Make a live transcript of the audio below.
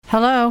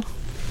Hello?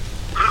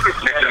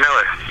 Mr.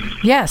 Miller,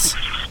 Yes.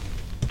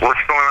 what's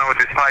going on with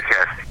this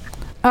podcast?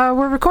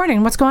 We're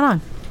recording. What's going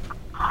on?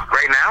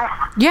 Right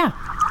now? Yeah.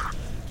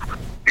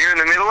 You're in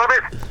the middle of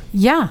it?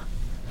 Yeah.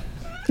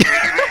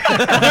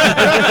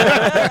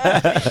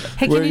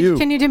 Hey, Where are you?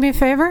 can you do me a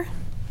favor?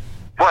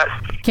 What?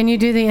 Can you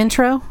do the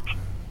intro?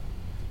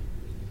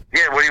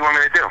 Yeah, what do you want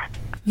me to do?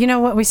 You know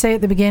what we say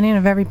at the beginning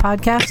of every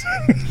podcast?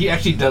 He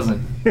actually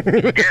doesn't. Yeah,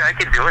 I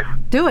can do it.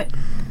 Do it.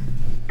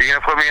 You're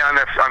going to put me on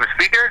the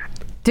speaker?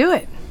 Do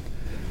it.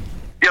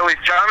 Yo, is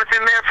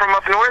Jonathan there from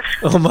up north?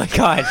 Oh my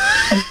God.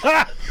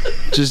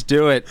 Just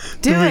do it.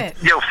 Do it.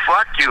 Yo,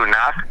 fuck you,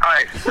 Knock. All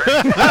right.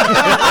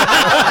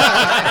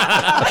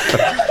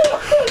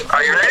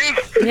 Are you ready?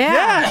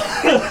 Yeah.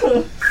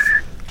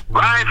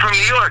 Live from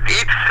New York,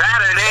 it's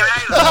Saturday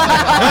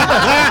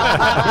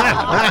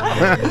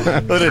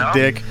night. What a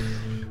dick.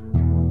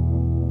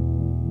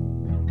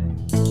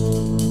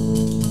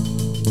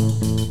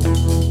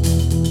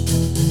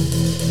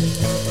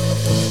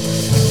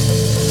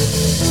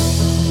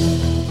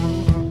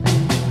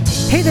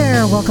 Hey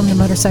there, welcome to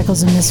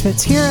Motorcycles and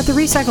Misfits here at the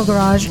Recycle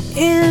Garage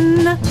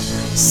in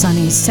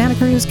sunny Santa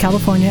Cruz,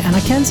 California. And I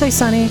can say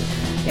sunny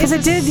because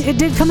it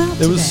did come out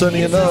It was today.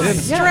 sunny enough.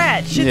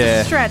 Stretch. It's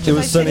Yeah. a stretch. It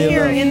was I sit sunny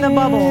here enough. in the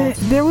bubble.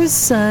 There was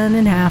sun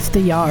in half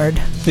the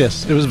yard.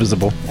 Yes, it was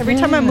visible. Every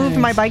time I moved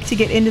my bike to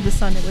get into the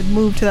sun, it would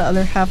move to the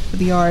other half of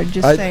the yard.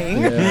 Just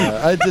saying.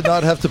 I did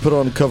not have to put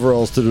on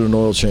coveralls to do an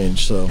oil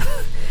change, so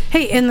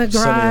Hey, in the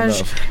Sunny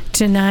garage enough.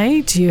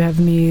 tonight, you have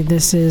me.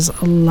 This is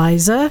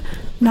Liza.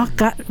 Not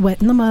got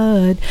wet in the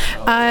mud.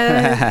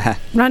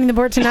 Running the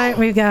board tonight,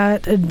 we've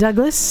got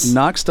Douglas.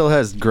 Knox still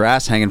has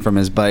grass hanging from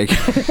his bike.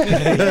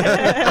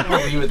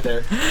 Leave it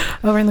there.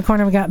 Over in the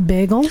corner, we got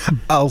Bagel.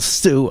 I'll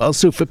sue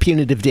for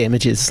punitive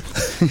damages.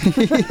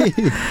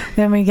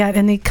 Then we got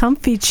in the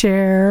comfy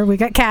chair, we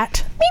got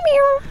Kat. Meow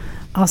meow.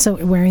 Also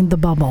wearing the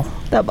bubble.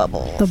 The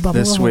bubble. The bubble.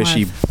 This of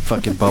swishy life.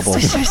 fucking bubble.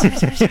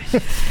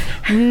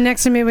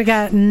 Next to me, we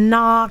got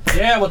Knock.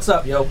 Yeah, what's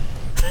up, yo?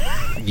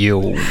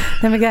 You.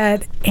 Then we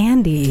got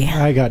Andy.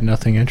 I got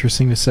nothing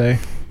interesting to say.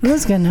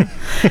 That's good enough.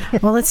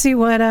 Well, let's see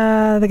what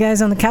the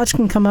guys on the couch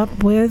can come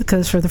up with,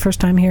 because for the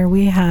first time here,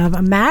 we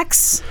have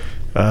Max.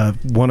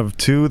 One of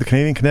two, the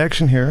Canadian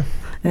Connection here.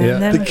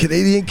 And then the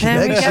Canadian then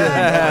we connection.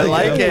 got- I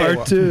like it.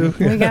 Part two.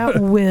 we got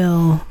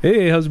Will.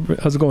 Hey, how's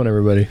it going,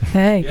 everybody?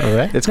 Hey. All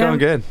right. It's going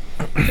good.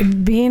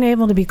 Being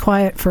able to be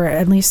quiet for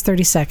at least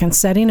 30 seconds,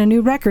 setting a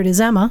new record is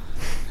Emma.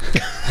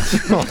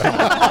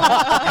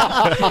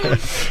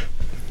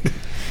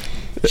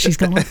 She's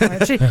going for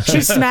it.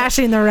 She's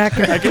smashing the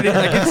record. I can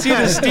see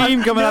the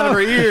steam coming out of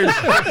her ears.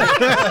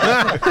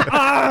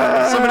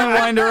 Somebody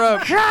wind her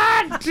up.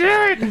 God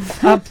damn it!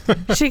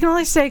 She can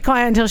only stay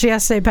quiet until she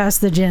has to say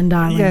past the gin,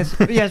 darling. Yes,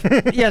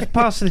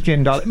 pass the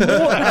gin, darling.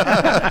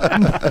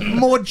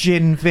 More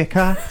gin,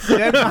 Vicar.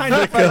 Don't mind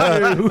if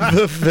I do.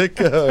 The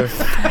vicar.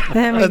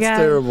 Then That's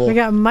terrible. We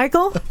got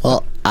Michael.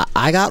 Well,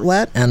 I got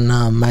wet, and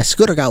my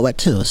scooter got wet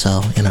too.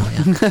 So Yeah.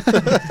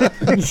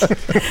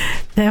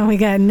 Then we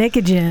got Nick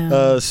and Jim.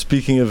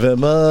 Speaking of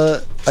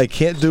Emma, I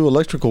can't do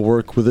electrical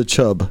work with a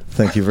chub.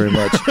 Thank you very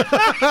much.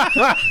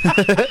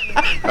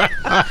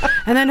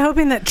 And then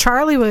hoping that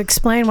Charlie would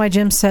explain why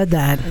Jim said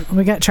that.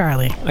 We got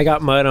Charlie. I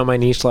got mud on my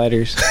knee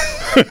sliders.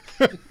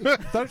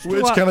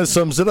 Which kind of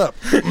sums it up.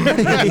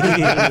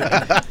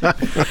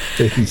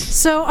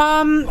 So,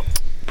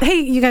 hey,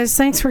 you guys,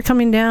 thanks for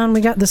coming down.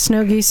 We got the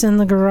snow geese in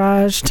the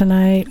garage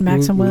tonight,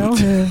 Max and Will,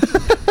 who've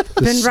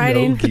been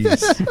riding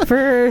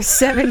for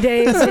 7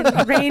 days.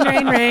 Rain,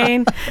 rain,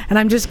 rain. And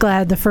I'm just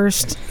glad the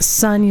first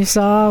sun you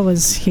saw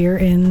was here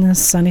in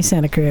sunny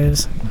Santa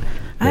Cruz.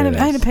 I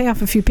had to pay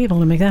off a few people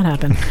to make that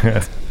happen.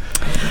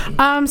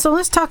 So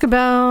let's talk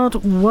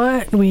about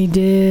what we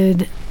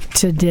did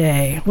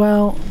today.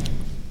 Well,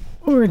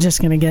 we're just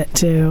going to get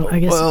to, I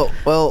guess,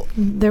 Well,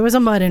 there was a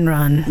mud and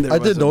run. I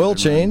did an oil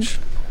change.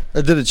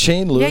 I did a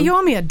chain lube. Yeah, you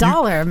owe me $1,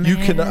 man. You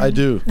cannot. I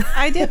do.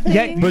 I did.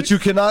 Yeah, But you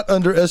cannot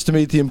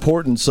underestimate the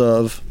importance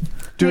of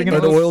doing an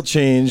oil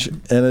change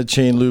and a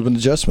chain lube and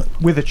adjustment.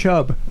 with a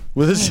chub.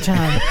 With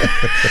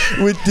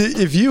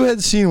if you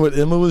had seen what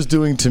Emma was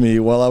doing to me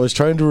while I was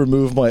trying to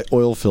remove my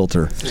oil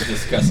filter, It's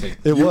disgusting.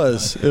 it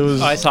was.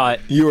 I saw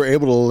it. You were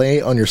able to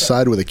lay on your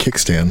side with a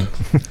kickstand.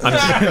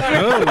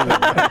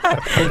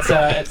 It's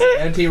an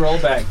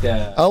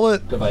anti-rollback I'll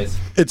let. device.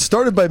 It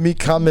started by me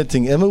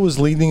commenting. Emma was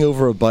leaning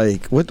over a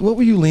bike. What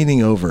were you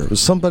leaning over? It was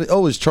somebody. Oh,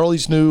 it was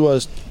Charlie's new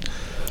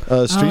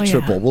street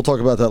triple. We'll talk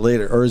about that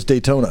later, or his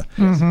Daytona.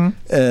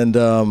 Mm-hmm. And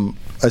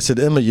I said,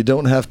 Emma, you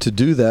don't have to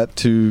do that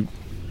to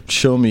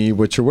show me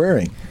what you're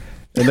wearing.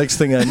 The next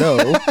thing I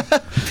know,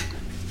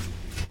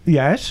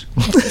 Yes.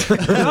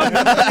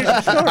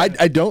 I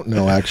don't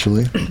know,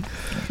 actually.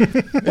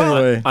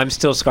 anyway, I'm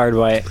still scarred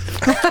by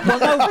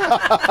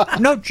it.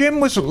 No,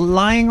 Jim was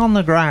lying on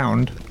the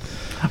ground.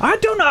 I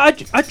don't know.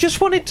 I just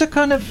wanted to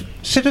kind of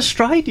sit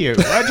astride you.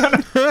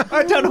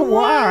 I don't know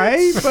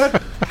why,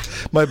 but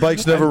My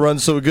bike's never run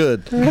so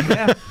good.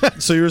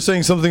 So you were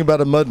saying something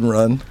about a mud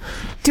run.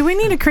 Do we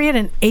need to create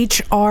an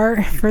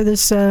HR for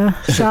this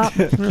shop?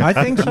 I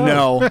think so.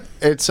 No,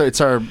 it's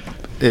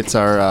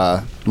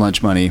our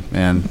lunch money,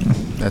 and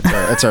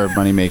that's our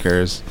money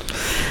makers.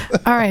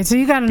 All right, so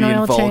you got an Being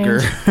oil vulgar.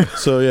 change.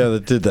 So yeah,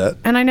 that did that.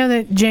 And I know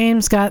that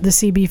James got the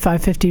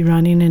CB550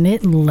 running and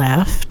it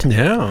left.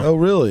 Yeah. Oh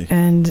really?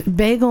 And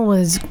Bagel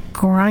was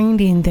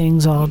grinding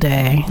things all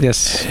day.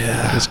 Yes.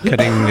 Just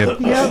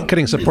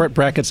cutting support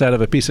brackets out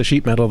of a piece of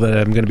sheet metal that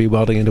I'm going to be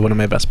welding into one of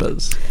my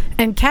Vespas.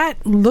 And Kat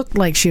looked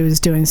like she was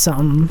doing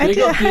something.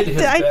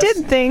 I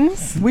did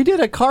things. We did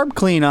a carb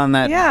clean on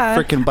that Yeah.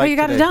 freaking bike. Oh, you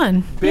got today. it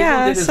done. Bagel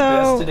Yeah, did his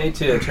so- best today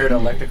to turn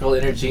electrical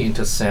energy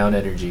into sound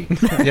energy.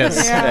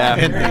 Yes.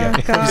 Yeah.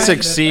 Oh, God.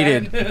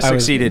 Succeeded. I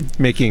was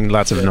making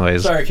lots of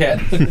noise. Sorry,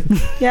 Kat.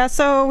 Yeah,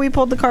 so we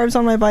pulled the carbs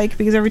on my bike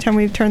because every time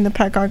we turned the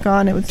petcock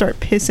on, it would start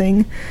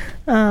pissing.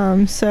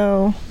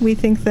 So we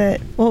think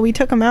that, well, we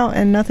took them out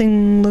and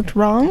nothing looked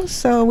wrong,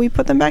 so we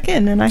put them back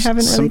in, and I haven't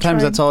really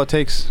Sometimes tried. that's all it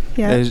takes.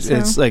 Yeah,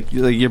 It's so- like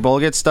your bowl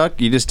gets stuck.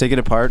 You just take it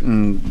apart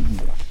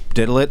and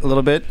diddle it a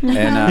little bit,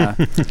 and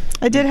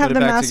I did have put it the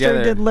back master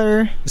together.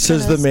 diddler.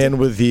 Says the man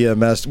with the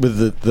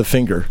the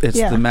finger. It's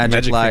Yeah. the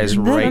magic lies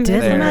finger. right It's the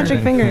there.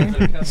 magic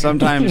finger.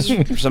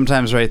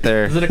 Sometimes right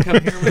there. Is it a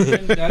come here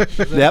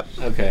movement? Yep.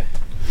 Okay.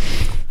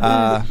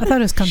 I thought it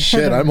was come Shit,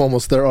 hither. I'm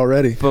almost there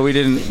already. But we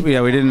didn't.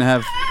 Yeah, we didn't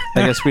have.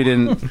 I guess we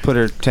didn't put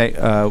her tank.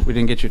 We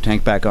didn't get your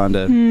tank back on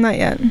Not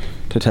yet.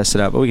 to test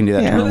it out. But we can do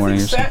that Yeah. tomorrow This morning.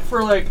 thing Or something. sat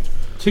for like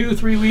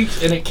 2-3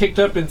 weeks and it kicked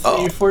up in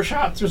 3-4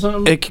 shots or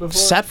something. It before?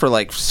 sat for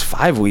like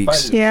 5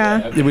 weeks.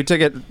 Yeah. Okay. We took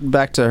it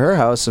back to her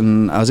house,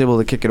 and I was able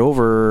to kick it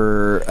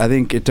over. I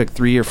think it took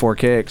 3 or 4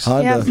 kicks.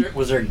 Honda.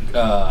 Was there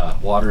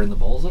water in the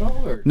bowls at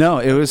all? Or? No,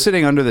 it was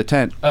sitting under the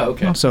tent. Oh,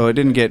 okay. So it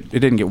didn't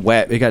get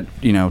wet. It got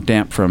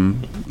damp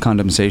from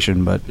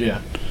condensation, but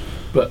Yeah.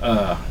 But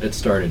it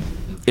started.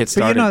 it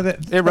started. know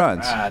that- it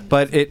runs, Bad.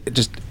 but it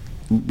just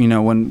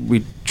when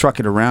we truck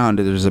it around,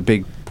 there's a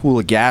big pool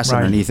of gas Right.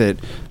 underneath it,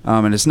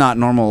 and it's not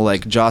normal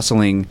like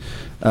jostling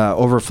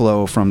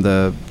overflow from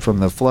the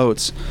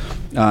floats.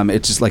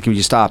 It's just like when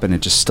you stop and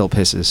it just still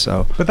pisses.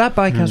 So But that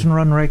bike hasn't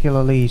run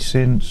regularly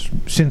since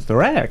the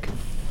wreck.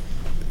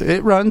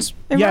 it runs.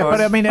 It Yeah, runs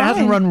but I mean, it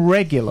hasn't fine. run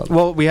regularly.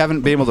 Well, we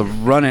haven't been able to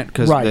run it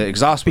because Right. the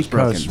exhaust was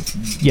broken.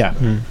 Yeah.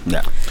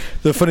 Yeah.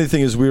 The funny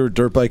thing is, we were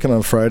dirt biking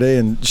on Friday,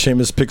 and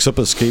Seamus picks up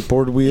a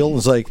skateboard wheel and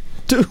is like,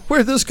 "Dude,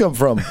 where'd this come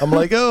from?" I'm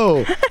like,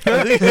 "Oh,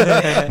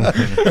 I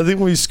think when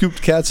we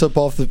scooped Cats up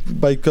off the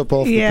bike up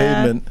off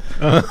Yeah. the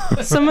pavement,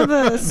 Some of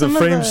the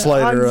frame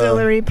slider,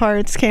 auxiliary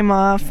parts came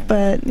off,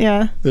 but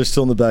yeah. they're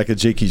still in the back of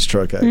Jakey's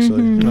truck,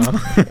 actually."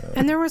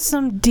 And there was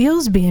some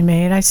deals being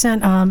made. I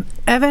sent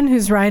Evan,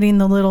 who's riding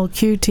the little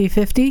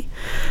QT50,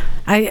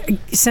 I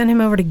sent him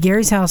over to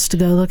Gary's house to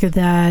go look at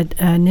that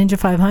Ninja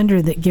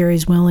 500 that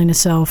Gary's willing to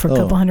sell for a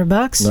couple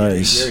 $100.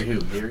 Nice.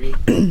 Gary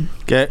who?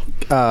 Gary?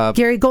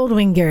 Gary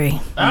Goldwing Gary.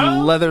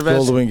 Leather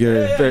vest. Goldwing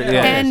Gary.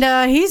 Yeah.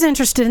 And he's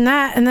interested in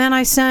that. And then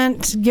I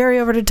sent Gary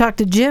over to talk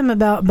to Jim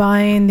about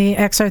buying the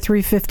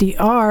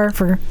XR350R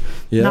for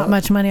not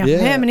much money off of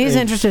him, and he's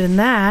interested in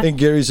that. And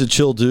Gary's a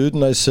chill dude,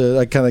 and I said,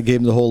 I kind of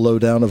gave him the whole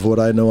lowdown of what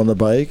I know on the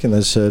bike, and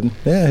I said,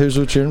 yeah, here's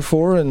what you're in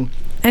for, and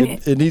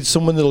it needs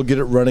someone that'll get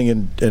it running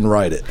and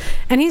ride it.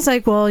 And he's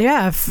like, well,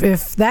 yeah,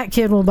 if that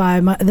kid will buy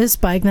this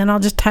bike, then I'll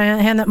just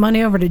hand that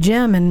money over to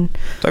Jim. And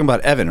talking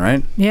about Evan,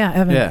 right? Yeah,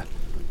 Evan.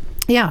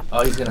 Yeah.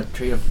 Oh, he's gonna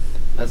treat him.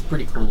 That's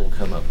pretty cool. Will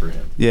come up for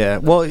him. Yeah.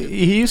 Well,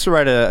 he used to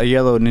ride a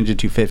yellow Ninja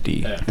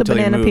 250. The until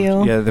he banana moved.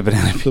 peel. Yeah, the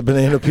banana peel. The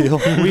banana peel.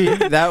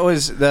 That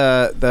was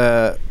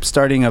the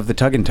starting of the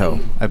tug and tow,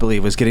 I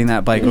believe, was getting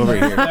that bike over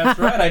here. That's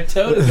right. I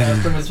towed it down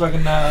from his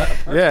fucking.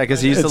 Yeah,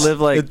 because he used to live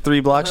like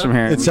 3 blocks from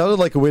here. It sounded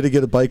like a way to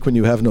get a bike when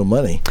you have no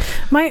money.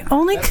 My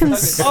only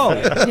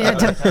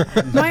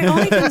my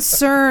only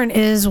concern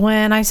is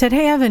when I said,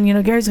 hey, Evan,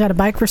 Gary's got a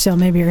bike for sale.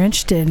 Maybe you're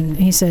interested. And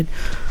he said,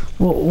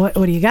 well, what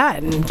do you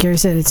got? And Gary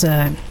said it's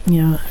a,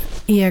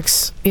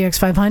 EX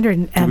 500.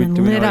 And Evan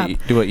lit up.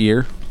 Do what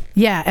year?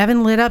 Yeah,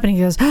 Evan lit up and he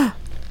goes,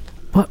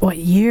 what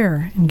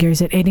year? And Gary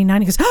said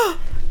 89. He goes,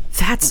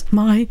 that's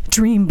my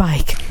dream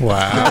bike.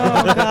 Wow.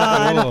 Oh,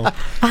 God.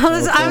 I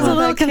was a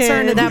little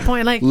concerned at that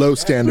point. Like, low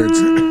standards.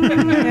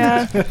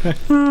 Yeah.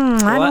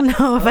 I don't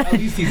know if At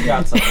least he's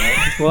got something.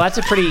 Right? Well, that's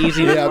a pretty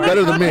easy. Yeah,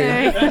 better than me.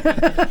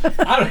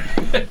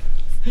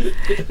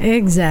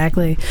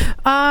 Exactly.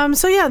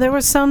 So yeah, there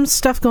was some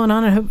stuff going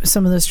on. I hope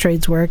some of those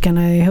trades work, and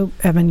I hope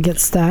Evan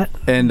gets that.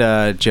 And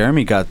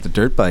Jeremy got the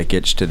dirt bike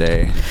itch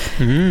today.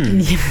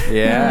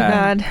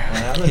 Yeah. Oh,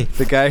 God.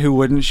 The guy who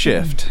wouldn't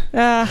shift.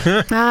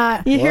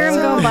 You hear him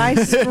go by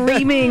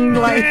screaming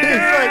like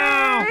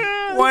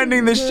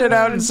Winding this shit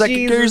out in second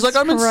gear. He's like,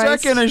 I'm in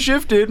Christ. second. I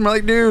shifted. And we're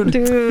like, dude.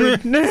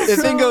 The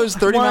thing goes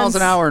 30 miles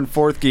an hour in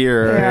 4th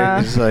gear.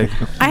 Yeah. It's like,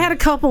 I had a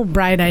couple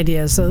bright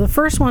ideas. So the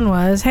first one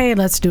was, hey,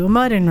 let's do a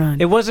mud and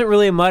run. It wasn't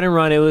really a mud and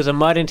run. It was a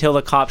mud until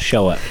the cops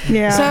show up.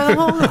 Yeah. So the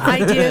whole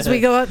idea is we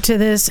go up to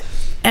this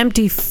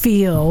empty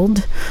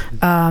field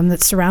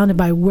that's surrounded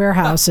by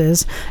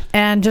warehouses,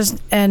 and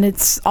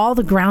it's all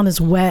the ground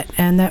is wet,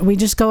 and that we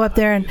just go up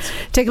there and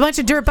take a bunch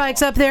of dirt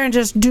bikes up there and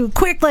just do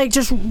quick, like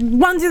just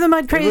run through the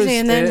mud crazy,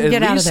 and then get out of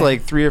there. At least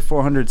like 300 or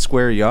 400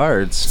 square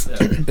yards.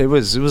 It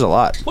was a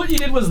lot. What you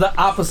did was the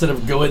opposite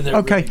of go in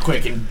there really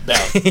quick and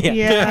bounce.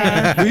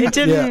 Yeah, it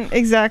didn't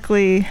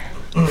exactly.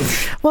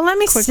 Well, let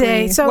me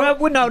say. So, well,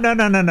 no.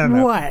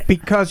 What?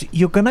 Because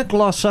you're going to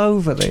gloss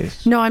over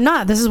this. No, I'm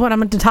not. This is what I'm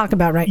going to talk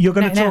about right now. You're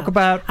going to talk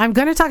about. I'm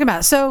going to talk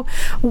about. So,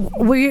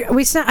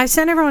 I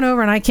sent everyone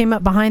over, and I came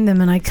up behind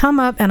them, and I come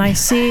up and I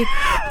see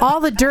all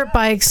the dirt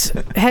bikes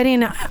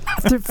heading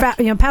through,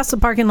 past the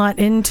parking lot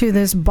into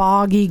this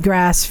boggy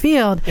grass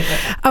field,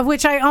 of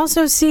which I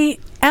also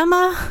see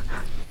Emma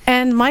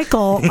and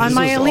Michael on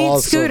my Elite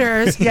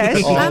scooters.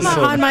 Yes. Emma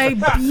on my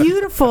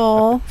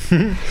beautiful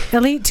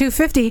Elite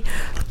 250,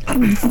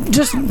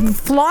 just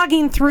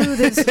flogging through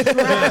this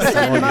grass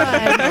and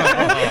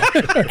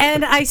mud.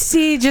 And I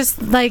see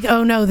just like,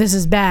 oh no, this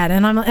is bad.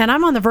 And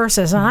I'm on the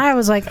Versus, and I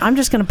was like, I'm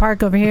just gonna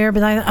park over here,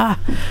 but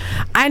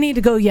I need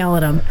to go yell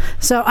at him.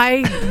 So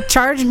I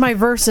charged my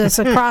Versus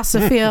across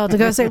the field to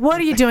go say, what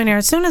are you doing here?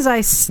 As soon as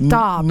I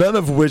stopped, none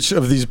of which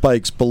of these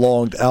bikes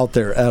belonged out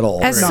there at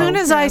all. As soon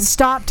as I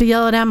stopped to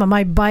yell at Emma,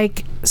 my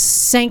bike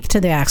sank to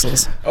the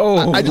axles.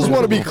 Oh, I just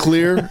want to be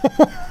clear.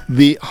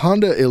 The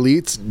Honda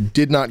Elites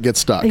did not get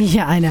stuck.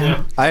 Yeah, I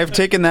know. I have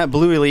taken that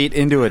blue Elite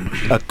into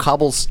a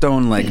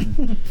cobblestone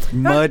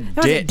mud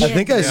ditch. I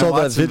think I saw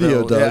that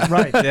video, Doug. Yeah.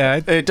 Right.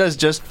 Yeah, it does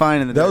just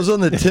fine. That was on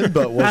the Tin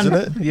Butt, wasn't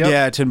it?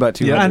 Yeah, Tin Butt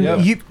too.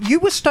 And you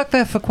were stuck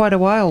there for quite a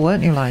while,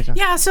 weren't you, Liza?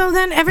 Yeah. So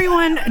then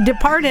everyone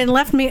departed and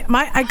left me.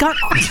 I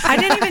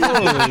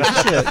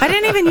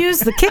didn't even use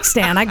the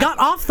kickstand. I got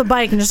off the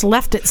bike and just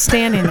left it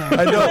standing there.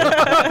 I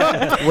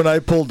know. When I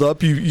pulled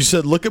up, you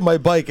said, "Look at my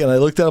bike," and I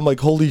looked at him like,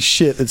 "Holy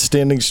shit! It's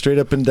standing straight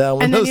up and down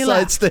with no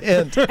side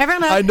stand."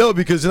 I know,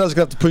 because then I was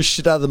gonna have to push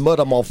shit out of the mud.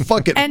 I'm all,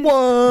 fuck it. And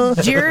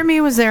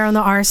Jeremy was there on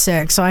the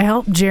R6, so I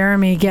helped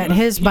Jeremy get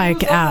his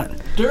bike out.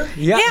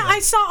 Yeah, I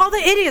saw all the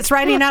idiots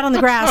riding out on the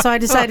grass, so I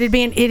decided to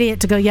be an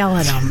idiot to go yell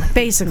at them.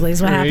 Basically,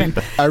 is what happened.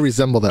 I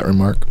resemble that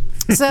remark.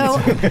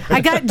 So I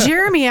got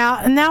Jeremy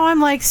out, and now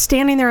I'm like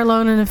standing there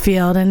alone in a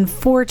field. And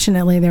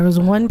fortunately, there was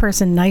one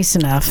person nice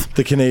enough,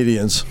 the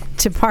Canadians,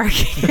 to park.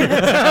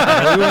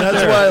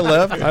 That's why I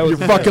left. You're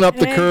fucking up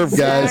the curve,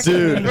 guys,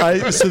 dude.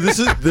 So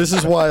this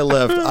is why I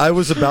left. I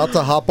was about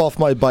to hop off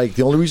my bike.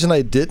 The only reason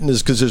I didn't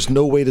is because there's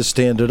no way to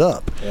stand it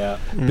up. Yeah.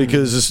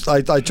 Because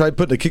I tried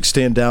putting a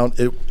kickstand down,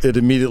 it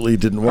immediately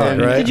didn't work.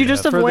 Right? Did you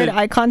just avoid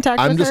eye contact?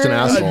 I'm with just her? an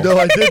asshole. No,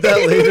 I did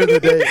that later in the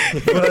day.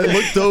 But I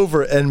looked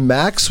over, and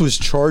Max was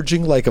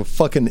charging like a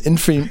fucking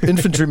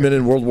infantryman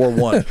in World War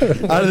I.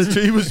 Out of the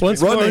tree, he was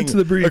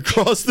running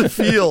across the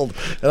field,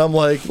 and I'm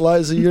like,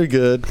 Liza, you're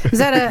good. Is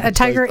that a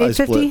Tiger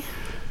 850?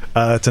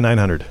 It's a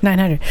 900.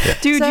 900. Yeah.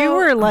 Dude, you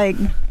were like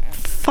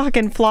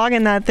fucking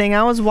flogging that thing.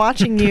 I was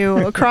watching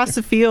you across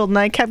the field, and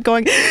I kept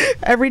going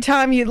every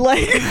time you'd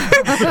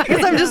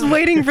because I'm just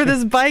waiting for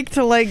this bike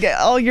to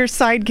all your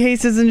side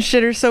cases and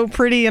shit are so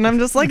pretty, and I'm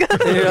just like,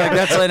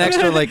 that's an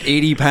extra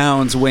 80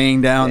 pounds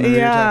weighing down the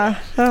rear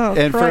tire. Oh,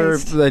 and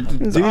Christ. for the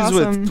dudes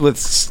awesome.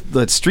 with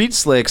the street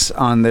slicks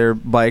on their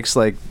bikes,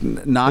 like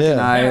Knock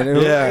and I,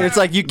 it's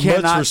like you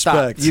cannot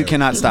stop. You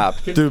cannot stop.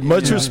 Dude,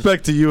 much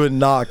respect to you and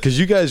Knock, because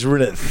you guys were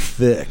in it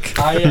thick.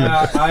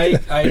 I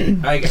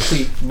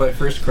actually, my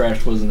first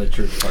crash was in the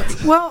church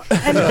parking lot.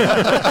 Well,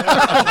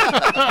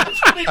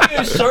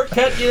 a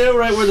shortcut,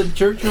 right where the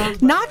church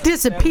was. Knock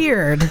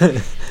disappeared.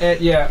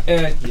 Yeah.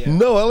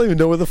 No, I don't even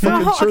know where the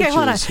fucking church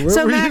hold on. is. Where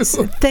So were Max,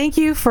 you? thank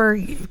you for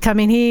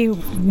coming.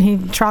 He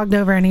trogged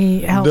over and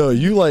he helped. No,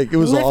 it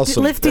was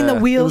awesome. Lifting the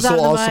wheels it was out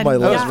so of the awesome. mud. I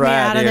loved Got it. me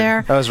out of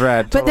there. That was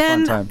rad. But Total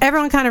then fun time.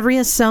 everyone kind of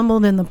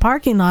reassembled in the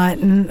parking lot,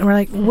 and we're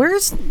like,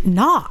 "Where's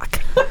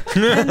Knock?"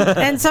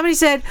 and somebody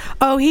said,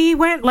 "Oh, he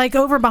went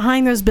over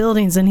behind those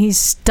buildings, and he's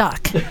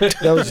stuck."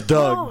 That was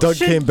Doug. Doug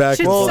came back.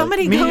 Should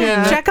somebody go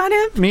and check on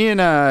him? Me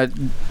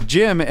and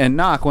Jim and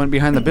Knock went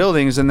behind the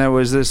buildings, and there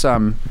was this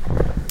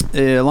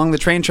along the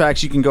train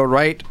tracks. You can go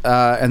right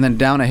and then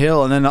down a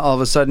hill, and then all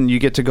of a sudden you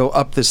get to go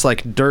up this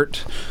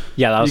dirt.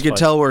 Yeah, that was you could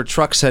fun. tell where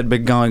trucks had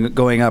been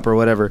going up or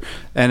whatever,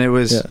 and it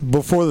was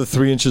before the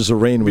 3 inches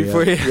of rain we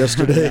had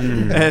yesterday.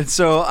 And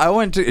so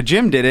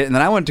Jim did it, and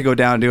then I went to go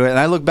down to it, and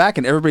I look back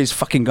and everybody's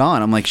fucking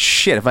gone. I'm like,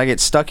 shit, if I get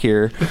stuck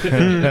here,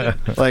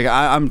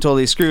 I'm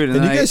totally screwed.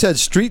 And you guys had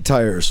street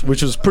tires,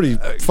 which was pretty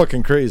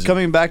fucking crazy.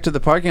 Coming back to the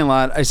parking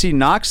lot, I see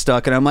Knock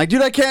stuck, and I'm like,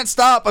 dude, I can't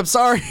stop. I'm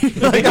sorry.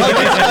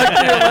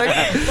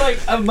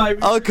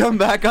 I'll come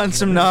back on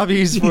some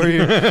knobbies for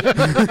you.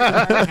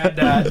 Had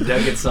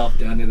dug itself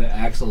down to the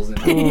axle wheels in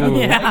it. I'm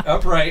like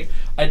upright.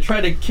 I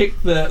try to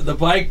kick the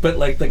bike, but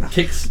like the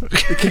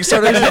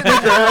Kickstarter hit the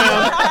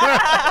ground.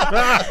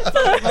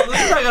 well,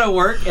 this is not gonna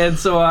work, and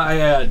so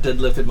I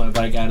deadlifted my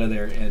bike out of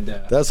there and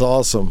That's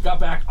awesome. got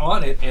back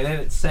on it, and then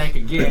it sank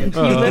again.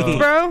 You lift,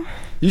 bro?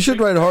 You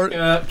should ride hard.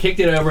 Kicked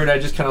it over, and I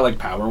just kind of like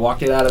power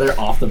walked it out of there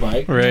off the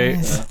bike. Right.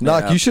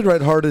 Knock, you should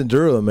ride hard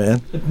enduro,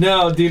 man.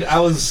 No, dude, I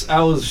was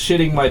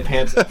shitting my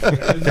pants. It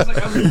was just like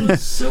it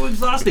was so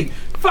exhausting.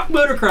 Fuck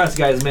motocross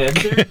guys, man.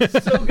 They're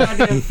so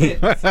goddamn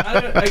fit.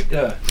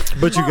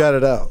 But you got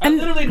it out. I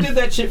literally did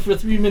that shit for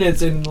 3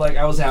 minutes, and like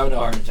I was having a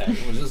heart attack.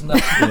 It was just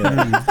nuts.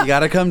 You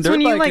gotta come dirt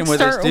When you biking like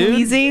with us, start dude.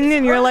 wheezing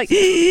and you're like,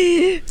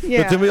 yeah.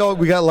 But then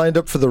we got lined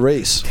up for the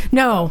race.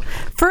 No.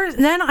 First,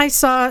 then I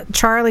saw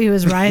Charlie, who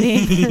was riding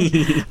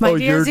my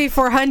DRZ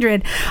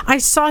 400. I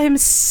saw him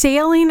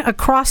sailing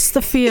across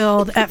the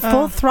field at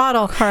full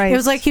throttle. It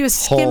was like he was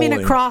skimming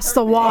Holy. across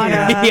the water.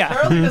 Yeah.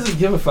 Charlie doesn't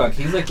give a fuck.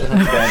 He's like the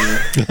honey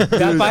badger.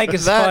 That bike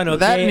is fun, okay?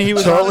 That and he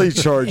was Charlie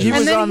charged He you.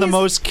 was then on the he's-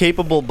 most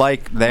capable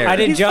bike there. I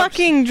didn't He's jump.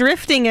 fucking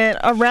drifting it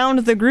around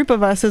the group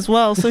of us as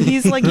well. So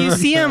he's like, you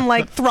see him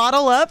like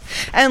throttle up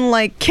and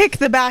like kick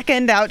the back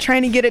end out,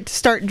 trying to get it to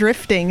start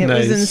drifting. It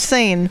was Nice.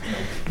 insane.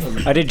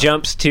 I did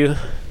jumps too.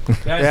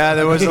 Yeah,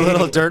 there was a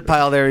little dirt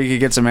pile there. You could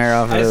get some air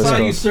off of I it. saw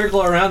you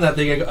circle around that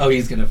thing. I go, oh,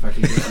 he's gonna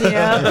fucking do it.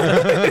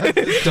 Yeah.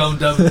 This dumb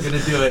is gonna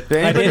do it.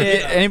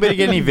 Did anybody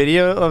get any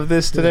video of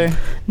this today?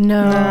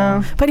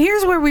 No. But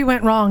here's where we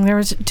went wrong. There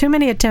was too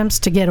many attempts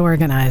to get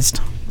organized.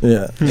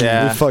 Yeah.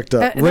 Yeah. We fucked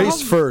up. The Race whole-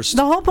 first.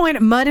 The whole point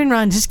of mud and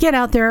run, just get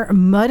out there,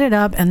 mud it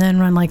up, and then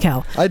run like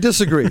hell. I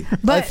disagree. I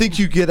But- think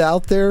you get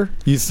out there,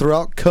 you throw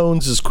out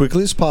cones as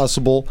quickly as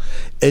possible,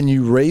 and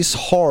you race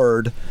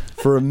hard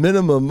for a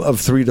minimum of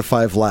 3 to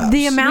 5 laps.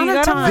 The amount We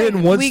of gotta- time.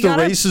 Then once we the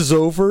gotta- race is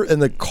over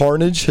and the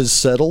carnage has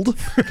settled,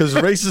 because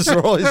races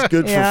are always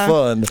good Yeah. for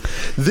fun,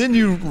 then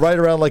you ride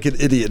around like an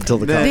idiot until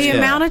the The carnage. The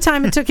amount of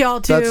time it took y'all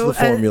That's the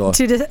formula.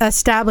 to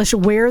establish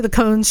where the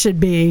cones should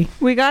be.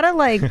 We gotta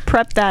like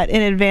prep that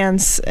in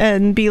advance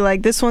and be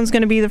like, this one's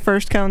gonna be the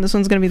first cone, this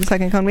one's gonna be the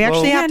second cone. We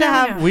actually Well, have to yeah, no,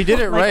 have no. We did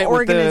it like right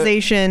with the-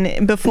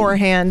 organization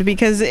beforehand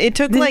because it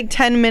took like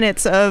 10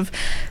 minutes of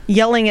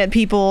yelling at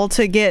people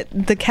to get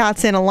the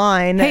cats in a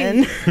line. Hey,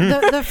 And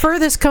the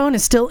furthest cone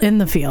is still in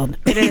the field.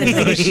 it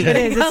is. It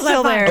is. It's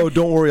still there. Oh,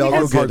 don't worry, I'll go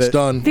Hard get part's it.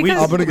 done.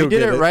 Because- I'm gonna go We did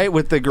get it right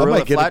with the I Gorilla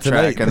might get Flat it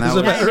tonight. Track, and that As a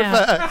was matter of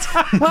Yeah,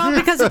 fact. Well,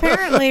 because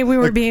apparently we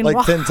were being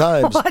like 10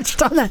 times.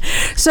 watched on that.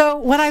 So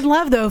what I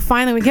love though,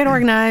 finally we get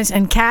organized,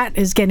 and Kat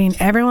is getting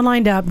everyone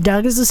lined up.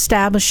 Doug is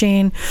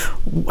establishing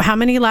how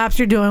many laps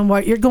you're doing,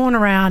 what you're going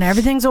around.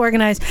 Everything's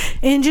organized.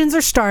 Engines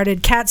are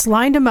started. Kat's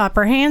lined them up.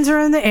 Her hands are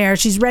in the air.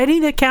 She's ready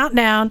to count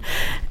down,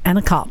 and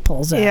a cop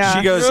pulls out. Yeah.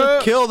 She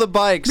goes, kill the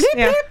bikes.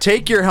 Yeah.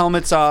 Take your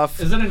helmets off.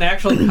 Is it an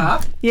actual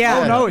cop? Yeah.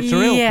 Oh, no, it's a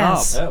real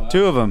Yes. cop. Oh, wow.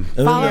 2 of them.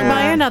 Followed Yeah.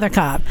 by another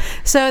cop.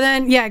 So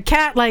then,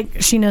 Kat,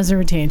 like, she knows the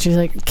routine. She's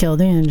like, kill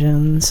the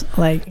engines.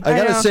 Like, I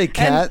gotta know. say,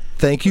 Kat,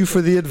 thank you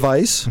for the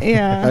advice.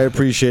 Yeah. I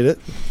appreciate it.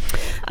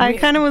 I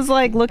kind of was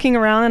like looking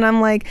around and I'm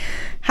like,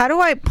 how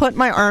do I put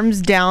my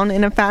arms down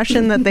in a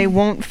fashion that they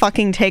won't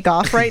fucking take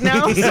off right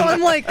now? So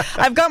I'm like,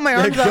 I've got my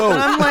arms up go.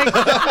 and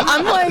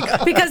I'm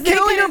like, because they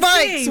kill your couldn't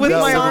bikes see. with That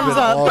my would've arms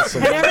been up.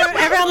 awesome. And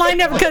everyone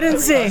lined up couldn't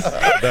see.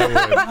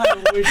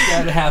 I wish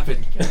that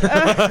happened.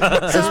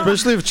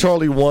 Especially if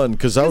Charlie won,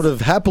 because I would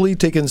have happily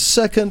taken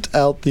second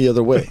out the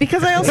other way.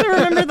 Because I also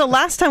remember the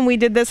last time we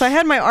did this, I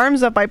had my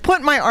arms up. I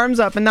put my arms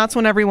up, and that's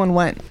when everyone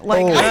went.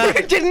 Like, Oh. I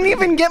didn't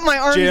even get my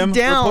arms Jim,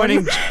 down.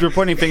 we're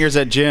pointing fingers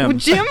at Jim.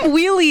 Jim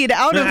wheelied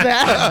out of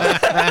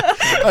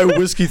that. I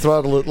whiskey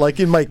throttle it, like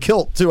in my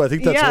kilt, too. I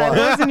think that's yeah, why. it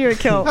was in your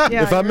kilt.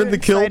 Yeah, if I'm you in were the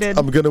kilt, excited.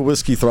 I'm going to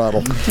whiskey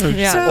throttle.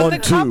 Yeah. So On the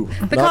 2,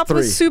 the not cop 3.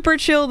 was super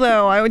chill,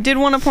 though. I did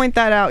want to point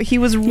that out. He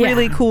was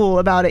really cool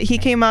about it. He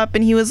came up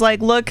and he was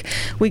like, look,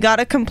 we got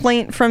a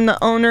complaint from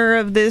the owner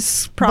of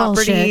this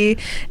property,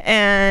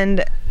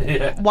 and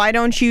why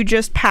don't you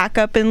just pack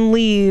up and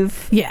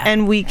leave? Yeah.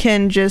 And we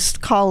can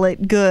just call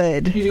it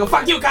good. You go,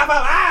 fuck you, cop!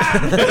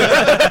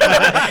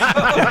 Ah!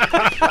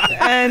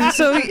 And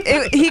so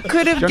he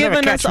could have You'll never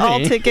given us catch all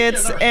me.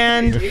 tickets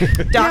and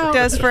docked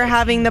us for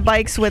having the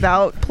bikes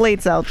without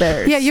plates out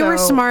there. Yeah, you were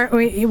So, smart.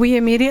 We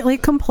immediately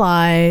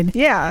complied.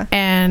 Yeah.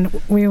 And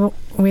we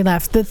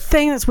left. The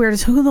thing that's weird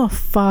is who the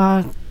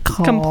fuck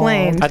called?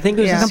 Complained. I think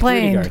it was Yeah. a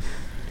security Complained.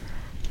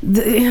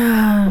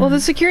 guard. Well, the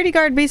security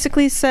guard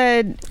basically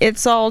said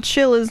it's all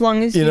chill as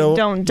long as you,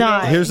 don't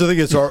die. Here's the thing: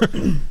 it's our.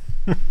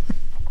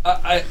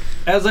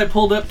 As I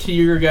pulled up to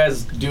your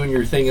guys doing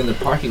your thing in the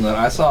parking lot,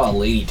 I saw a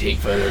lady take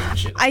photos and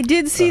shit. I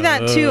did see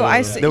that too.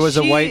 There was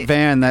a white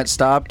van that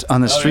stopped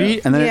on the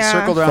street, and then Yeah. it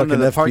circled around to Fucking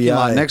the parking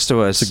lot FBI. next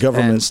to us. It's a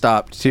government. And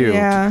stopped too.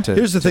 Yeah.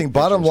 Here's the thing: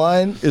 bottom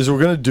line is we're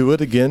going to do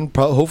it again,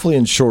 hopefully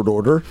in short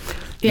order.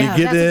 Yeah,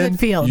 you get that's a in, good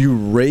field. you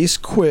race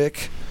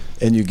quick,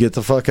 and you get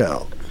the fuck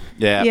out.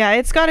 Yeah. Yeah,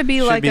 it's got to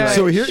be like a.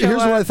 So here's show what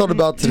I up, thought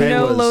about today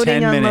No was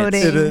loading, 10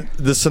 minutes. unloading.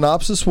 The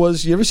synopsis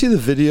was: you ever see the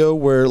video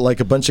where like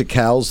a bunch of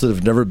cows that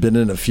have never been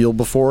in a field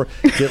before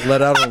get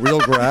let out on real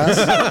grass?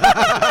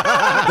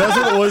 That's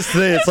what it was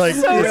today. It's like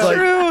So it's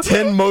true. like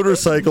 10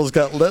 motorcycles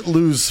got let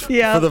loose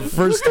Yeah. for the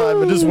first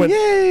time and just went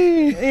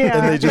Yeah,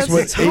 and they just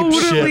went that's ape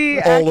totally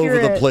shit all over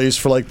the accurate. place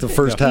for like the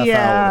first half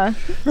Yeah.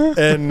 hour.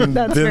 And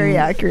That's then very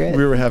accurate.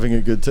 We were having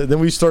a good time. Then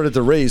we started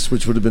the race,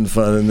 which would have been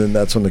fun, and then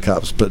that's when the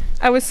cops. But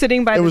I was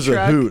sitting by it the was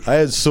truck. a hoot. I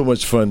had so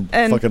much fun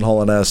And fucking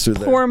hauling ass through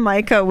there. Poor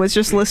Micah was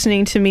just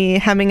listening to me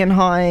hemming and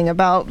hawing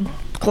about,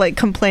 like,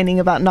 complaining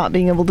about not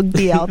being able to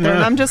be out there.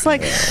 And I'm just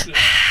like,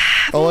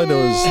 All I know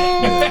is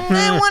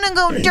I want to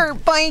go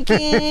dirt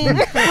biking.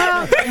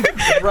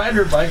 Ride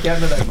her bike out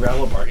to that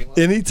gravel parking lot.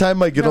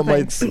 anytime I get on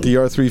my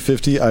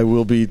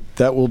DR350,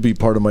 that will be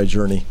part of my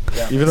journey.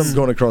 Even if I'm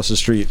going across the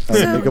street,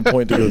 I make a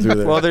point to go through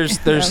there. Well, there's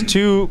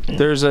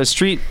there's a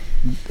street,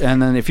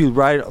 and then if you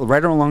ride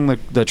along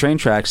the train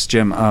tracks,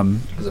 Jim,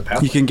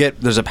 you can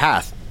there's a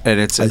path, and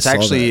it's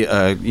actually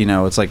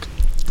it's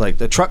like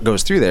the truck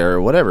goes through there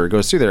or whatever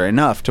goes through there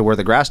enough to where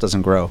the grass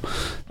doesn't grow,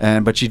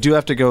 but you do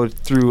have to go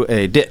through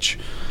a ditch.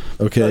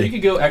 Okay. So you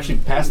could go actually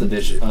past the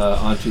ditch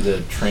onto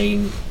the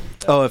train.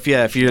 Oh, if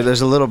you're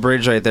there's a little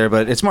bridge right there,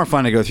 but it's more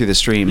fun to go through the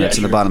stream that's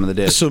in the bottom of the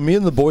ditch. So me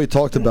and the boy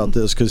talked about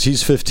this because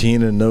he's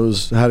 15 and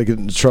knows how to get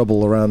into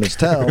trouble around his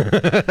town.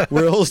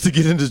 Where else to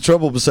get into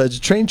trouble besides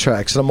train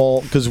tracks? And I'm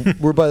all, because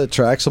we're by the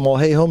tracks, I'm all,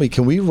 hey homie,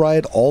 can we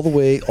ride all the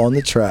way on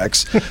the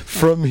tracks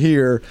from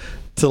here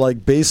to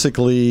like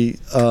basically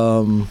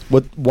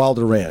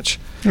Wilder Ranch?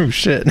 Oh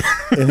shit!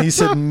 And he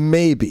said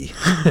maybe.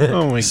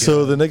 Oh my god!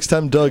 So the next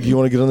time, Doug, you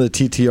want to get on the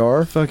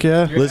TTR? Fuck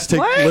yeah! Let's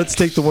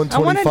take the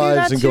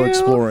 125s and go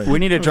exploring. We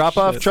need a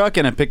drop-off truck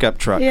and a pickup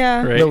truck.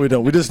 Yeah. No, we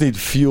don't. We just need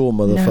fuel,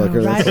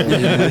 motherfucker. That's all we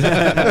need.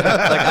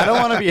 Like I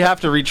don't want to have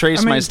to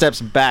retrace my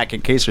steps back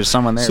in case there's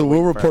someone there. So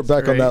we'll report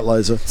back on that,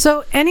 Liza.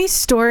 So any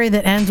story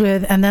that ends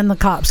with "and then the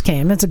cops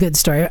came," it's a good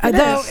story.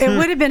 Though it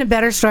would have been a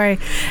better story,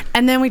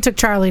 and then we took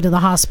Charlie to the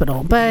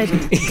hospital. But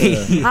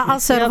I'll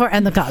settle for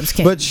 "and the cops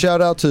came." But shout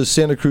out to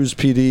Santa Cruz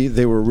PD.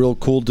 They were real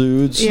cool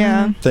dudes.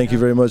 Yeah. Thank you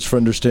very much for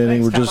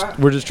understanding.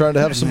 We're just trying to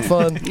have some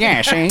fun.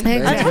 Yeah, Shane.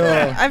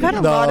 I've had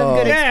a lot of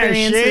good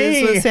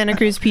experiences with Santa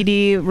Cruz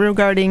PD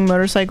regarding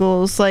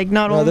motorcycles. Like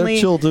not No, they're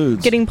only chill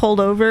dudes. getting pulled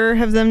over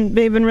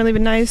they've been really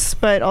nice,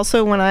 but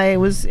also when I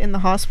was in the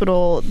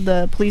hospital,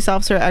 the police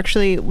officer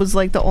actually was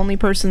like the only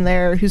person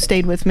there who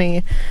stayed with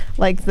me.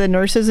 Like the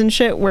nurses and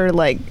shit were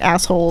like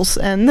assholes,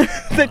 and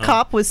the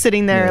cop was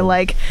sitting there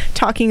like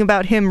talking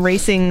about him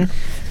racing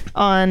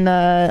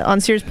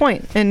on Sears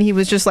Point, and he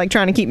was just like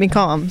trying to keep me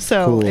calm.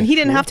 So Cool. and he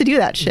didn't have to do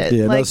that shit.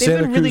 Yeah, Like no, they've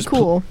been really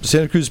cool.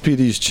 Santa Cruz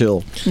PD's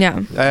chill. Yeah.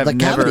 I've The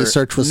cavity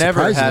search was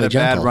never had surprisingly a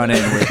bad gentle.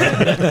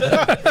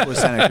 run-in with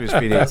Santa Cruz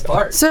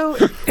PD. So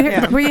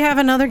here, we have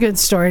another good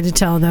story to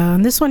tell, though,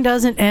 and this one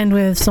doesn't end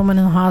with someone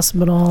in the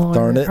hospital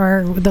Darn it.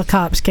 or the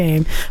cops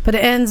came, but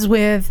it ends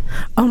with,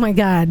 "Oh my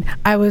God,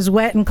 I was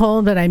wet and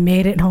cold, but I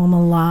made it home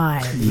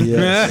alive."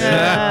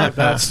 Yes.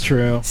 That's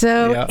true.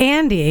 So Yeah.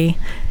 Andy,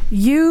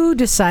 you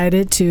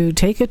decided to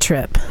take a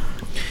trip,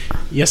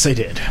 Yes, I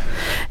did.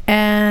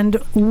 and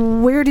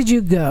where did you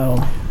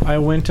go? I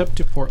went up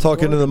to Portland.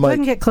 Talking to the Go ahead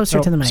and mic. get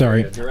closer to the mic.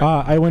 Sorry.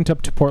 I went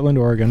up to Portland,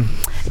 Oregon.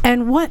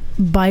 And what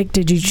bike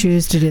did you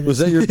choose to do this? Was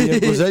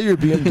that your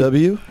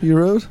BMW you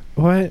rode?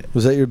 What?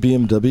 Was that your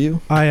BMW?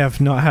 I have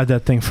not had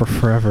that thing for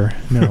forever.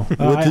 No.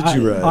 What did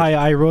you ride?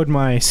 I rode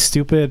my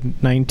stupid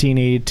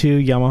 1982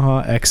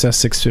 Yamaha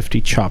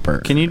XS650 chopper.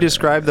 Can you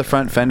describe the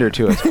front fender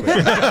to us,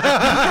 please?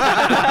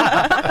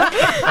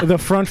 The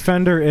front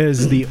fender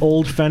is the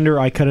old fender.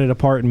 I cut it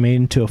apart and made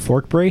into a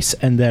fork brace,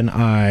 and then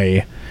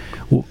I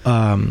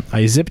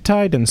zip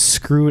tied and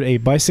screwed a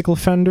bicycle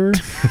fender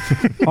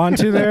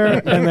onto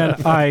there, and then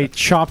I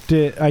chopped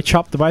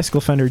the bicycle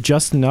fender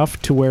just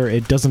enough to where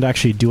it doesn't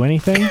actually do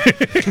anything.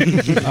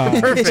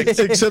 Perfect.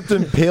 Except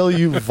impale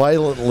you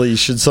violently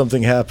should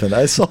something happen.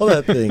 I saw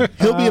that thing.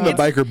 He'll be in the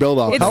biker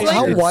build-off.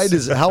 How wide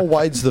is it? How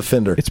wide's the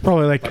fender? It's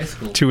probably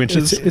like 2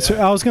 inches.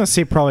 I was gonna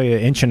say probably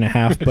 1.5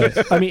 inches,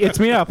 but I mean it's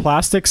made out of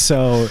plastic,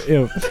 so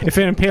if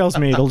it impales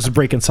me, it'll just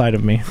break inside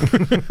of me.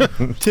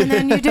 And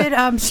then you did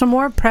some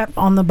more prep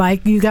on the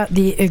bike. You got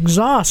the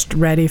exhaust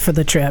ready for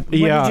the trip. What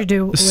did you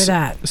do with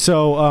that?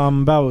 So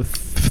about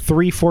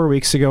 3-4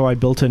 weeks ago, I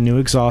built a new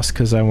exhaust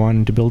because I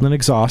wanted to build an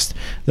exhaust.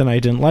 Then I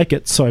didn't like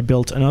it, so I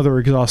built another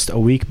exhaust a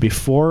week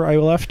before I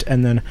left,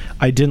 and then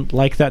I didn't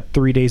like that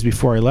 3 days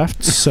before I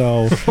left.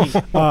 So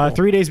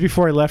 3 days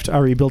before I left, I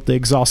rebuilt the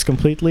exhaust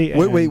completely.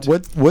 Wait,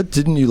 what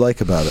didn't you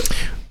like about it?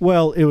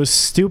 Well, it was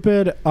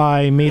stupid.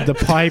 I made the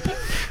pipe.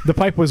 The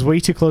pipe was way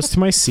too close to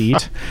my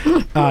seat.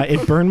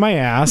 It burned my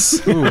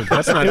ass. Ooh,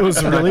 that's not. It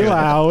was really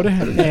loud,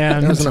 and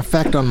There's an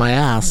effect on my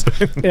ass.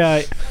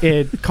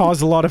 it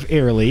caused a lot of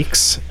air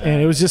leaks,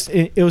 and it was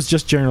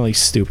just generally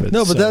stupid.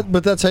 No,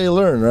 but that's how you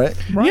learn, right?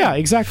 Yeah,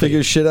 exactly.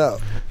 Figure shit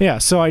out. Yeah,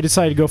 so I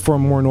decided to go for a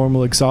more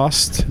normal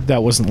exhaust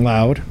that wasn't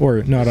loud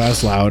or not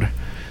as loud.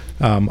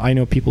 I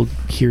know people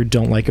here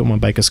don't like it when my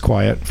bike is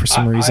quiet for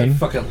some reason. I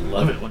fucking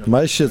love it when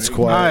My shit's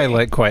quiet. I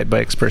like quiet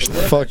bikes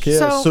personally. Fuck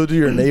yeah. So do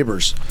your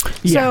neighbors.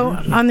 So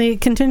on the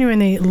continuing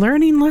the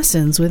learning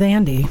lessons with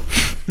Andy.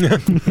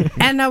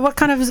 And what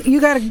kind of you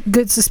got a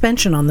good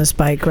suspension on this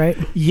bike, right?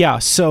 Yeah.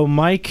 So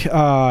Mike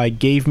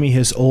gave me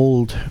his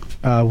old.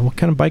 What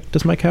kind of bike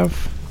does Mike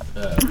have?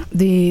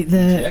 The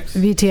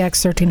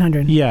VTX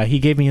 1300. Yeah, he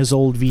gave me his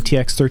old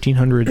VTX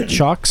 1300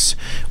 shocks,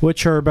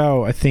 which are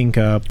about, I think,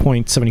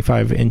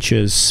 0.75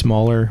 inches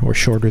smaller or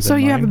shorter than So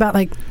you mine. have about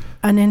like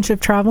an inch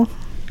of travel?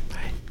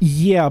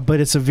 Yeah,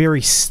 but it's a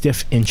very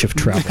stiff inch of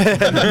travel.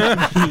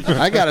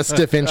 I got a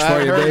stiff inch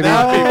for you, baby.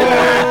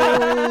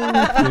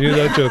 You knew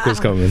that joke was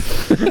coming.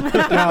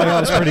 That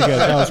was pretty good.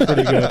 That was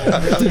pretty good.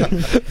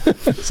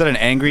 Is that an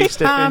angry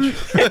stiff inch?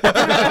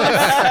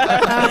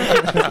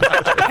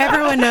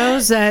 Everyone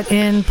knows that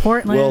in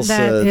Portland Well that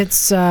said.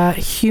 it's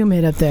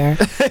humid up there.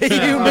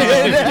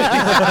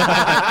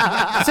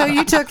 So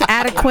you took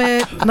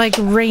adequate like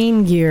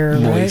rain gear,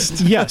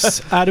 right?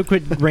 Yes,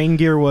 adequate rain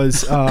gear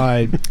was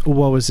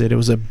what was it? It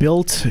was a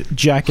built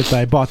jacket that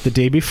I bought the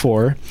day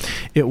before.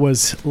 It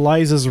was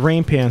Liza's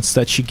rain pants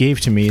that she gave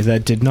to me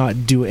that did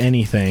not do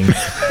anything.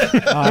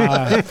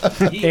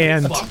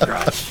 And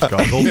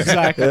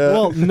exactly. Yeah.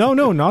 Well,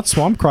 no, not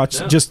swamp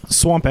crotch, just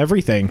swamp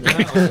everything.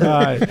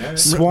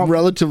 Swamp.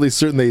 Relatively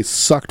certain they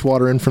sucked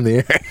water in from the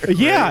air.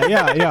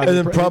 Yeah. And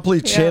then properly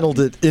channeled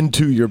it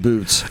into your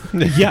boots.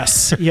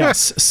 Yes.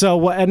 So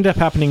what ended up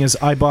happening is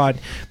I bought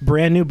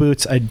brand new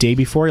boots a day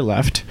before I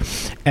left,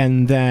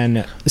 and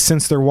then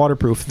since they're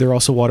waterproof, they're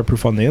also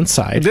waterproof on the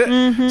inside.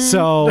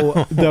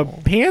 So the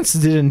pants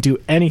didn't do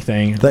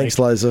anything. Thanks,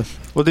 Liza.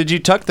 Well, did you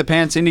tuck the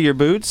pants into your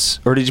boots,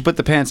 or did you put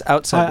the pants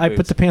outside? I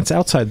put the pants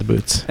outside the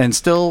boots, and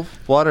still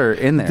water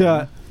in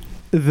there.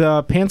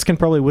 The pants can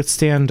probably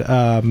withstand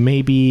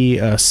maybe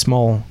a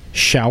small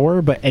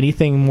shower, but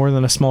anything more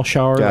than a small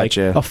shower,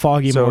 Gotcha. like a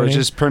foggy so morning. it's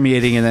just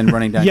permeating and then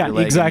running down your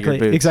leg. Exactly.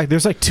 And your boots.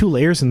 There's like 2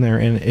 layers in there,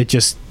 and it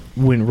just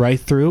went right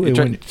through. It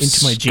went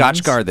into my jeans.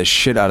 Scotch guard the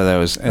shit out of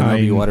those, and they'll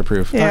be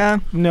waterproof. Yeah.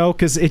 No,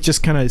 because it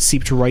just kind of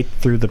seeped right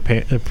through the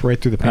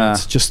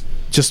pants. Just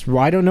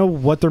I don't know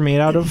what they're made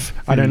out of.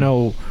 I don't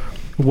know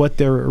what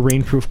their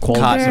rainproof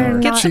qualities are.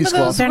 Get some of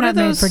those. They're What are not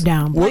made those? for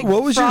down. What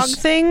was your frog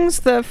things?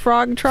 The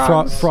frog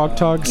trogs. Frog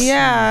togs.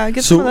 Yeah,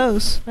 get So some of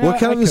those. What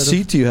kind of a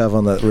seat do you have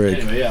on that rig?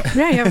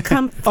 Yeah, you have a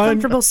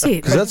comfortable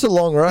seat. Because that's a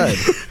long ride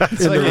in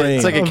the rain.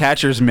 It's like a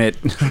catcher's mitt.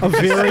 A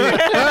very.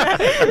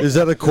 Is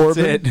that a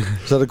Corbin?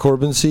 Is that a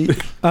Corbin seat?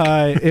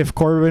 If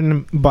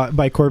Corbin,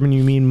 by Corbin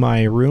you mean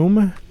my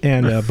room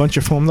and a bunch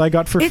of foam that I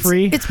got for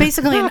free. It's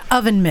basically an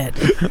oven mitt.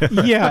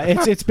 Yeah,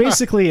 it's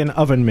basically an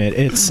oven mitt.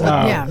 It's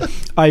Yeah.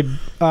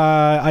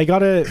 I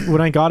got it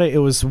when I got it. It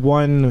was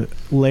one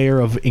layer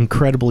of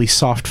incredibly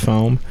soft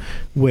foam,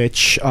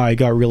 which I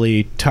got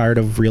really tired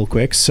of real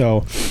quick.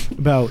 So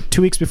about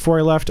 2 weeks before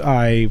I left,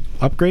 I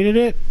upgraded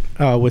it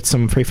with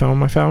some free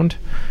foam I found,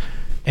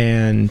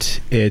 and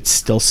it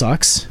still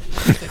sucks.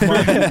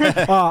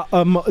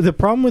 The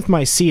problem with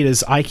my seat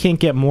is I can't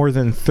get more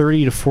than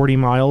 30 to 40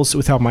 miles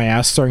without my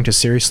ass starting to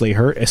seriously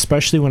hurt,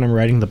 especially when I'm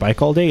riding the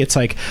bike all day. It's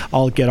like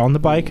I'll get on the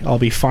bike, I'll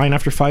be fine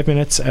after 5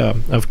 minutes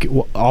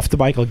off the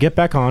bike, I'll get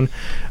back on,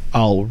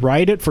 I'll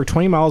ride it for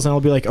 20 miles, and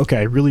I'll be like, okay,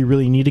 I really,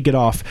 really need to get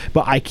off.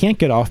 But I can't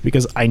get off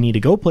because I need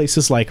to go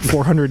places like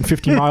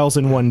 450 miles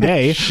in one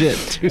day.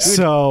 Shit, dude.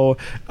 So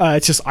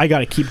it's just I got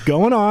to keep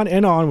going on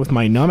and on with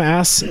my numb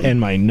ass and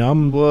my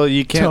numb Well,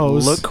 you can't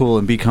toes. look cool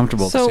and be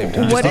comfortable at the So same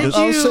time. what did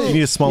You need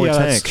you? a smaller Yeah,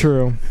 tank. that's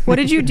true. What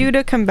did you do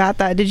to combat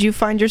that? Did you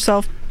find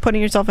yourself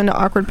putting yourself into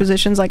awkward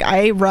positions? Like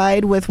I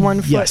ride with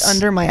one foot Yes.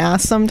 under my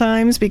ass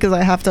sometimes because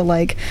I have to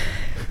like.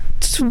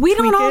 We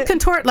don't tweak all it.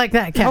 contort like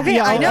that, Kat. Okay,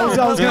 I know. I was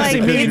but, gonna say,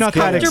 like, maybe it's not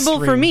that comfortable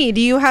for extreme. me.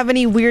 Do you have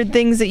any weird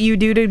things that you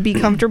do to be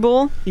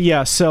comfortable?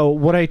 Yeah, so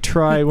what I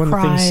try, one of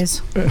the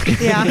things.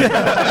 Yeah.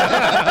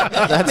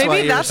 That's Maybe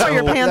why that's why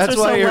your pants that's are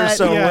so why you're wet.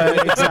 so Yeah,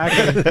 wet.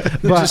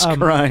 exactly. You're just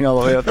crying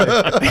all the way up there.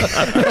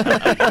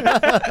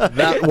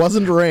 That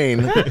wasn't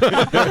rain.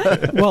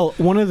 Well,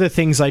 one of the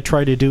things I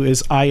try to do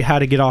is I had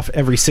to get off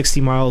every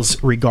 60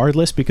 miles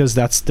regardless because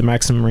that's the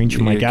maximum range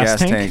of my Your gas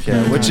tank.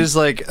 yeah, which is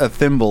like a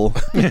thimble.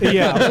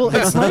 Yeah, well,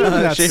 it's not even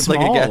that Shaped small.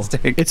 like a gas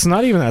tank. It's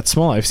not even that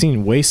small. I've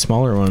seen way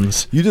smaller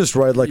ones. You just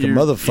ride like a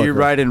motherfucker. You're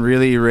riding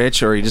really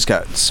rich, or you just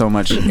got so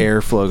much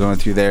airflow going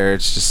through there.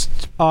 It's just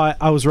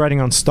I was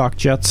riding on stock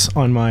jets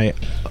on my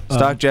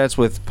stock jets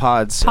with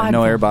pods and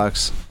no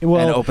airbox and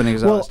open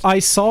exhaust. Well, I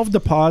solved the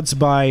pods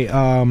by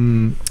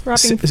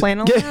Wrapping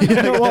flannel.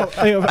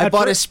 I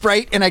bought a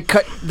Sprite and I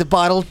cut the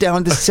bottle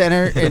down the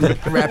center and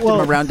wrapped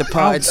them around the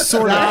pods.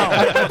 Sort of.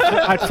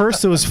 At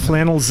first, it was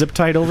flannel zip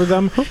tied over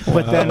them,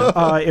 but then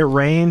it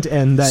rained,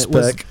 and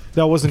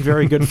that wasn't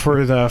very good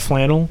for the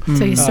flannel.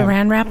 So you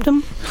saran wrapped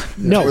them?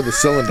 No, for the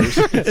cylinders.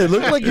 It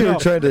looked like you were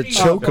trying to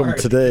choke them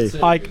today.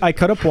 I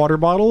cut up water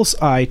bottles.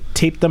 I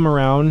taped them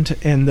around,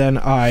 and then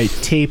I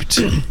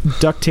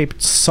duct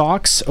taped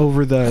socks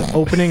over the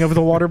opening of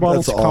the water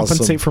bottle That's to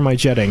compensate awesome. for my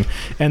jetting,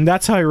 and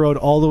that's how I rode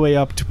all the way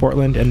up to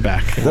Portland and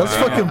back. That's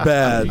fucking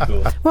bad.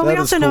 Well, we That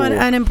also is know cool.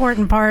 an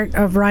important part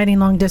of riding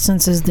long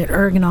distance is the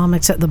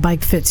ergonomics that the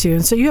bike fits you.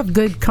 And so you have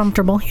good,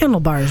 comfortable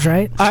handlebars,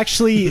 right?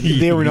 Actually,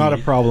 they were not a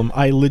problem.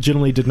 I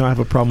legitimately did not have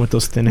a problem with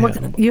those thin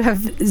handles. You have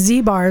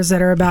Z bars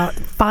that are about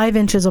 5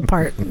 inches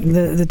apart.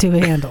 The two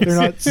handles. They're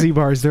not Z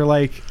bars. They're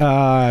like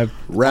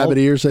rabbit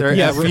ears.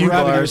 Yeah,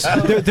 rabbit ears.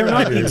 They're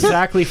not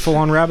exactly full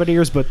on rabbit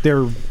ears, but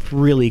they're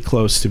really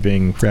close to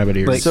being rabbit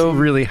ears. Like so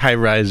really high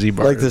rise Z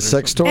bars. Like the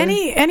sex toy.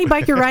 Any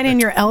bike you're riding,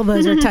 your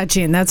elbows are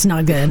touching. That's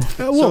not good.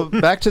 So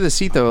back to the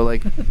seat though,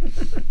 like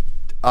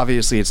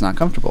obviously it's not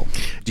comfortable.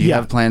 Do you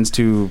have plans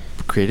to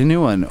create a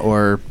new one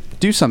or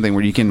do something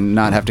where you can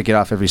not have to get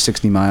off every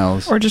 60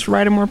 miles? Or just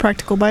ride a more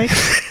practical bike?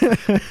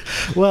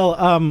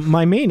 Well,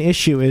 my main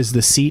issue is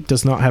the seat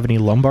does not have any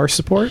lumbar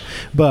support,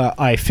 but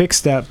I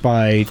fixed that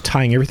by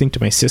tying everything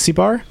to my sissy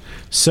bar,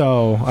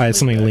 so I had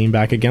something to lean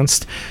back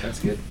against. That's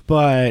good.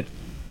 But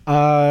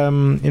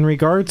in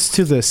regards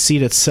to the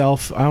seat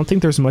itself, I don't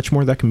think there's much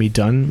more that can be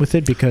done with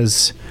it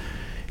because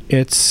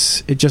it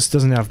just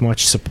doesn't have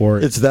much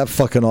support. It's that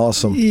fucking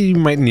awesome. You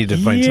might need to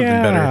find something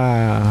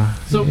better.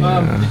 So,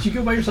 did you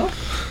go by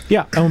yourself?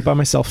 Yeah, I went by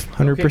myself,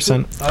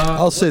 100%. Okay, cool.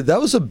 I'll say that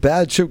was a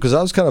bad trip because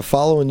I was kind of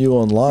following you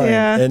online,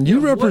 and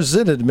you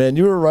represented, man.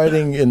 You were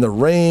riding in the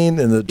rain,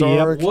 in the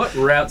dark. What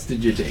routes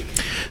did you take?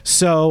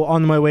 So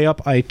on my way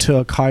up, I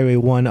took Highway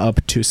 1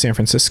 up to San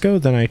Francisco.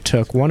 Then I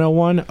took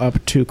 101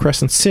 up to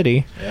Crescent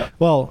City. Yep.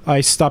 Well,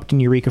 I stopped in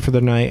Eureka for the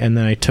night, and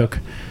then I took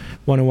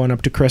 101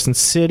 up to Crescent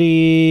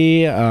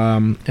City,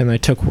 and I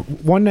took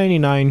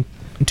 199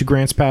 to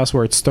Grants Pass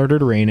where it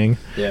started raining.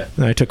 Yeah.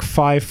 And I took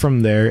 5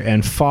 from there,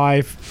 and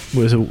 5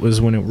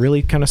 was when it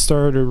really kind of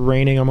started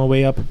raining on my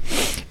way up,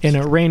 and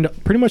it rained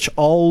pretty much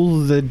all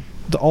the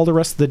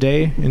rest of the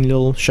day in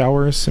little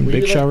showers and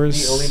big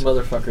showers. The only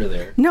motherfucker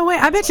there. No way.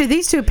 I bet you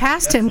these two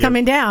passed him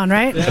coming down,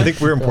 right? I think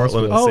we're in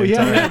Portland at the same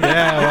time.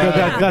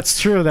 Yeah, that's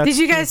true. Did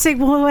you guys think,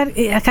 well, what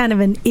kind of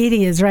an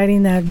idiot is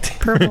riding that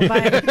purple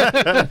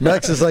bike?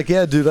 Max is like,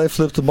 yeah, dude, I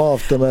flipped him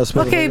off, dumbass.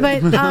 Okay,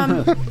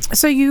 but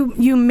so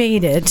you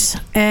made it,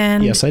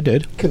 and yes, I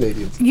did.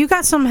 Canadians. You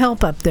got some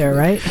help up there,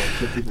 right?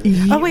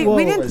 Oh wait,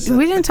 we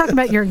didn't talk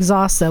about your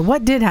exhaust though.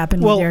 What did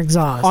happen with your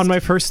exhaust? On my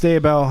first day,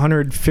 about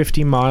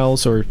 150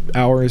 miles or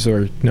hours,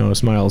 or no, it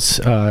was miles.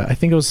 I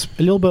think it was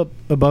a little bit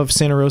above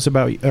Santa Rosa,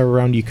 about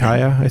around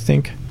Ukiah, I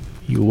think.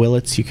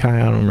 Willits,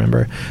 Ukiah, I don't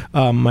remember.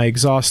 My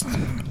exhaust,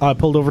 I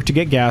pulled over to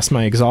get gas.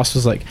 My exhaust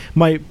was like,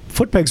 my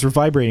foot pegs were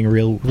vibrating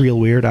real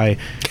weird. I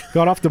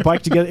got off the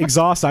bike to get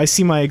exhaust. I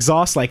see my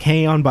exhaust like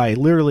hanging on by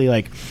literally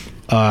like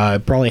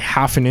probably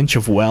half an inch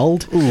of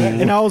weld. Ooh.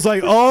 And I was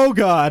like, oh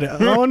God,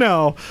 oh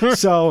no.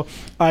 So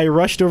I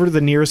rushed over to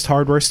the nearest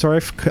hardware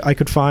store I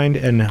could find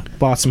and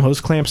bought some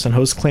hose clamps and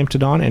hose clamped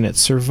it on, and it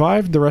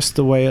survived the rest of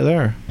the way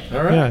there.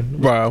 All right. Yeah.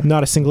 Wow.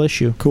 Not a single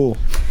issue. Cool.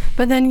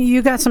 But then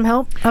you got some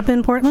help up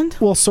in Portland?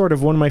 Well, sort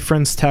of. One of my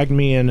friends tagged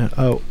me, and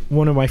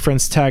one of my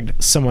friends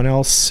tagged someone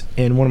else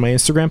in one of my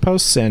Instagram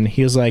posts, and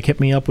he was like, hit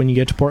me up when you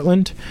get to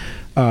Portland.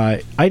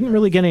 I didn't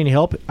really get any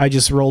help. I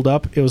just rolled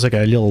up. It was like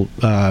a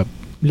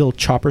little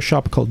chopper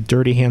shop called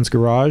Dirty Hands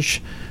Garage.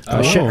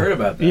 I heard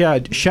about that. Yeah,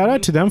 shout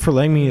out to them for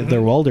letting me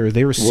their welder.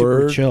 They were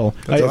super chill.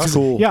 That's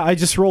cool. Yeah, I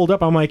just rolled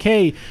up. I'm like,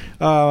 hey,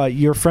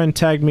 your friend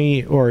tagged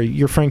me, or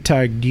your friend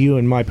tagged you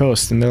in my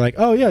post, and they're like,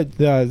 oh yeah,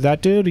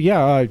 that dude.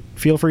 Yeah,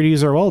 feel free to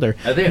use our welder.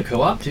 Are they a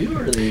co-op too,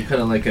 or are they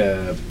kind of like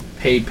a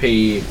pay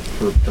to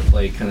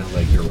play kind of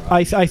like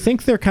garage? I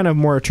think they're kind of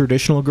more a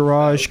traditional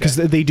garage because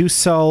they do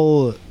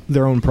sell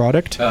their own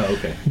product. Oh,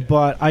 okay.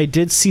 But I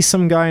did see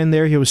some guy in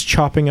there. He was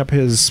chopping up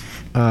his,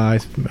 I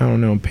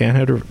don't know,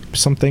 panhead or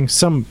something,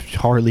 some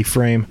Harley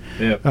frame.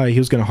 Yeah. He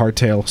was going to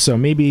hardtail. So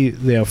maybe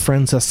they have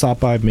friends that stop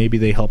by. Maybe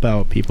they help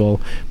out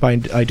people.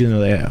 But I do know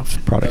they have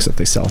products that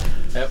they sell.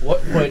 At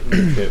what point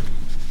in your trip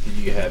did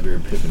you have your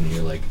epiphany?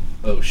 You're like,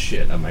 oh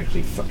shit, I'm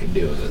actually fucking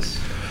doing this.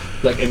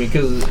 Like, I mean,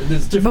 because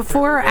it's different.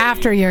 Before or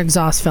after your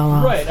exhaust fell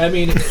off? Right. I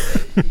mean,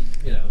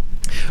 you know.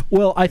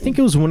 Well, I think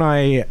it was when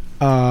I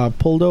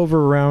pulled over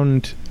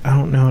around, I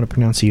don't know how to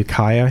pronounce it,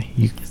 Ukiah.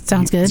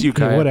 Sounds good. It's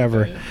Ukiah.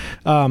 Whatever.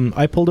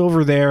 I pulled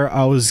over there.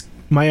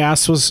 My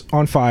ass was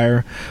on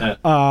fire.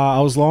 I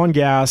was low on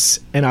gas,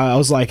 and I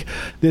was like,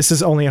 this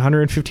is only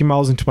 150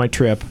 miles into my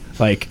trip.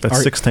 Like,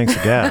 that's 6 tanks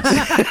of gas.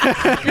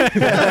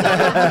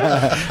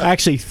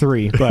 Actually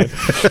 3, but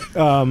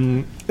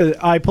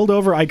I pulled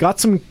over. I got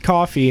some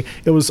coffee.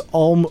 It was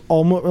almost.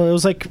 It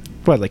was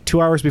like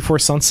 2 hours before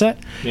sunset.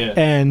 Yeah.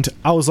 And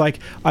I was like,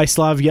 I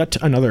still have yet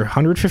another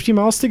 150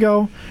 miles to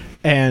go,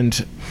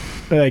 and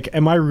like,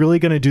 am I really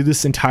going to do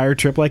this entire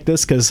trip like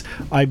this? Because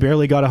I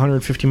barely got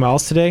 150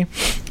 miles today.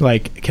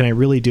 Like, can I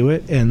really do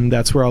it? And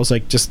that's where I was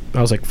like,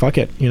 fuck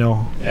it, you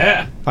know.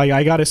 Yeah.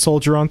 I got to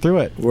soldier on through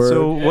it.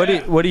 So what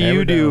do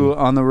you do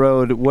on the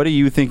road? What are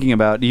you thinking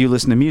about? Do you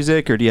listen to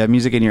music, or do you have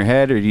music in your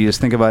head, or do you just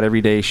think about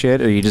everyday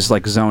shit, or you just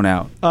like zone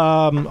out?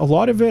 A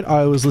lot of it,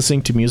 I was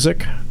listening to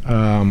music.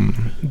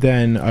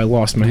 Then I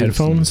lost my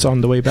headphones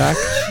on the way back.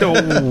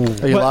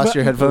 You lost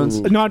your headphones?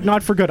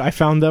 Not for good. I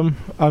found them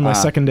on my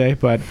second day,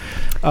 but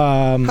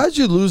how'd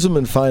you lose them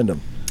and find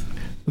them?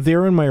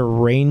 They're in my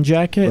rain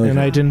jacket, and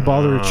I didn't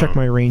bother to check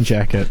my rain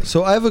jacket.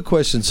 So I have a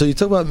question. So you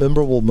talk about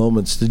memorable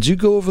moments. Did you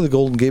go over the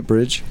Golden Gate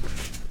Bridge?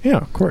 Yeah,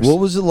 of course. What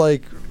was it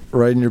like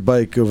riding your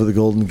bike over the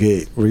Golden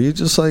Gate? Were you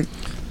just like,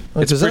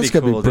 It's because that's pretty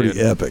gonna cool, be pretty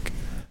dude. epic.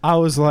 I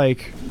was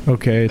like,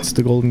 okay, it's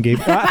the Golden Gate.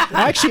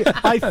 Actually,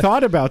 I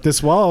thought about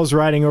this while I was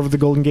riding over the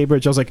Golden Gate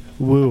Bridge. I was like,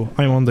 woo,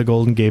 I'm on the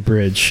Golden Gate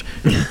Bridge.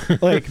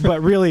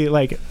 But really,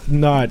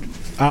 not.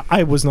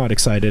 I was not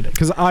excited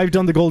because I've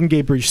done the Golden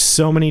Gate Bridge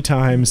so many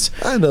times.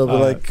 I know,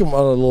 but come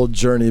on a little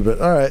journey.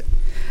 But all right.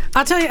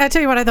 I'll tell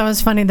you what I thought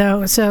was funny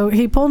though. So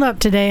he pulled up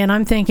today, and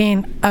I'm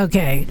thinking,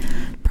 okay,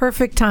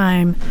 perfect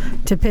time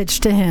to pitch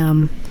to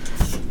him.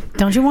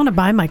 Don't you want to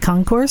buy my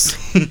concourse?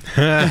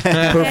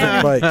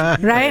 Perfect bike.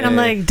 Right? I'm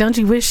like, don't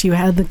you wish you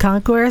had the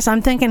concourse?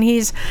 I'm thinking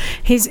he's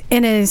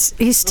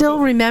still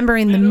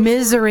remembering the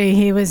misery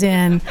he was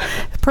in.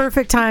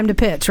 Perfect time to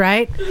pitch,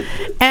 right?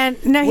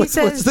 And now he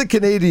says, what's the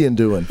Canadian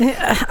doing?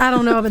 I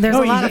don't know, but there's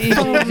a lot of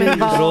foam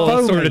involved.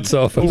 It'll sort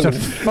itself out. He's a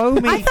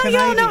foamy I thought you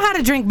all know how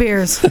to drink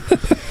beers.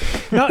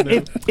 No,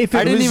 if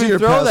I didn't even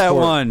throw that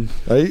one.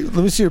 Let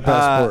me see your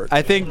passport.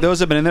 I think those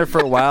have been in there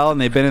for a while,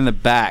 and they've been in the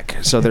back,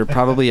 so they're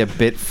probably a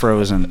bit frozen.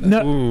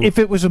 No, if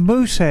it was a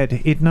moose head,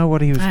 he'd know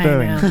what he was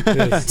doing.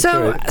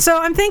 So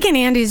I'm thinking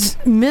Andy's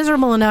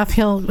miserable enough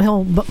he'll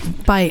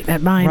bite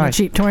at buying a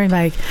cheap touring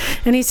bike,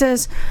 and he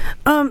says,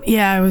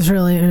 yeah, I was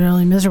really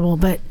really miserable,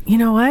 but you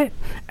know what?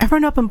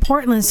 Everyone up in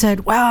Portland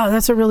said, wow,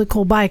 that's a really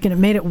cool bike, and it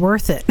made it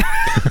worth it.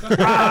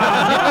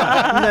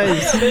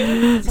 Nice.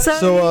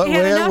 So he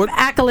had enough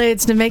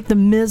accolades to make the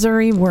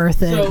misery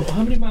worth it. So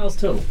how many miles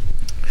total?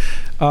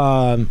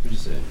 I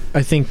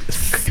think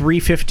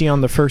 350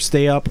 on the first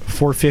day up,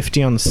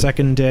 450 on the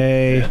second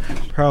day.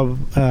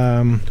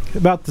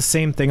 About the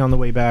same thing on the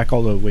way back,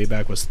 although way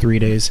back was 3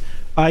 days.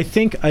 I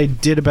think I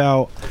did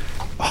about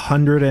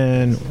 100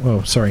 and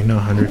not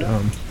 100.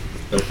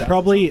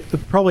 Probably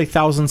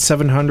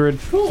 1,700,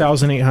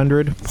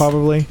 1,800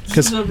 probably.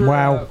 Because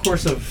wow,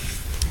 course of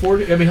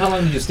 40. I mean, how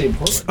long did you stay in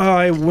Portland?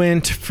 I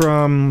went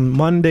from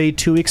Monday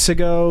 2 weeks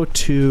ago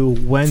to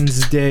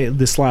Wednesday,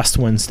 this last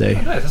Wednesday.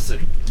 Oh, nice. That's a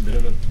bit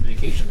of a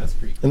vacation. That's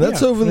pretty cool. And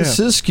that's over the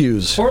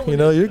Siskiyous. Portland,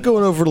 you're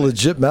going over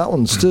legit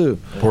mountains too.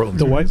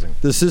 Portland's the what?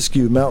 The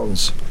Siskiyou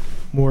Mountains.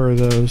 More of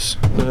those.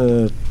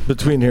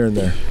 Between here and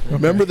there.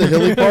 Remember the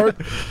hilly part?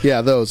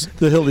 Yeah, those.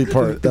 The hilly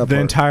part. The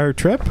entire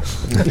trip?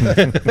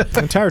 The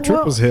entire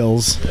trip was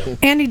hills.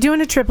 Andy,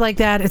 doing a trip like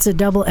that, it's a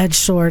double-edged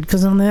sword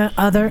because on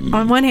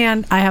one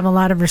hand, I have a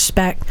lot of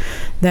respect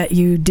that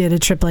you did a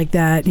trip like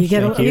that. You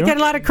get a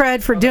lot of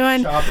cred for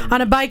doing on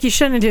a bike you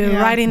shouldn't do,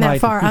 riding that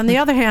far. On the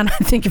other hand,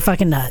 I think you're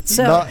fucking nuts.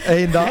 So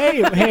hey,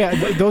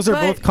 those are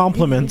both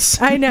compliments.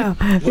 I know.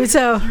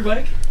 So. Your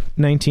bike?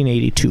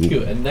 1982.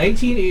 A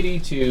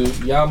 1982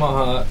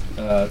 Yamaha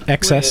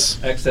XS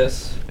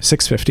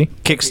 650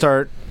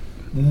 kickstart.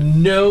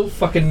 No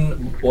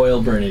fucking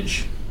oil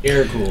burnage,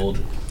 air cooled.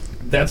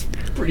 That's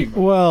pretty.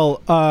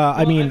 Well,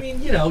 I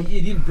mean, you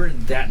didn't burn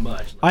that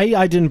much.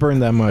 I didn't burn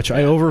that much.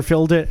 I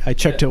overfilled it. I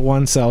checked it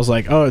once. I was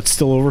like, oh, it's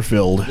still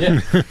overfilled. Yeah.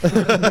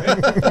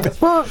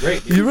 Well,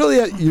 you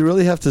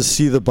really have to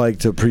see the bike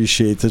to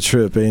appreciate the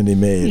trip Andy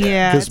made.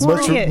 Yeah, it's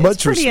pretty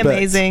respect.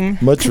 amazing.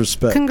 Much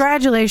respect.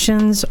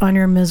 Congratulations on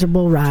your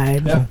miserable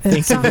ride. Yeah.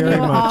 It's something very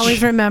you'll much.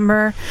 always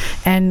remember,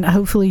 and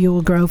hopefully you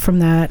will grow from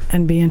that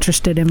and be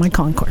interested in my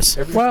concourse.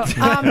 Well,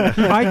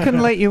 I can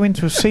let you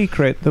into a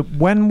secret that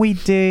when we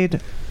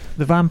did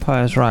the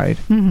Vampires ride,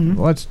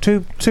 what's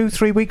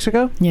 2-3 weeks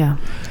ago? Yeah.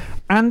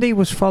 Andy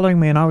was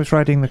following me and I was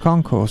riding the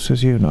concourse,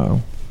 as you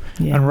know.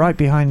 Yeah. And right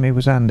behind me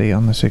was Andy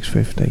on the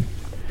 650.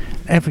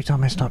 Every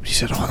time I stopped, he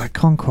said, oh, that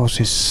concourse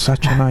is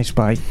such a nice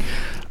bike.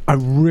 I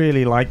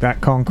really like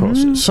that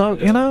concourse. So,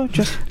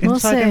 just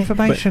inside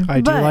information. I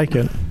do like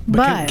it.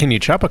 But can you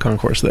chop a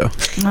concourse, though?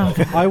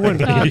 I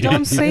wouldn't. Oh,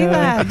 don't say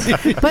that.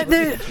 But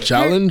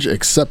challenge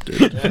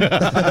accepted.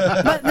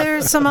 But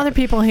there's some other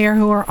people here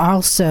who are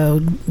also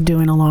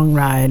doing a long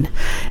ride.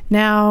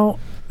 Now,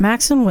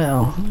 Max and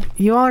Will,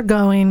 you all are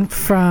going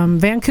from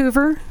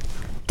Vancouver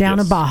down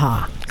to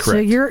Baja. Correct. So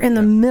you're in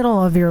the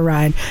middle of your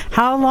ride.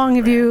 How long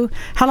have you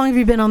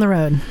been on the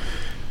road?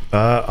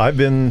 I've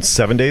been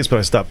 7 days, but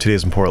I stopped 2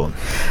 days in Portland.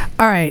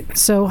 All right.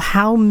 So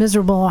how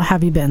miserable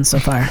have you been so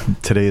far?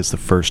 Today is the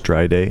first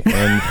dry day,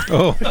 and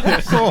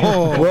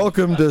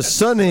welcome to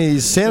sunny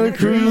Santa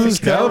Cruz,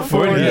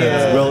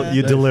 California. Well,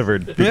 you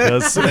delivered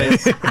because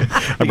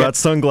I brought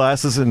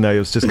sunglasses, and I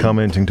was just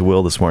commenting to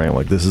Will this morning. I'm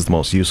like, this is the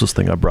most useless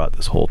thing I brought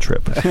this whole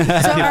trip.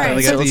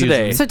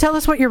 So tell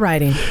us what you're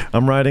riding.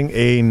 I'm riding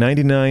a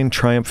 '99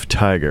 Triumph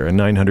Tiger, a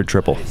 900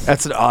 triple.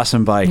 That's an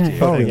awesome bike,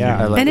 dude. Oh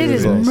yeah, and it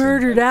is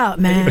murdered out,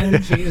 man.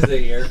 Change the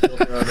air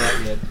filter on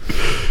that yet?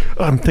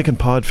 I'm thinking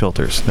pod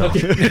filters. No.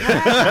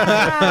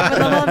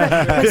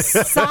 With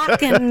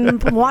sock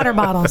and water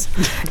bottles.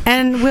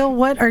 And Will,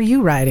 what are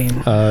you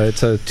riding?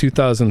 It's a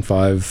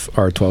 2005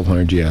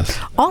 R1200 GS.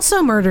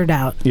 Also murdered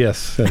out.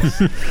 Yes.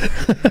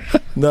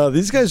 No,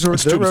 these guys are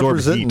they're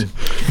representing.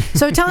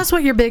 So tell us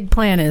what your big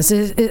plan is.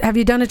 Have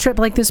you done a trip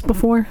like this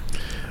before?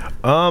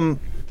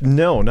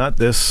 No, not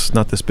this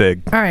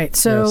big. All right,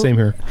 so same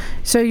here.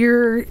 So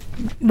you're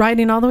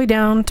riding all the way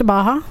down to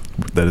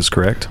That is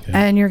correct.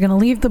 And you're going to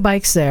leave the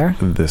bikes there.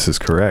 This is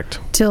correct.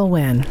 Till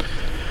when?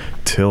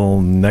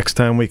 until next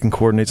time we can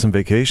coordinate some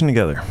vacation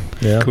together.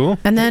 Yeah. Cool.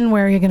 And then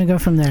where are you going to go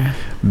from there?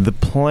 The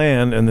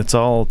plan, and it's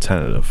all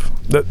tentative.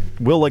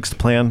 Will likes to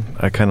plan.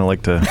 I kind of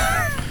like to.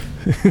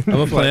 I'm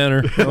a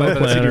planner. I'm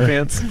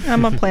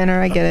a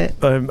planner. I get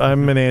it.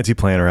 I'm an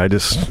anti-planner. I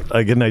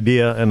get an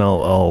idea, and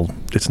I'll.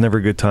 It's never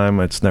a good time.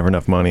 It's never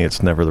enough money.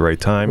 It's never the right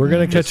time. We're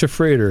gonna catch a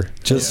freighter.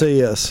 Just say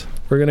yes.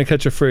 We're gonna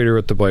catch a freighter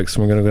with the bikes,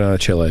 and we're gonna go down to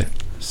Chile.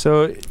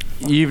 So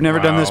you've never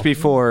done this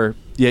before,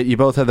 yet you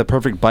both have the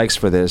perfect bikes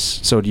for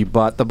this. So you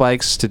bought the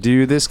bikes to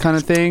do this kind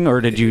of thing,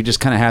 or did you just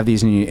kind of have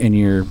these in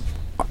your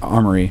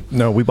armory?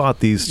 No, we bought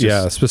these.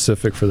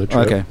 Specific for the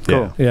trip. Okay,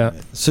 cool. Yeah.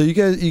 So you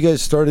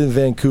guys started in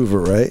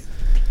Vancouver, right?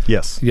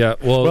 Yes. Yeah.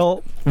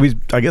 Well,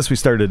 I guess we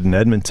started in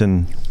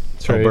Edmonton,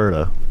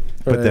 Alberta,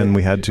 but then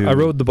we had to. I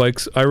rode the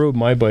bikes. I rode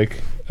my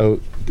bike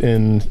out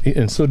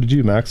and so did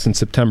you, Max, in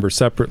September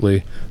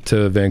separately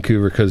to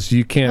Vancouver because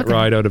you can't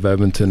ride out of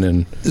Edmonton.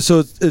 And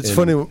so it's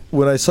funny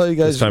when I saw you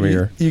guys. This time of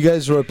year. You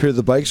guys were up here.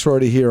 The bikes were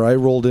already here. I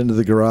rolled into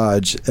the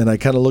garage and I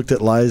kind of looked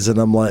at Liza and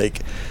I'm like,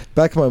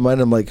 back in my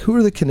mind, I'm like, who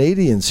are the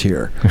Canadians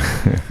here?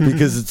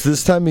 Because it's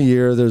this time of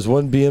year. There's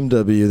one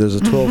BMW. There's a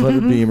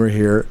 1200 Beamer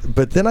here.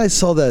 But then I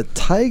saw that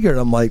Tiger and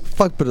I'm like,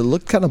 fuck! But it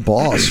looked kind of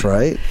boss,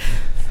 right?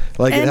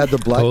 Like it had the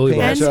black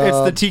paint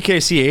job. It's the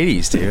TKC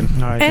 80s, dude.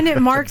 And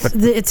it marks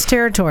its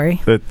territory.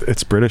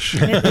 It's British.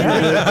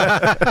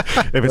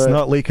 If it's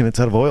not leaking, it's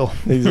out of oil.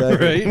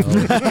 Exactly.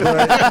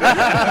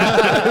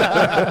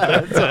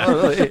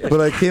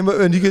 But I came up,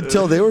 and you could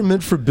tell they were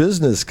meant for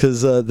business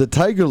because the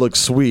Tiger looked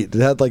sweet.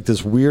 It had like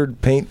this weird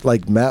paint,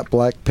 like matte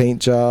black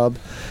paint job.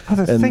 Oh,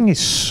 the thing is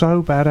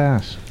so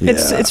badass. Yeah.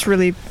 It's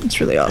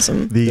really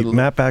awesome. The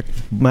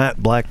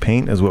matte black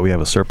paint is what we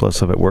have a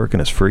surplus of at work,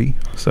 and it's free.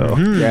 So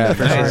yeah,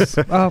 nice.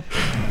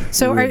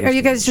 So are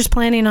you guys just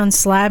planning on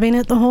slabbing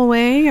it the whole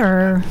way,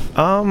 or?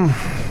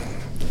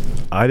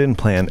 I didn't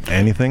plan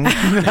anything.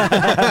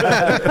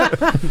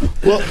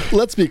 Well,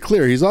 let's be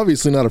clear. He's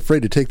obviously not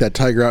afraid to take that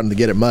Tiger out and to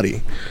get it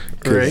muddy.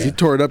 Because he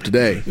tore it up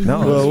today.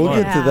 No, well, we'll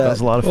get to that. That was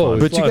a lot of fun.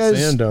 But you guys,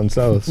 sand down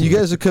south. You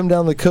guys have come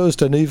down the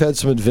coast. I know you've had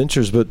some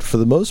adventures, but for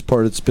the most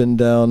part, it's been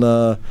down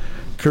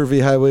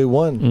Curvy Highway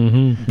 1.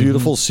 Mm-hmm.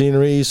 Beautiful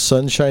scenery,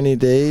 sunshiny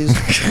days.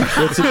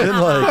 What's it been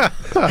like?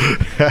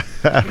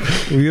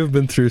 We have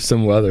been through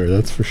some weather,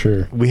 that's for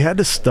sure. We had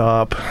to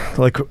stop.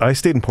 Like, I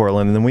stayed in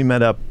Portland, and then we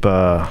met up.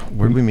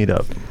 Where did we meet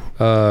up?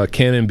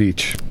 Cannon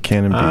Beach.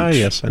 Cannon Beach.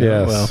 Yes, I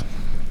know well.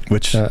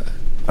 Which I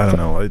don't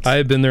know. I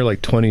had been there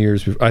like 20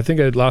 years before. I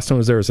think last time I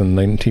was there was in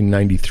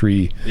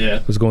 1993. Yeah.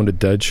 I was going to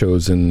Dead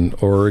shows in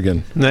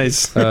Oregon.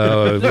 Nice.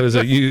 It was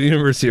at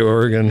University of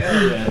Oregon.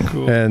 Yeah,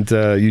 cool. And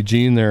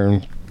Eugene there,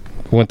 and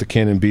went to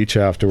Cannon Beach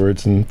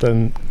afterwards. And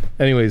then,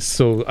 anyways,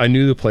 so I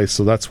knew the place.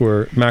 So that's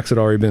where Max had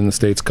already been in the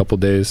States a couple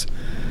days.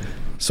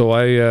 So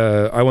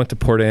I went to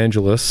Port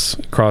Angeles,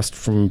 crossed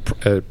from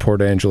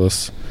Port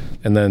Angeles,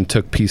 and then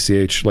took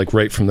PCH like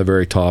right from the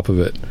very top of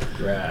it.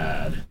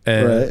 Rad.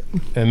 And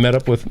met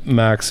up with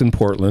Max in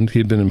Portland.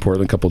 He'd been in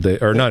Portland a couple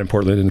days, or not in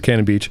Portland, in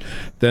Cannon Beach.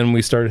 Then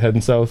we started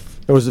heading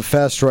south. Was it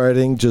fast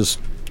riding, just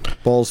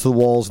balls to the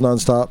walls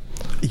nonstop?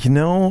 You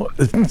know,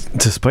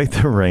 despite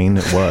the rain,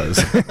 it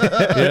was.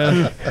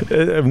 Yeah.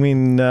 I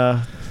mean,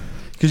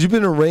 because you've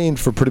been in rain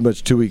for pretty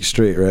much 2 weeks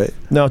straight, right?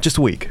 No, just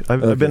a week.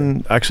 I've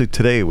been, actually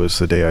today was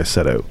the day I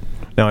set out.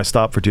 Now I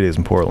stopped for 2 days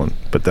in Portland,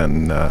 but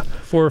then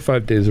 4 or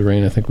 5 days of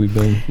rain, I think we've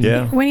been.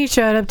 Yeah. When he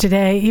showed up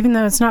today, even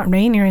though it's not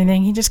raining or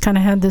anything, he just kind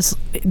of had this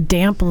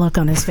damp look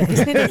on his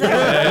face.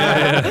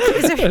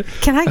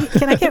 Can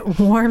I get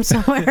warm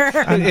somewhere?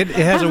 It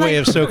has a way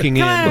of soaking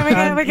in.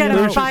 We got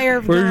a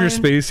fire. Where's your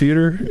space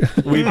heater?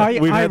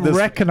 I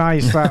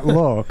recognize that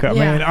look. I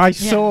mean, I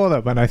saw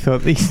them and I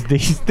thought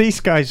these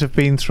guys have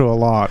been through a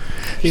lot.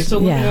 Okay, so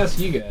let me ask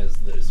you guys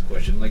this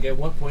question. Like, at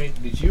what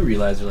point did you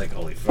realize you're like,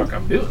 holy fuck,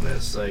 I'm doing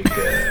this? Like,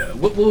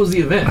 what was the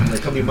event?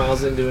 Like, how many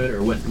miles into it,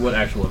 or what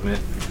actual event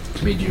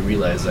made you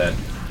realize that?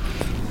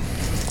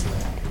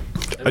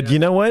 You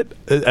know what?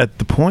 At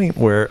the point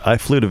where I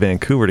flew to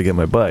Vancouver to get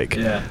my bike,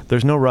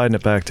 there's no riding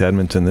it back to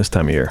Edmonton this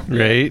time of year.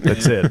 Right.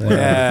 That's it.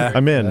 Yeah.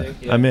 I'm in.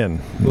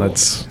 Cool.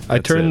 That's I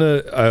turned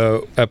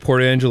at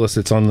Port Angeles.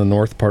 It's on the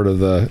north part of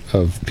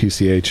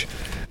PCH,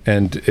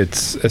 and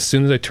it's as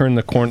soon as I turn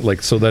the corner,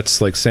 like, so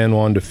that's like San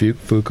Juan de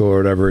Fuca or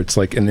whatever. It's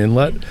like an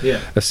inlet.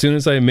 Yeah. As soon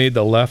as I made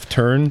the left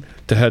turn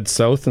to head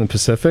south in the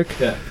Pacific.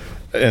 Yeah.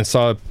 And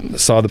saw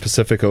the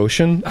Pacific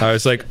Ocean, I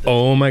was like,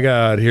 "Oh my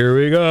God, here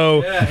we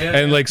go!"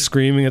 And like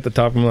screaming at the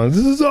top of my lungs,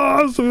 "This is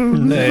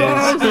awesome! This is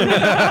awesome!"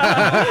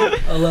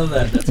 I love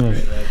that. That's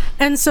great.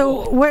 And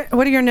so, what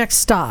are your next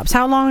stops?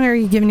 How long are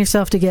you giving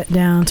yourself to get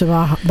down to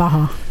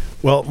Baja?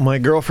 Well, my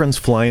girlfriend's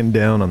flying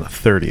down on the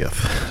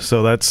 30th,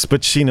 so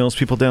but she knows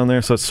people down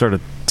there, so it's sort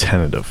of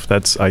tentative.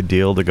 That's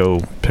ideal to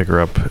go pick her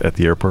up at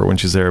the airport when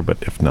she's there, but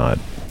if not,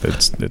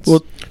 it's.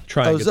 Well,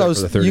 try and get there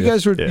for the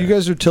 30th. You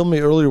guys were telling me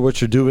earlier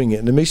what you're doing,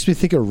 and it makes me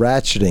think of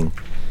ratcheting.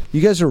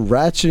 You guys are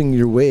ratcheting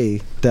your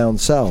way down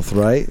south,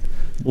 right?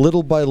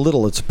 Little by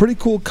little. It's a pretty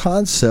cool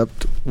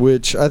concept,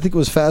 which I think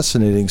was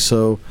fascinating.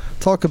 So,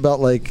 talk about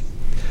like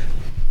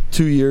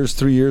 2 years,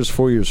 3 years,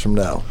 4 years from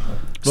now?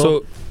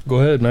 So go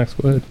ahead, Max.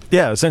 Go ahead.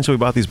 Yeah, essentially we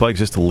bought these bikes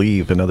just to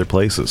leave in other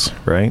places,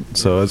 right?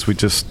 So as we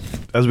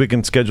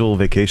can schedule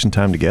vacation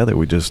time together,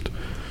 we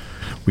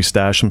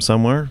stash them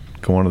somewhere,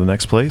 go on to the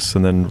next place,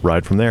 and then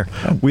ride from there.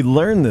 We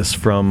learned this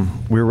we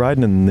were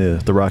riding in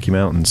the Rocky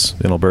Mountains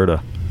in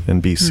Alberta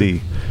and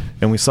BC,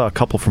 and we saw a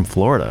couple from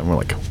Florida, and we're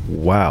like,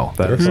 wow.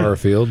 They're far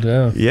afield,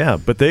 yeah. Yeah,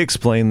 but they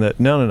explained that,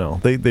 no.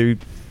 They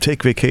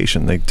take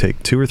vacation. They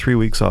take 2 or 3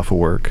 weeks off of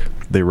work.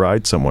 They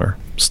ride somewhere,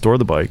 store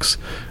the bikes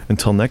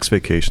until next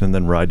vacation, and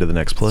then ride to the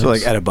next place. So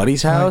like at a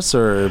buddy's house,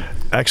 or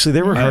actually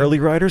they were Harley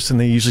riders, and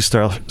they usually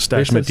stash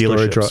them at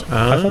dealerships.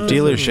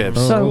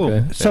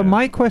 Dealerships. So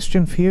my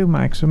question for you,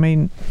 Max, I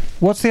mean,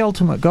 what's the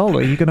ultimate goal?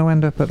 Are you going to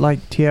end up at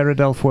like Tierra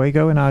del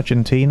Fuego in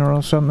Argentina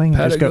or something?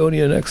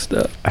 Patagonia next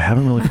step. I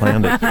haven't really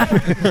planned it.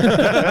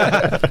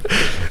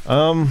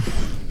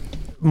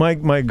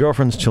 My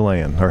girlfriend's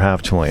Chilean, or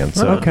half Chilean,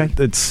 so okay.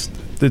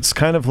 It's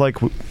kind of like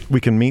we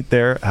can meet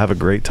there, have a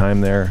great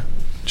time there.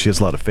 She has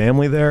a lot of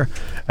family there,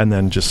 and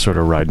then just sort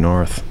of ride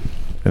north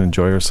and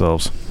enjoy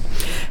ourselves.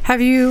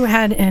 Have you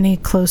had any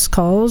close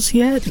calls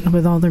yet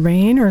with all the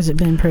rain, or has it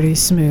been pretty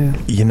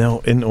smooth? You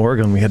know, in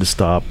Oregon, we had to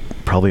stop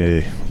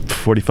probably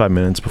 45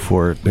 minutes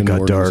before it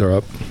got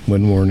dark.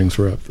 Wind warnings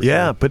were up.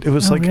 Yeah, but it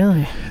was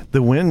really?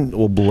 The wind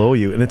will blow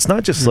you, and it's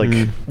not just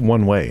like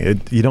one way.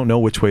 You don't know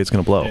which way it's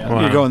going to blow. Yeah.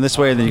 Wow. You're going this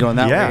way, and then you're going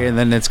that way, and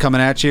then it's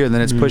coming at you, and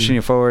then it's pushing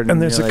you forward.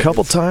 And there's a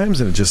couple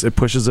times, and it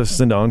pushes us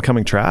into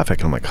oncoming traffic.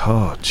 And I'm like,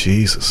 oh,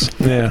 Jesus.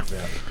 Yeah.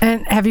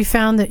 And have you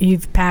found that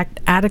you've packed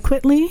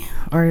adequately,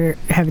 or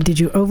did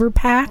you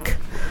overpack?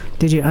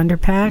 Did you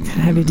underpack?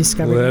 Have you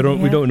discovered? Well,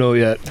 we don't know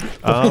yet.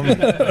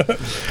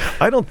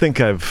 I don't think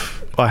I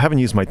haven't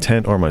used my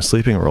tent or my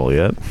sleeping roll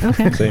yet.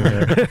 Okay. Same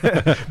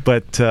here.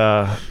 But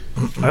I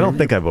don't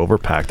think I've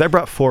overpacked. I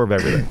brought 4 of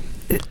everything.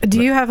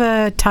 Do you have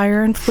a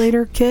tire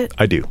inflator kit?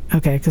 I do.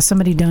 Okay, because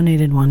somebody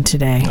donated one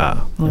today.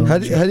 How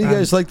do you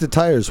guys like the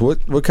tires?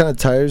 What kind of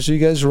tires are you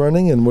guys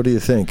running, and what do you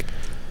think?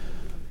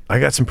 I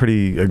got some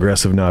pretty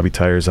aggressive knobby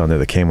tires on there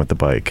that came with the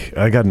bike.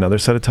 I got another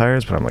set of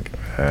tires, but I'm like,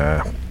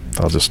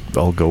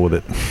 I'll go with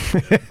it.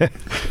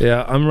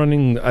 Yeah, I'm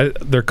running.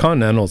 They're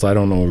Continentals. I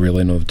don't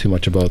really know too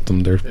much about them.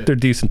 They're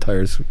decent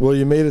tires. Well,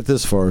 you made it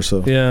this far,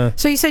 so yeah.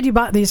 So you said you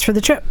bought these for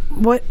the trip.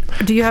 What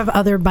do you have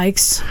other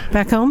bikes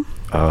back home?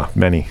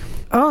 Many.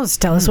 Oh, so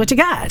tell us what you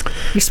got.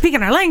 You're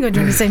speaking our language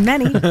when you say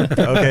many.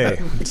 Okay,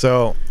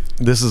 so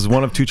this is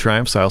one of 2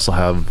 Triumphs. I also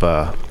have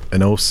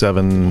an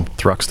 07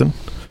 Thruxton.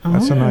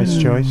 That's a nice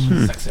choice.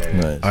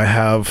 Nice. I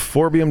have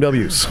 4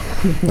 BMWs.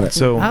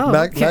 So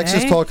Max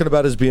is talking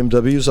about his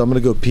BMWs. I'm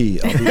going to go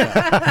pee. I'll be back.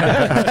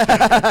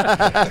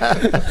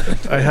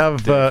 I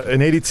have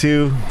an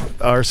 82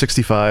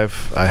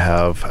 R65. I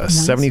have a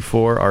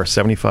 74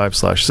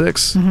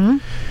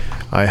 R75/6.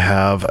 I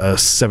have a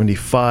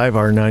 75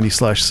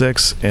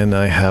 R90/6, and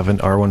I have an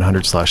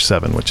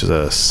R100/7, which is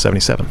a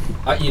 77.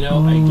 I get it.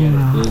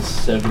 Those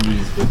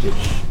 70s vintage.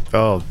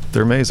 Oh,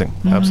 they're amazing.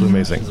 Absolutely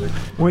amazing.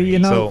 Well, you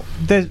know,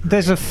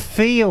 there's a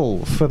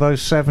feel for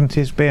those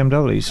 70s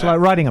BMWs. It's like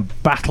riding a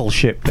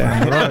battleship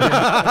down the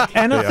road.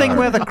 Anything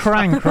where the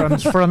crank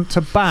runs front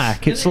to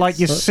back, it's like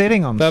you're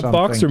sitting on that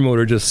something. Boxer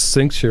motor just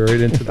sinks you right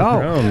into the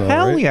ground. Though,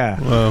 hell right? yeah.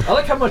 Wow. I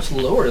like how much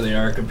lower they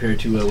are compared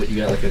to what you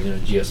got, like a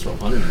GS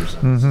 1200 or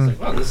something. So it's like,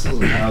 wow, this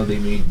is how they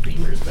made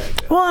Beamers back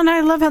then. Well, and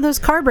I love how those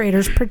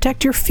carburetors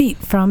protect your feet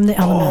from the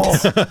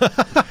elements.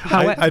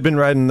 I've been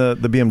riding the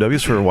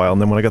BMWs for a while,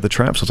 and then when I got the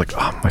Triumphs, I was like,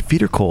 oh, my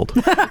feet are cold.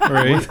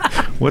 Right.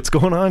 What's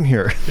going on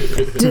here?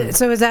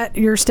 So is that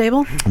your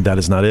stable? That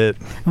is not it.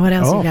 What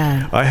else you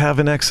got? I have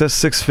an XS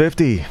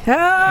 650.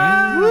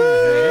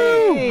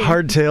 Oh!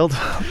 Hardtailed.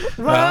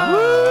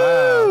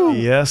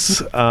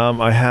 Yes.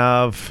 I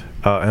have...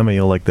 Emma,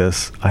 you'll like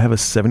this. I have a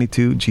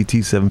 72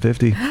 GT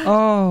 750.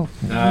 Oh,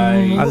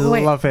 nice. I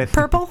love it.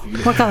 Purple?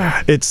 What color?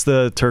 It's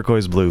the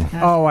turquoise blue.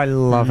 Oh, I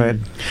love it.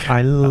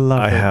 I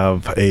love it. I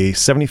have a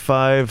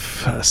 75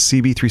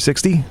 CB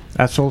 360.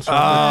 That's also.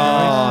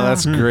 Oh,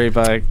 that's a great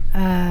bike.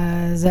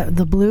 Is that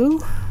the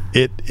blue?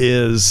 It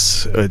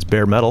is. It's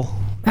bare metal.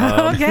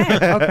 Okay.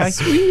 Okay.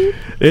 Sweet.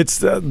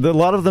 It's a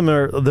lot of them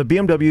are the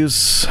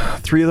BMWs.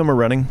 3 of them are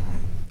running.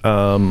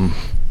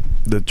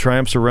 The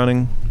Triumphs are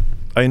running.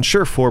 I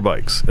insure 4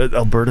 bikes.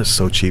 Alberta's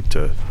so cheap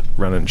to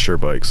run and insure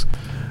bikes.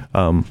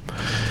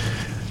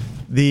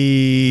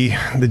 The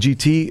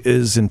GT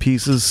is in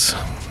pieces.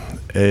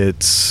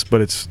 It's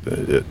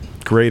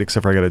great,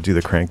 except for I got to do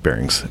the crank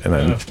bearings, and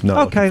I'm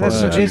not. Okay,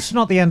 it's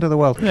not the end of the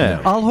world.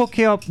 Yeah. I'll hook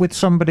you up with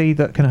somebody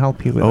that can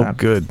help you with that.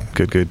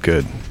 Oh,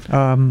 good.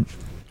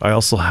 I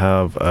also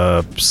have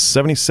a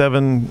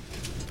 77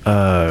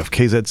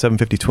 KZ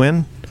 750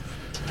 twin.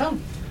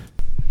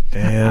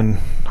 And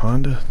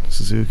Honda,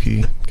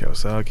 Suzuki,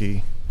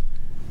 Kawasaki.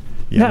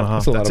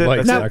 Yamaha. That's a lot of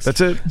bikes.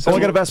 That's it. Oh, I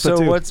got a Vespa So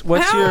too. what's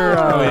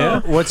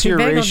your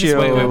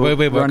ratio? Wait.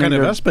 What running kind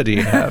of to- Vespa do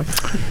you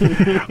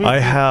have? I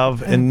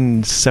have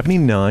in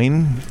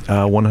 '79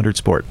 100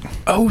 Sport.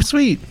 Oh,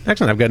 sweet.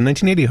 Excellent. I've got a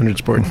 1980 100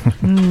 Sport.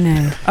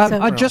 No.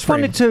 I just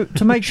wanted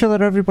to make sure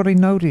that everybody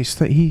noticed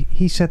that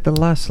he said the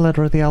last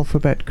letter of the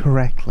alphabet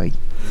correctly.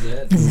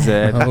 Z.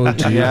 Oh,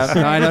 geez. Yeah,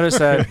 no, I noticed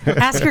that.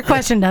 Ask your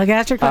question, Doug.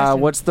 Ask your question.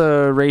 What's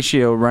the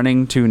ratio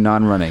running to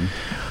non-running?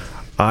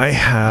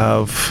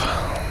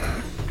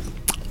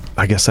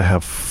 I guess I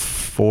have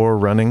 4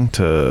 running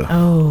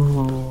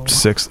to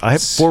 6. I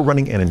have 4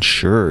 running and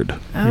insured.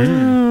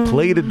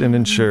 Plated and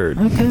insured.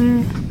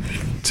 Okay.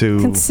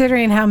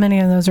 Considering how many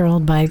of those are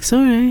old bikes,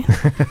 all right.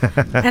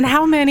 And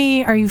how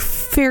many are you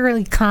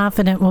fairly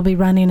confident will be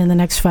running in the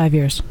next 5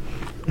 years?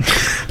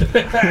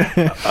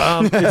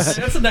 That's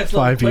the next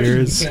 5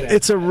 years.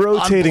 It's a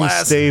rotating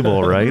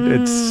stable, right?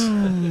 It's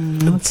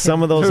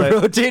some of those.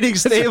 Rotating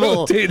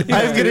stable.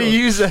 I'm going to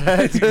use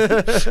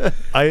that.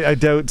 I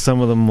doubt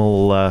some of them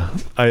will. I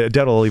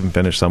doubt I'll even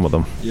finish some of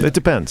them. Yeah. It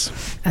depends.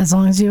 As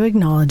long as you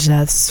acknowledge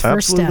that's the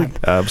first step.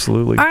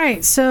 Absolutely. All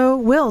right, so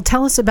Will,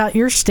 tell us about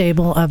your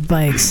stable of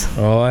bikes.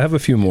 Oh, I have a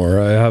few more.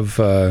 I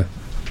have.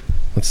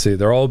 Let's see.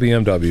 They're all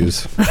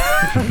BMWs.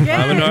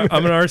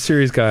 I'm an R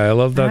series guy. I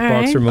love that All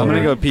Boxer right. motor. I'm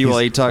gonna go pee while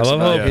he talks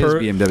about his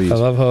BMWs. I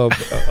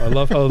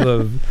love how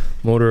the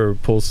motor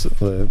pulls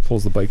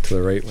the bike to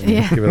the right when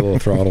you give it a little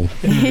throttle.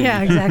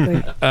 Yeah,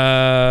 exactly.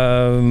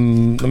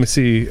 Let me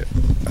see.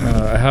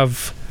 I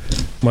have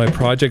my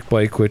project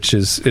bike, which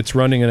it's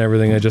running and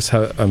everything.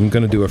 I'm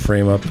going to do a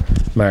frame up.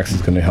 Max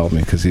is going to help me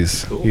because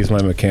he's my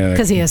mechanic.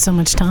 Because he has so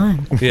much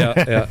time.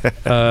 Yeah.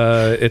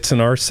 It's an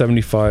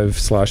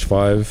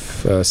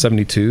R75/5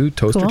 72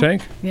 toaster Cool.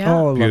 tank. Yeah.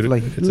 Oh, lovely.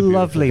 It's a beautiful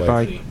Lovely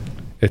bike.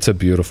 It's a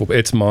beautiful.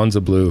 It's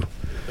Monza blue.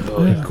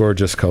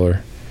 Gorgeous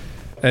color.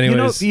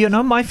 Anyways, You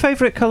know, my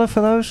favorite color for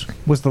those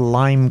was the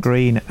lime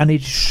green, and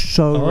it's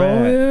so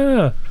rare.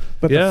 yeah.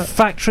 But the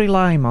factory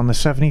lime on the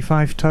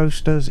 75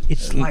 toasters,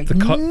 it's like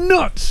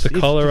nuts. The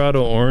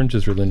Colorado orange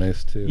is really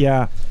nice too.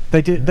 Yeah,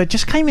 they did. They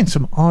just came in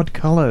some odd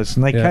colors,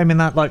 and they came in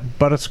that like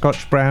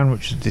butterscotch brown,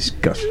 which is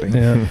disgusting.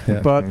 Yeah.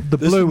 But the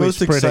This is blue the is most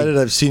pretty. excited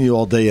I've seen you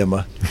all day,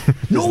 Emma.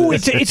 No,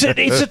 it's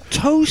a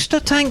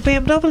toaster tank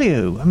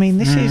BMW. I mean,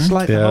 this is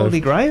like the holy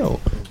grail.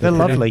 They're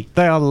lovely.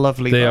 They are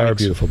lovely. They bikes. are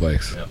beautiful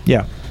bikes.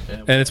 Yeah.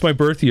 And it's my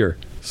birth year,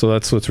 so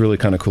that's what's really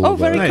kind of cool. Oh,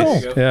 about very it.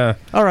 cool. Yeah.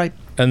 All right.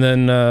 And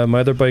then my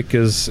other bike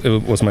was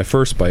my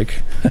first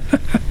bike.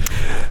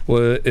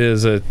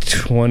 Is a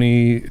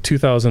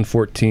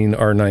 2014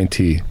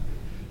 R9T,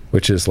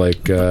 which is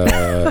like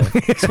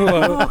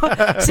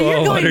 1200 So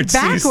you're going cc.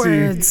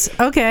 backwards.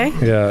 Okay.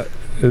 Yeah,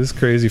 it was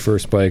crazy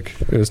first bike.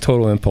 It was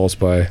total impulse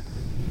buy.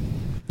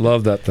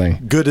 Love that thing.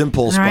 Good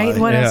impulse All right, buy.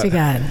 what else you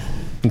got?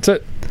 That's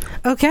it.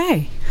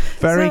 Okay.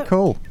 Very So-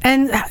 cool.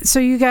 And so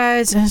you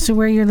guys, so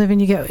where you're living,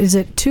 you go, is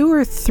it 2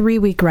 or 3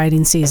 week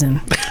riding season?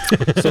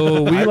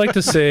 So we like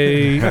to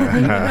say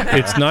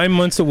it's 9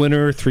 months of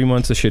winter, 3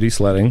 months of shitty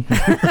sledding.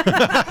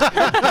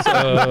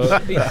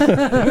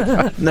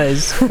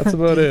 Nice. That's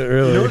about it,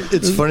 really. You know what?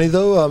 It's funny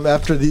though.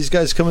 After these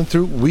guys coming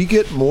through, we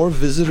get more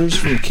visitors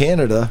from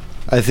Canada,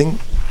 I think,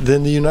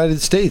 than the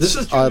United States. This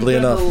is true. Oddly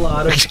We've got enough. a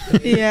lot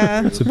of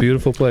Yeah. It's a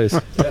beautiful place.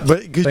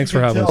 But Thanks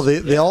for having us.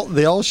 They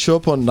all show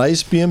up on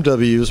nice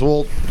BMWs,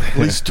 well, at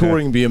least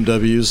touring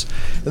BMWs,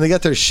 and they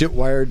got their shit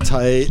wired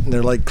tight, and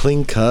they're like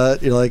clean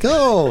cut. You're like,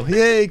 oh,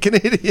 yay,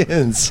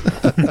 Canadians!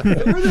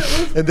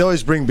 And they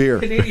always bring beer.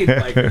 Canadian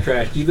biker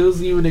trash. Do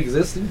those even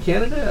exist in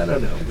Canada? I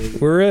don't know. Maybe.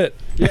 We're it.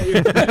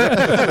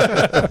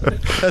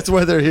 That's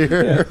why they're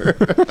here.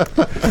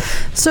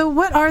 So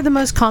what are the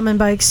most common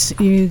bikes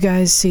you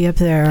guys see up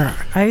there?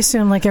 I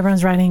assume like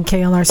everyone's riding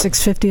KLR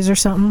 650s or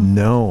something.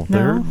 No,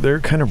 No? they're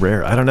kind of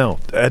rare. I don't know.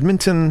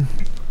 Edmonton,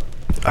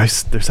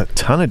 there's a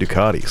ton of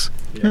Ducatis.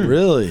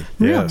 Really?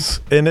 Yes,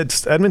 and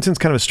Edmonton's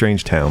kind of a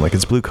strange town. Like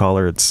it's blue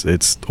collar,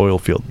 it's oil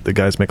field. The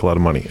guys make a lot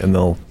of money, and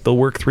they'll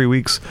work 3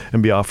 weeks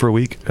and be off for a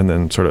week, and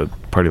then sort of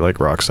party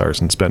like rock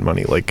stars and spend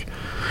money like.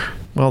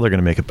 Well, they're going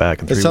to make it back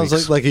in 3 It weeks.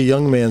 sounds like a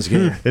young man's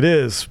game. It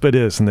is,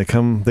 and they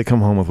come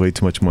home with way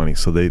too much money.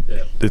 So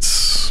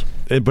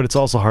but it's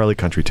also Harley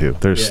country too.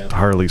 There's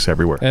Harleys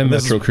everywhere. And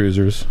Metro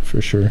Cruisers,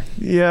 for sure.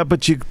 Yeah,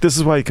 but this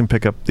is why you can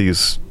pick up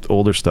these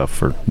older stuff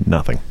for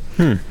nothing.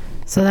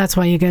 So that's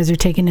why you guys are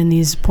taking in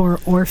these poor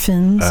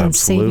orphans and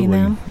saving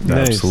them?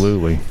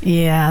 Absolutely.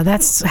 Yeah,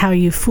 that's how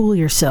you fool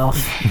yourself.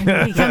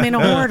 You're becoming a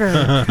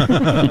hoarder.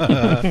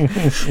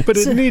 But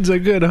it needs a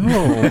good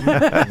home.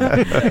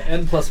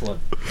 N+1.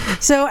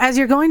 So as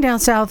you're going down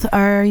south,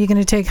 are you going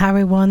to take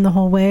Highway 1 the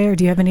whole way, or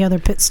do you have any other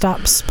pit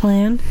stops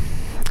planned?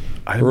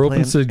 We're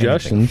open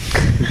suggestions.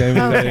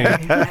 Okay.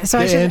 So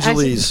I should-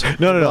 Angeles.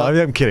 No.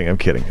 I'm kidding.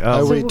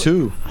 Highway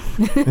 2.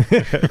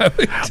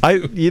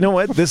 You know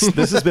what? This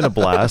has been a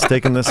blast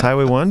taking this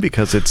Highway 1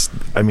 because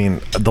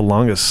the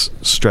longest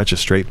stretch of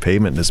straight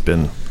pavement has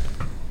been,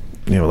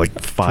 like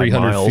 5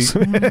 miles,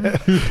 feet.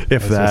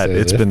 if that.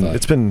 It's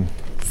been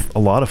a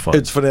lot of fun.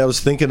 It's funny. I was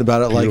thinking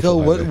about it, like,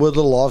 Beautiful what highway.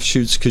 little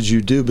offshoots could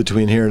you do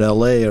between here and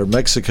L.A. or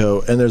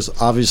Mexico? And there's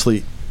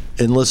obviously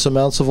endless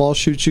amounts of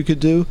offshoots you could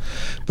do.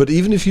 But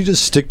even if you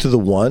just stick to the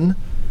one,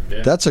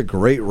 that's a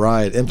great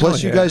ride. And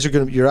plus, you guys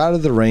you're out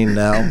of the rain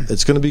now.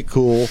 It's going to be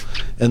cool.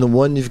 And the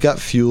one, you've got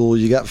fuel,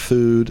 you got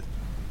food,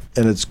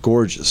 and it's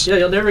gorgeous. Yeah,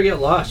 you'll never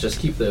get lost. Just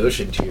keep the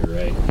ocean to your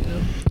right. You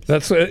know.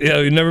 That's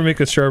you never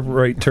make a sharp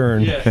right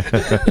turn.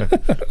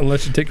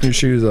 Unless you're taking your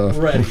shoes off.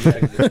 Right,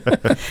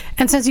 exactly.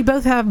 And since you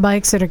both have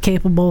bikes that are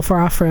capable for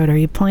off-road, are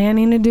you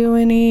planning to do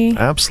any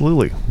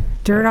Absolutely.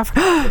 dirt off?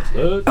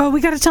 Oh,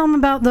 we got to tell them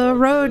about the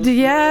road.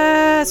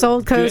 Yes,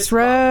 Old Coast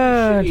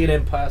Road. Should be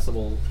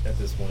impossible at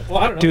this point. Well,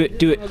 I don't know.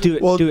 Do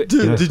it. Well, dude,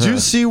 did you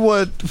see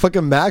what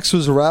fucking Max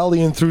was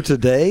rallying through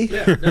today?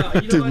 Yeah, no, you know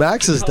Dude, what?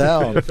 Max is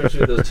down.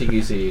 Especially with those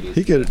TQC 80s.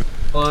 He could.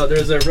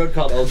 There's a road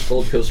called Old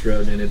Coast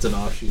Road, and it's an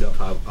offshoot of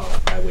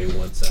Highway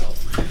 1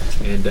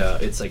 South. And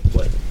it's like,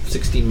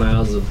 16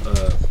 miles of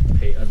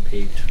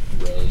unpaved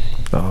road.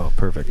 Oh,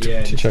 perfect. Yeah,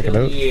 and it's check it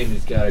out. hilly, and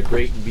it's got a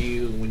great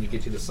view when you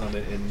get to the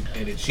summit,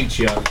 and it shoots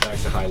you out back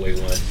to Highway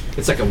 1.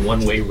 It's like a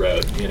one-way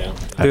road, you know.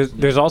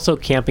 There's also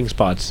camping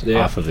spots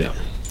off of it.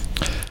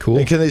 Cool.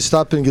 And can they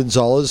stop in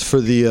Gonzales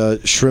for the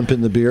shrimp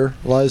in the beer,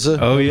 Liza?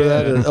 Oh, Remember yeah.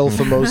 that at El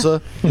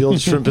Famosa? The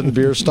old shrimp in the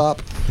beer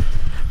stop?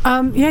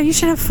 Yeah, you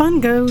should have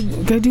fun. Go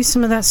do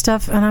some of that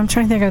stuff. And I'm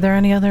trying to think, are there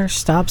any other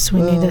stops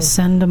we need to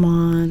send them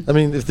on? I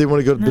mean, if they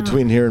want to go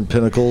between here and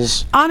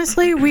Pinnacles.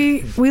 Honestly,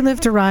 we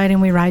live to ride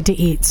and we ride to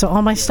eat. So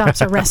all my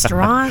stops are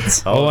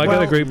restaurants. Oh, I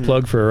got a great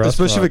plug for a restaurant.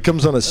 Especially if it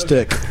comes on a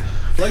stick.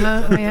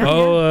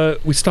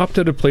 We stopped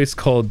at a place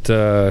called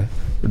the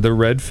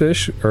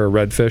Redfish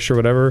or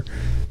whatever,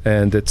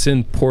 and it's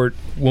in Port.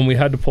 When we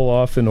had to pull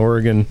off in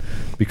Oregon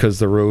because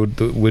the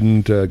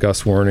wind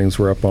gust warnings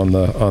were up on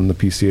the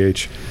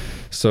PCH,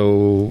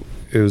 so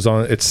it was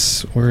on.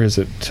 It's where is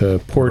it?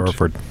 Port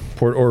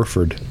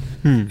Orford,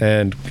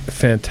 and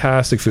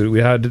fantastic food. We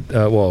had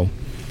it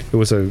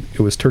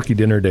was turkey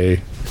dinner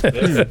day.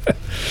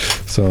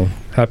 So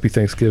happy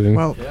Thanksgiving,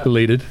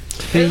 belated.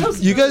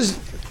 You guys.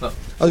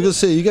 I was gonna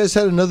say, you guys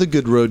had another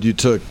good road you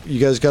took. You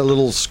guys got a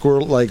little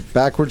squirrel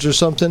backwards or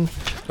something.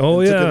 Oh,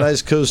 and yeah. Took a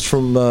nice coast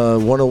from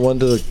 101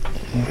 to the.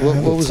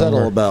 What was that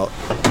all about?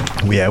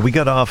 Yeah, we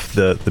got off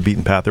the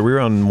beaten path. We were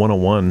on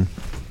 101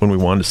 when we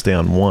wanted to stay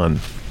on 1.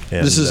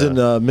 And, This is in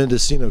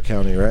Mendocino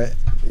County, right?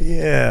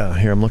 Yeah,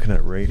 here I'm looking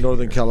at it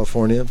Northern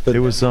California. But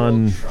it was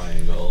on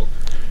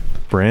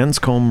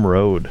Branscombe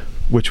Road,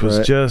 which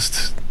was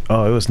just it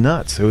was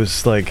nuts. It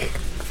was like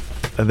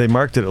they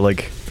marked it at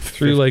like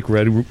through like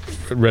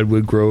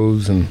redwood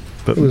groves, and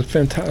it was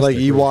fantastic. Like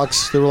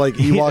Ewoks, they were like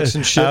Ewoks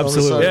and shit.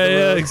 Absolutely. On the side of the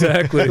Yeah, road.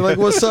 exactly. You're like,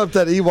 what's up,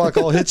 that Ewok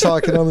all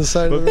hitchhiking on the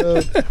side of the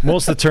road?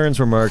 Most of the turns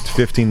were marked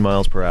 15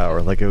 miles per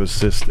hour. Like it was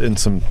just in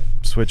some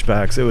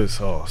switchbacks. It was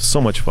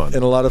so much fun.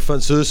 And a lot of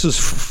fun. So this is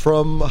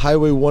from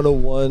Highway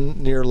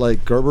 101 near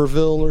like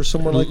Gerberville or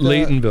somewhere like that?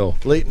 Laytonville.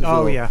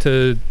 Oh, yeah.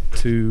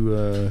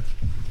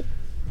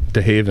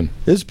 To Haven.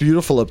 It's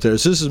beautiful up there.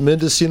 So this is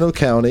Mendocino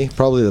County,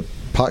 probably the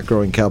pot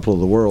growing capital of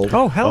the world.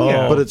 Oh, hell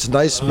yeah. But it's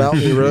nice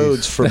mountainy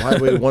roads from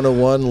Highway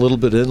 101, a little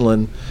bit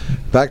inland,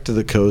 back to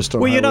the coast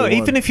on Well, Highway 1.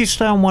 even if you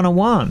stay on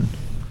 101,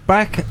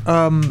 back,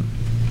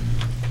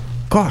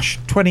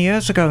 20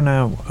 years ago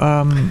now,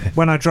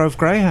 when I drove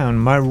Greyhound,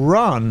 my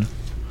run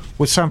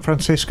was San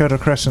Francisco to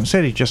Crescent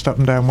City, just up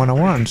and down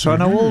 101. So I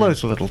know all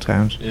those little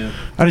towns. Yeah.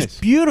 And it's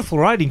beautiful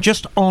riding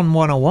just on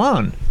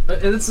 101.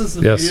 And this is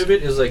the beauty of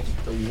it is like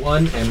the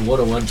 1 and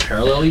 101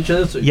 parallel each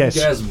other. So if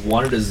you guys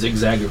wanted to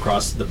zigzag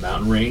across the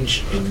mountain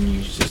range, and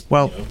you just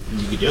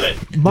you could do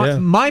it.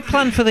 My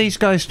plan for these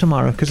guys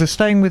tomorrow, because they're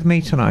staying with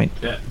me tonight,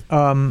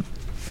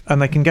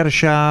 and they can get a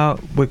shower.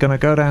 We're going to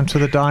go down to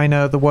the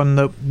diner, the one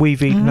that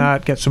we've eaten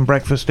at, get some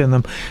breakfast in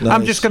them. Nice.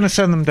 I'm just going to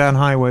send them down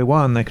Highway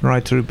 1. They can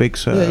ride through Big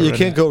Sur. Yeah, you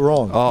can't go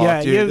wrong. Oh,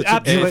 yeah, dude,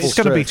 absolutely. It's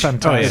going to be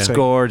fantastic. It's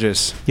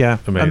gorgeous. Yeah,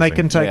 and they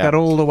can take that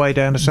all the way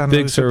down to San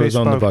Luis Big Sur is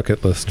on the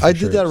bucket list. I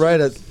did that right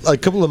a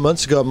couple of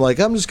months ago. I'm like,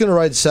 I'm just going to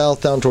ride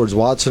south down towards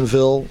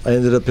Watsonville. I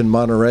ended up in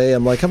Monterey.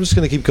 I'm like, I'm just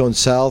going to keep going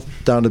south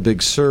down to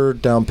Big Sur,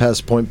 down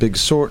past Point Big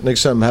Sur.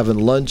 Next time I'm having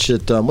lunch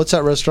at what's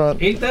that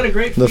restaurant? Ain't that a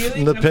great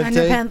feeling?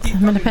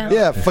 Nepenthe.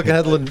 Yeah, fucking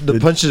had the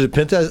punch at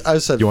Nepenthe. I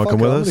said, You want to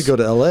come with us? I'm going to go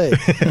to L.A.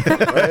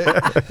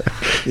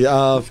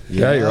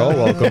 Yeah, you're all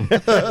welcome.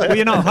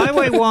 Well,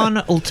 Highway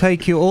 1 will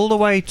take you all the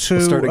way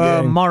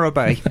to Morro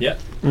Bay. Yeah.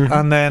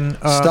 And then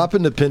stop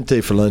in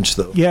Nepenthe for lunch,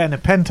 though. Yeah,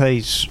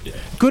 Nepenthe's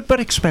good but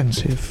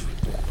expensive.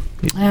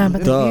 Yeah,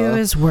 but the view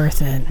is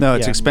worth it. No,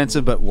 it's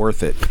expensive but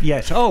worth it.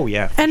 Yes. Oh,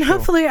 yeah. And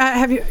hopefully,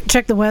 have you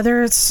checked the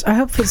weather? I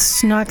hope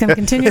it's not going to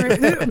continue.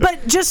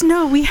 But just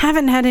know we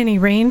haven't had any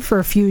rain for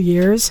a few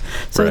years,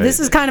 so this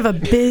is kind of a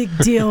big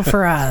deal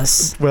for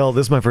us. Well,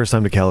 this is my first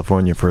time to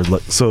California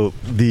So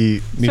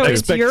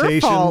it's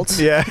your fault.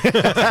 Yeah.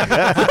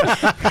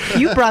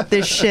 You brought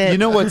this shit. You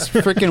know what's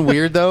freaking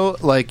weird though?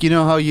 Like, you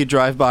know how you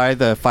drive by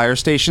the fire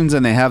stations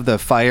and they have the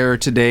fire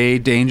today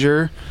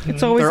danger?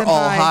 It's always They're at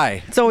all high.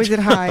 high. It's always at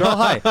high. They're all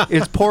high.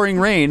 It's pouring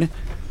rain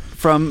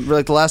from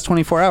like the last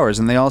 24 hours,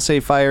 and they all say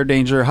fire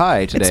danger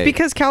high today. It's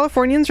because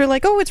Californians are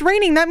like, oh, it's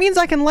raining. That means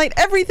I can light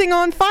everything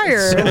on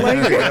fire.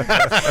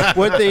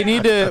 what they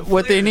need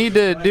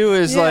to do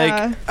is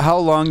like how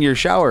long your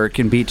shower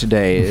can be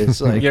today.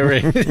 It's like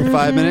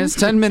 5 minutes,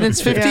 10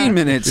 minutes, 15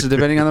 minutes,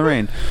 depending on the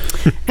rain.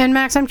 And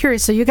Max, I'm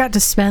curious. So you got to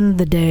spend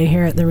the day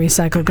here at the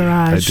Recycle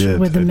Garage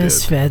with the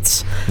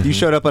Misfits. You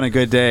showed up on a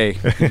good day,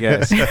 you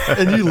guys.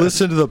 And you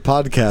listened to the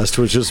podcast,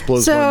 which just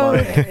blows my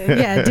mind.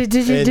 Yeah,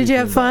 did you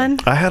have fun?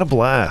 I had a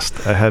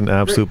blast. I had an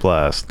absolute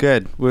blast.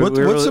 Good. We're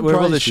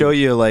able to show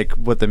you like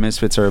what the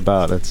Misfits are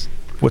about.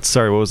 What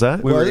was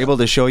that? We were able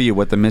to show you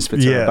what the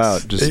Misfits are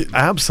about.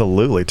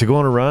 Absolutely. To go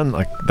on a run,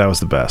 like that was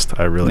the best.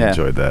 I really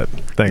enjoyed that.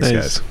 Thanks,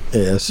 guys.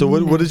 Yeah. So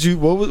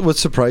what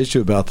surprised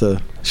you about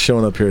the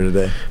showing up here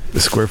today? The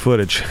square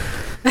footage.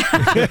 Or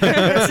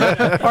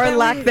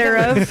lack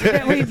thereof.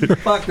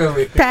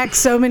 We packed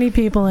so many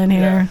people in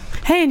here.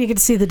 Hey, and you get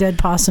to see the dead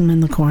possum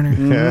in the corner.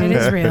 It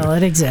is real.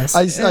 It exists.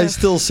 I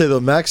still say though,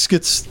 Max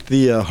gets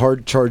the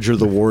hard charger of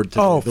the ward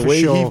today. Oh, the for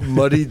way sure. he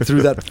muddied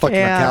through that fucking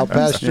cow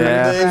pasture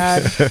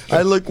today.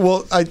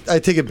 I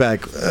take it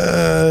back.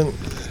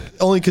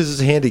 Only because it's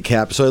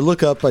handicapped. So I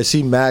look up, I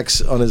see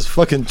Max on his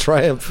fucking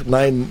Triumph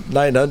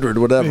 900,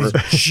 whatever.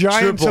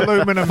 Giant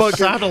aluminum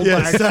saddlebags.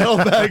 Yeah,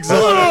 saddlebags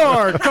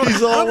on.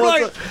 He's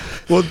all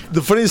well,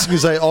 the funniest thing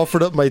is I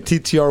offered up my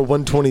TTR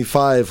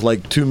 125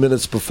 like 2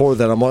 minutes before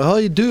that. I'm like,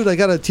 oh, dude, I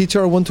got a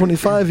TTR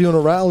 125. You want to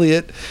rally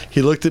it?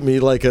 He looked at me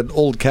like an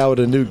old cow at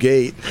a new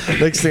gate.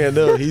 Next thing I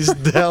know, he's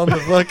down the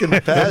fucking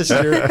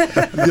pasture.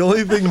 The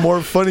only thing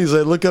more funny is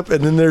I look up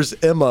and then there's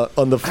Emma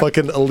on the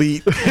fucking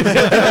Elite.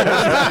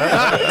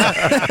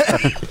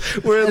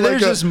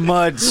 There's just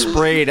mud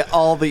sprayed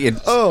all the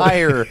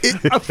entire.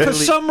 For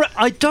some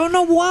I don't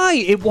know why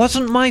it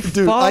wasn't my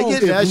fault. I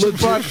get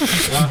but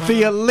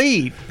the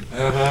Elite.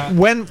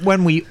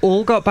 When we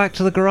all got back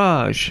to the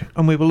garage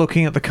and we were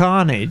looking at the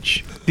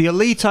carnage, the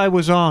Elite I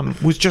was on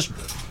was just.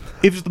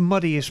 It was the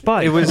muddiest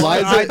bike. It was.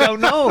 I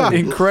don't know.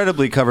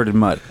 Incredibly covered in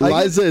mud.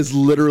 Liza is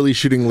literally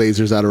shooting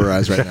lasers out of her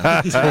eyes right now.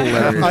 It's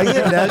hilarious. I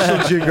get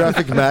National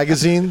Geographic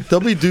magazine.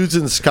 There'll be dudes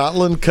in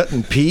Scotland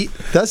cutting peat.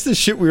 That's the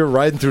shit we were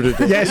riding through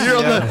today. Yes, You're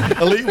on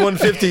the Elite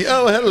 150.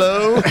 Oh,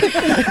 hello.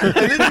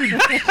 And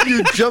then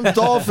you jumped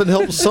off and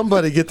helped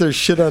somebody get their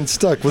shit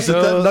unstuck. Was it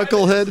that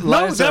knucklehead?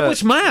 No, that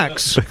was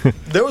Max.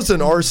 There was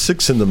an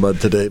R6 in the mud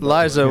today.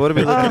 Liza, what are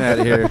we looking at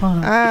here?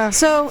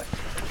 So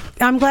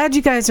I'm glad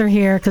you guys are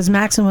here because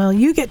Max and Will,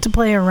 you get to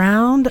play a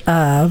round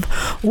of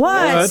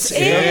What's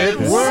It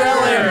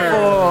Selling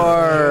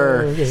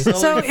For?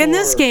 So in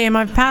this game,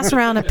 I've passed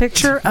around a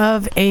picture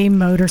of a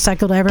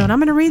motorcycle to everyone. I'm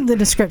going to read the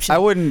description. I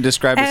wouldn't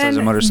describe this as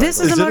a motorcycle. This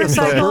is a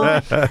motorcycle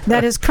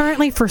that is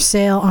currently for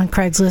sale on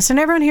Craigslist. And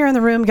everyone here in the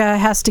room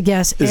has to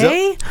guess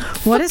A,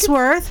 what it's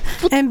worth,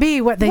 and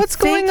B, what they What's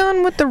think going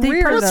on with the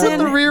rear? person What's with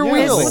the rear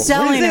wheel? is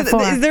selling it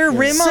for. Is there a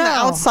rim on the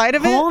outside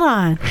of it? Hold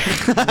on.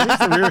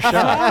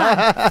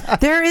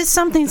 There is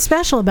something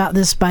special about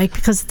this bike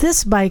because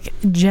this bike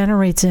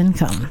generates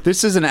income.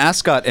 This is an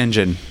Ascot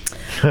engine.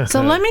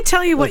 So let me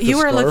tell you what you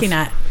were looking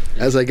at.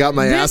 As I got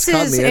my ass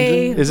caught in the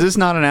engine. Is this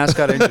not an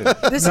Ascot engine?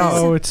 This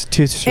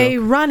it's a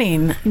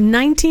running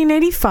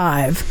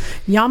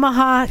 1985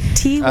 Yamaha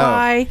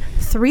TY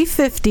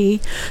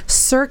 350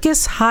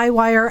 Circus High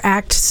Wire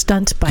Act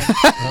stunt bike.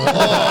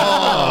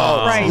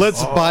 Right.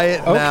 Let's buy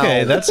it now.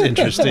 Okay, that's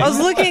interesting. I was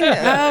looking.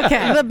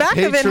 Okay. The back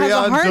of it has a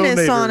Patreon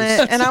harness on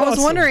it, and I was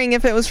wondering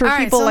if it was for All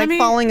right, people so like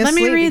falling let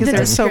me asleep read because the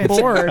they're so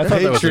description. bored. I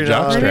thought that was a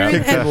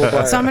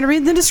jockstrap. So I'm going to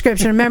read the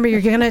description. Remember,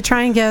 you're going to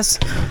try and guess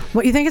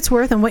what you think it's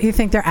worth and what you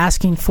think they're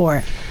asking for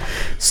it.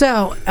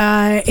 So,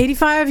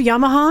 85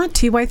 Yamaha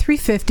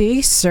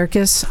TY350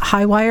 Circus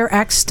High Wire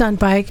Act stunt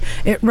bike.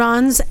 It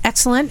runs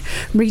excellent.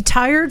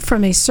 Retired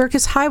from a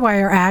Circus High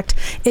Wire Act.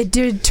 It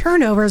did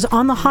turnovers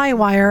on the high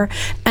wire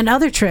and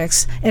other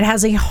tricks. It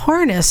has a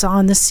harness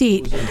on the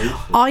seat.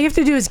 All you have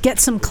to do is get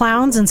some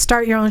clowns and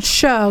start your own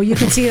show. You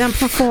can see them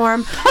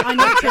perform on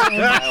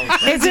YouTube.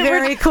 It's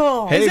very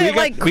cool. Is it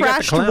like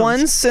crashed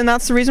once, and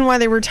that's the reason why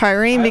they're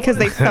retiring because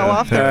they fell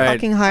off their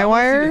fucking high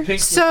wire?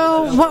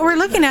 So what we're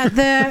looking at,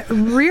 the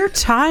rear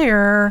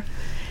tire,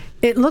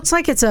 it looks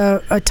like it's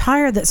a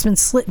tire that's been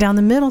slit down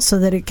the middle so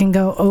that it can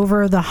go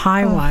over the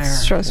high wire.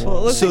 Stressful.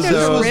 It looks So like this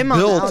there's a was rim on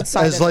the built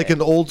outside as of like it.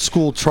 an old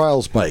school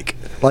trials bike,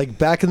 like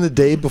back in the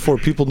day before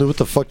people knew what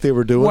the fuck they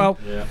were doing. Well,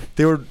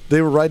 they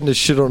were riding this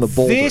shit on a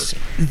boulder.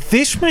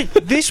 This bike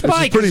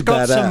pretty has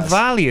got some badass.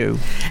 value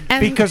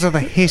And- because of the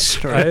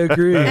history. I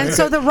agree. And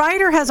so the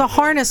rider has a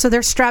harness, so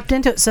they're strapped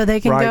into it so they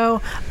can Right.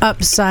 go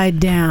upside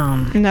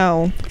down.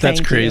 No, That's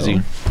thank crazy.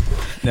 you.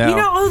 No, You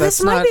know, that's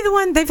this might not- be the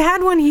one. They've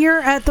had one here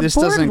at the This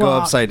boardwalk. doesn't go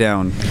upside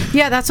down.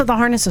 Yeah, that's what the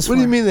harness is for. What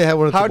do you mean they have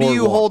one at How the do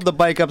you boardwalk? hold the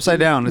bike upside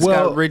down? It's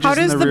Well, got ridges How in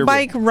does the the rear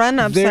bike run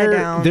upside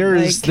down?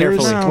 There's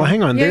well,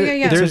 hang on. Yeah, There- yeah,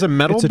 yeah. There's a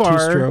metal it's a bar.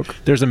 two-stroke.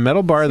 There's a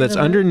metal bar that's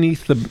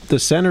underneath the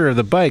center of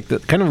the bike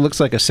that kind of looks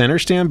like a center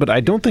stand, but I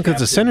don't think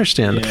it's a center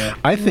stand. Yeah.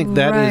 I think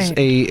that is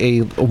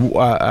Right.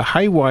 a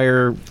high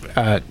wire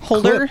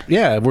Holder? clip,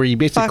 yeah, where you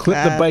basically Fuck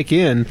clip the that. bike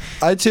in.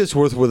 I'd say it's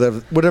worth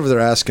whatever they're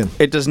asking.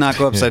 It does not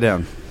go upside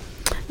down.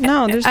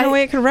 No, there's no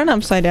way it could run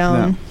upside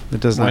down. No, it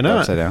does Why not go not?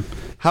 upside down.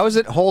 How does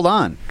it hold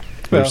on?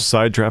 There's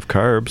side draft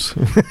carbs.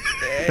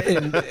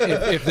 And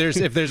if there's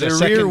a The rear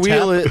second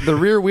wheel, tap- the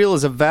rear wheel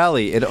is a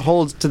valley. It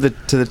holds to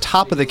the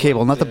top of the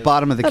cable, not the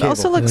bottom of the It cable.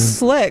 also looks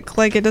slick.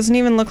 Like it doesn't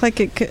even look like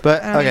it could.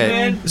 But I don't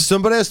okay, know.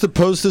 Somebody has to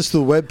post this to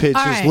the webpage.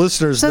 All His right.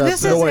 listeners So have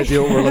this no is-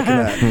 idea what we're looking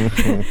at.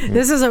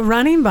 This is a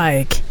running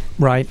bike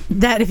Right.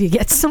 that if you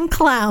get some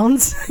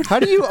clowns how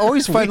do you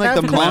always find like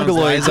the have clowns,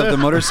 mongoloids Liza. of the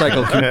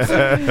motorcycle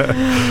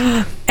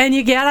community? and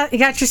you got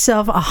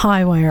yourself a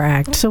high wire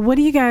act. So what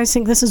do you guys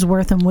think this is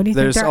worth, and what do you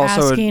There's think they're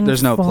also asking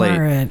there's no for plate,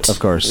 it? of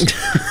course.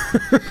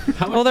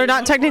 Well, they're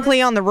not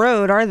technically on the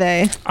road, are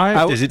they?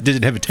 does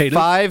it have potatoes?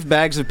 5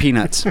 bags of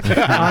peanuts. I'm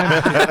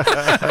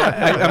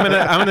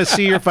gonna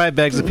see your 5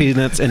 bags of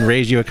peanuts and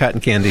raise you a cotton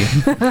candy.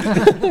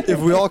 If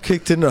we all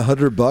kicked in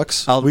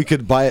 $100, we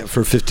could buy it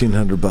for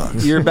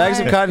 $1,500. Your bags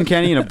of cotton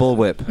candy and a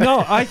bullwhip. No,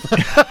 I.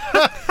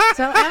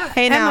 So Emma,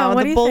 Hey, now Emma,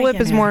 what the are you bullwhip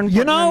thinking is here? more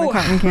important than the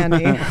cotton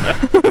candy.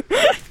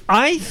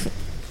 I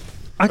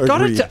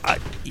gotta, Agreed.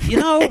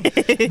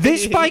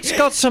 this bike's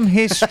got some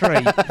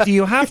history.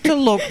 You have to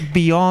look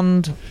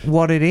beyond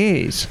what it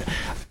is,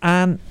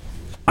 and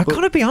I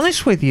gotta be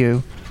honest with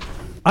you.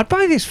 I'd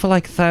buy this for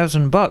like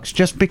 $1,000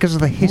 just because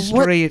of the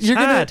history it's You're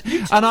gonna- had,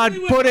 and I'd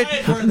put it.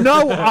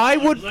 No, I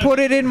would put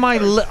it in my.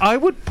 I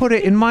would put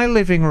it in my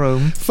living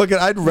room. Fucking,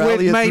 I'd rally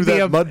With it through maybe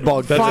that mud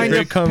bog. find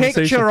a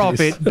picture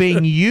of it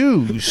being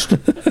used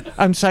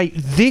and say,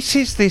 this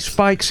is this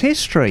bike's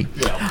history.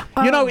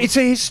 You know, it's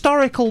a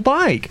historical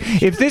bike.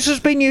 If this has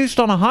been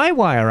used on a high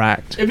wire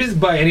act, If it's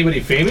by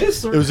anybody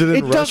famous, or Was it in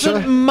it Russia?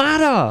 doesn't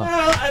matter.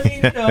 well, I mean,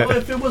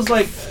 if it was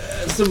like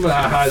some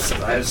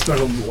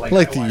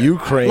Like the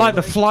Ukraine. Like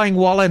the Flying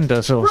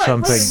Wallendas or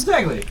something.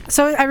 exactly.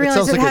 So I realize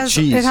sounds it like a has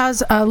cheese. it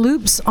has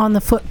loops on the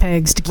foot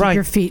pegs to keep Right.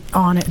 your feet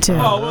on it too.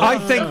 Oh, well, I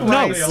think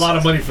no. a lot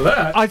of money for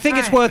that. I think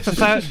it's worth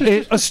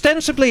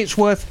ostensibly it's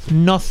worth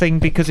nothing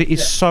because it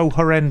is so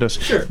horrendous.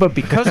 Sure. But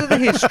because of the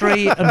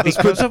history and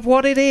because of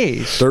what it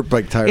is, dirt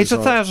bike tires. it's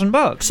on it.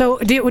 $1,000. So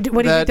what do you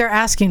think That- they're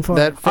asking for?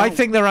 That I front,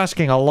 think they're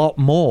asking a lot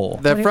more.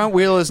 that front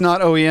wheel is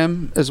not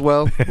OEM as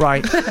well.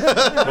 Right.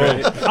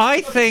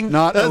 I think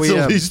Not That's the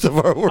OEM. least of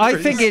our worries. I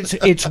think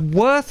it's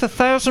worth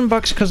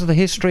 $1,000 because of the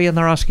history, and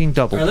they're asking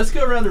double. All right, let's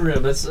go around the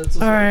room. Let's All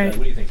right.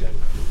 What do you think, Doug?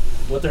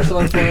 What they're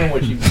selling for and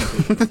what you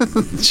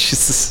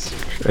Jesus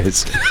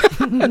Christ.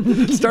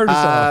 Start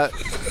us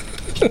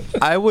off.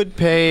 I would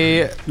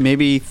pay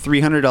maybe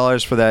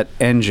 $300 for that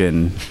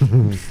engine.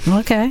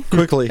 Okay.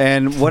 Quickly.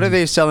 And what are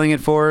they selling it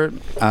for?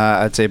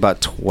 I'd say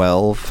about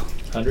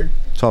 1200.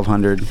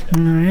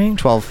 All right.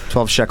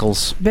 12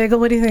 shekels. Bagel,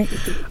 what do you think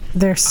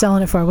they're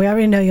selling it for? We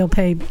already know you'll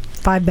pay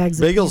 5 bags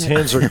of Bagel's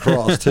peanuts. hands are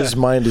crossed. His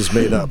mind is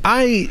made up.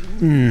 I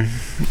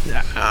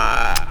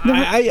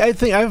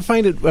think I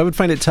would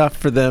find it tough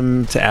for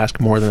them to ask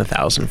more than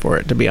 $1,000 for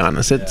it. To be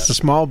honest, it's a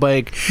small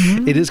bike.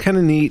 Mm-hmm. It is kind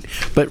of neat,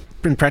 but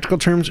in practical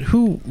terms,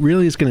 who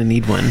really is going to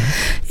need one?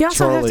 You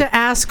also Charlie. have to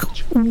ask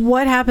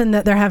what happened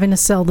that they're having to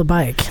sell the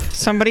bike.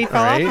 Somebody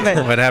fell off of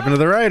it. What happened to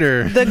the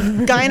rider?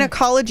 The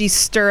gynecology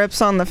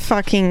stirrups on the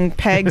fucking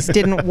pegs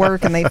didn't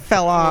work and they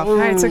fell off. All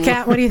right, so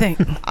Kat, what do you think?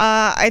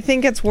 I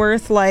think it's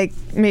worth like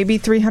maybe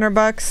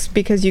 $300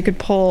 because you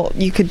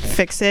could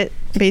fix it.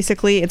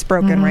 Basically, it's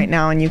broken right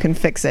now and you can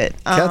fix it.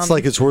 Cat's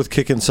like it's worth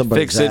kicking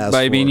somebody's Fix it ass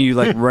by for. mean you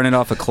like run it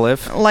off a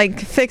cliff. like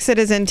fix it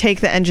as in take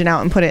the engine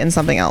out and put it in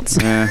something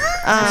else. Yeah.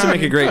 This would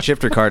make a great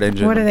shifter cart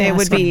engine. What are they It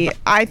would asking? be.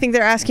 I think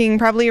they're asking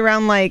probably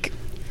around like.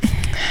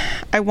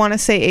 I want to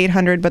say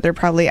 800, but they're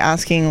probably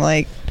asking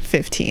like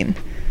 15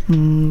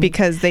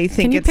 because they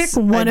think Can you it's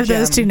pick one a of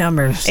those gem. two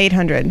numbers?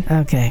 800.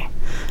 Okay.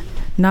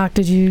 Knock,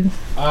 did you?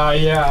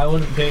 Yeah, I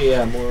wouldn't pay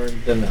more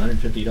than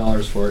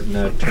 $150 for it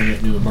and turn it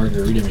into a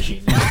margarita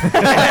machine.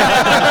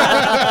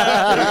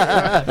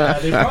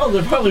 They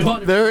probably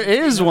want. There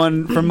is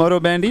one from Moto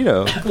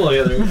Bandito. Well,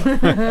 yeah, there you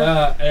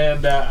go.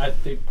 And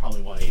they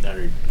probably want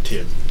 $800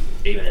 to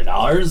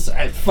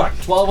 $800. Fuck,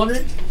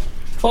 $1,200.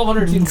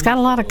 $1,200. It's got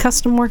a lot of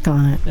custom work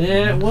on it.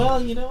 Yeah,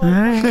 well, you know what? All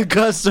right.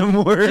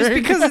 Custom work. Just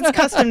because it's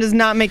custom does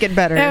not make it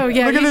better. Oh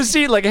yeah. Look at the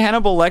seat. Like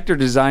Hannibal Lecter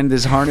designed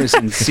this harness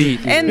and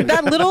seat. And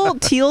that little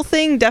teal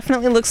thing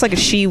definitely looks like a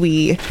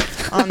shiwi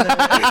on the.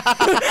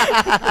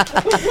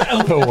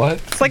 What?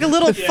 It's like a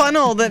little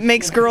funnel that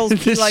makes girls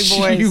be like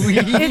boys.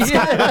 It's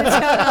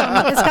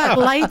got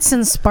lights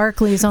and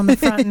sparklies on the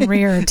front and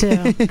rear too.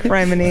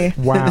 Criminy.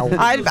 Wow.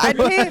 I'd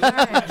pay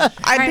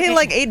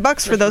like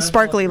 $8 for those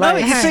sparkly No,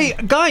 lights. you see,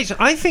 guys,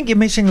 I think you're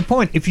missing the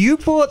point. If you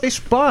bought this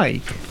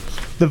bike,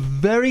 the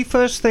very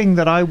first thing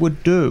that I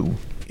would do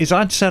is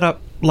I'd set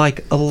up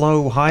like a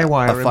low high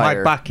wire in my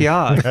fire.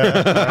 backyard.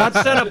 I'd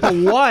set up a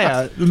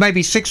wire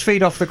maybe 6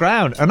 feet off the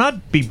ground, and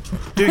I'd be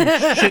doing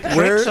shit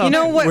tricks on You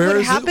know it. what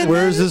would happen?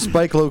 Where is this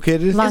bike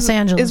located? Los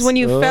Angeles. Is when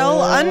you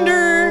fell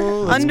under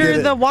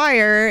get the it.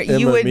 wire, Emma,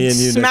 you would me and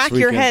you smack next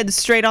your weekend. head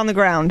straight on the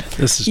ground.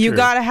 This is You true.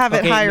 gotta have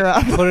it Okay, higher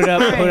up. Put it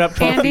up.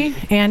 12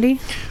 feet.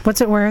 Andy,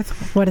 what's it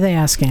worth? What are they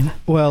asking?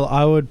 Well,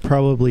 I would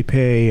probably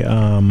pay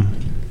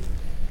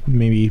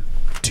maybe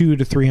 $200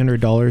 to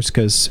 $300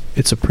 because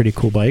it's a pretty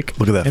cool bike.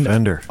 Look at that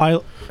fender.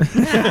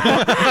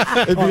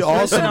 It'd be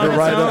awesome to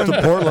ride up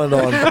to Portland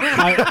on.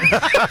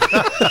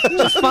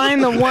 Just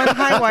find the one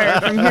high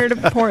wire from here to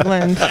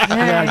Portland.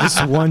 Yeah,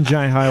 just one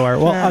giant high wire.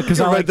 Well,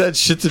 because I I ride like that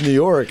shit to New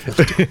York.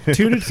 200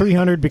 to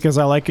 300 because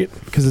I like it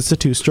because it's a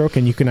 2-stroke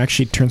and you can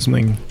actually turn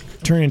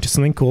into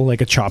something cool like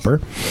a chopper.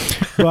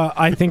 But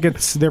I think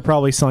they're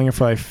probably selling it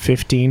for like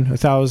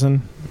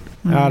 1,000.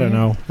 I don't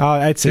know.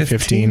 I'd say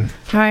 15.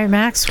 All right,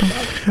 Max. What do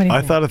you I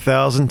think? thought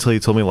 1,000 until you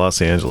told me Los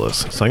Angeles,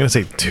 so I'm gonna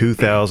say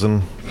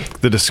 2,000.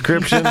 The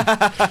description,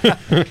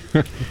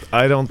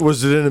 I don't.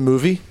 Was it in a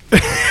movie?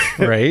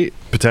 Right?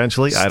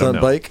 Potentially, I don't Stunt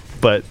know. bike?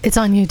 But It's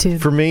on YouTube.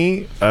 for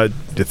me,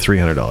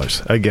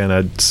 $300. Again,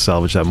 I'd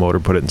salvage that motor,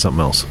 put it in something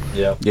else.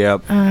 Yep.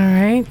 Yep. All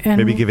right. And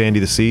Maybe give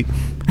Andy the seat.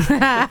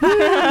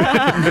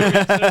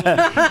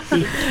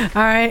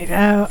 All right.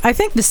 I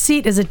think the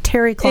seat is a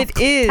terry cloth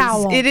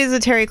towel. It is a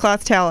terry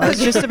cloth towel. I was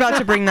just about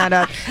to bring that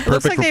up. It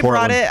looks like for they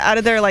brought Portland. it out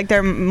of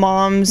their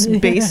mom's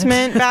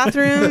basement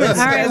bathroom. It's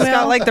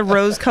got like the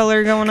rose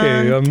color going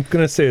Okay, on. I'm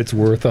gonna say it's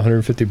worth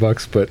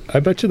 $150, but I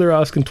bet you they're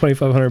asking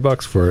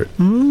 $2,500 for it.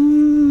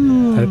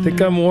 I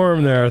think I'm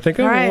warm there. I think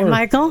I'm All right, warm.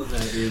 Michael.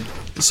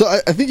 So I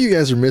think you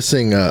guys are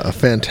missing a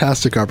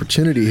fantastic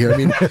opportunity here. I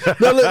mean,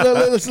 no,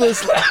 let's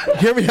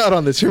hear me out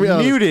on this. Hear me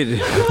out. Muted.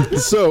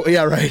 So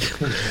yeah, right.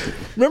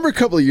 Remember a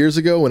couple of years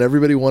ago when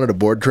everybody wanted a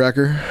board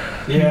tracker?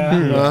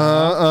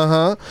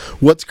 Yeah.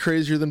 What's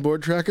crazier than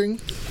board tracking?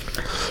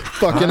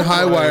 Fucking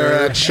high wire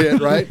act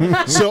shit, right?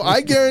 So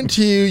I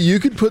guarantee you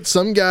could put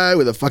some guy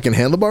with a fucking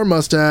handlebar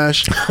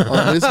mustache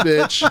on this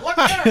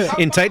bitch,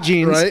 In tight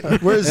jeans.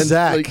 right? Where's And,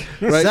 Zach? like,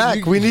 right?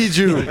 Zach, we need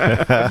you.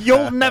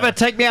 You'll never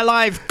take me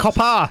alive,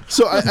 copper.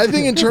 So I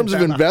think in terms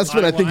of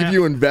investment, I think if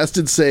you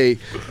invested, say,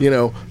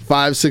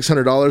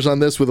 $500-600 on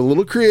this with a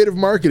little creative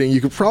marketing,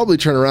 you could probably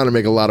turn around and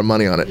make a lot of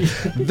money on it.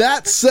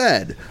 That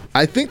said,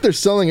 I think they're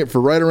selling it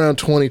for right around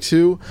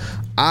 22.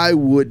 I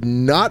would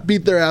not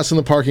beat their ass in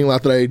the parking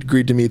lot that I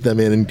agreed to meet them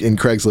in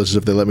Craigslist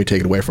if they let me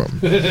take it away from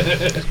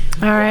them.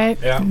 All right.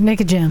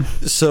 Naked Jim.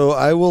 So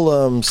I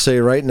will say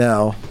right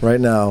now,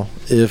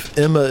 if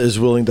Emma is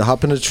willing to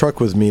hop in a truck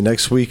with me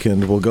next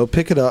weekend, we'll go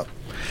pick it up.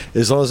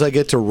 As long as I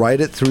get to ride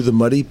it through the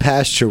muddy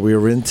pasture we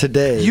were in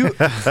today,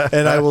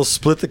 and I will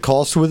split the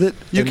cost with it.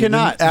 You and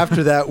cannot. then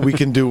after that, we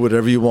can do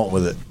whatever you want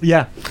with it.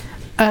 Yeah.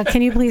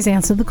 Can you please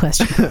answer the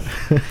question?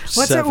 What's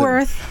it 7.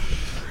 worth?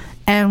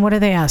 And what are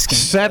they asking?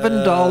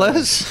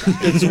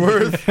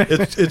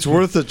 $7. It's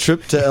worth a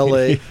trip to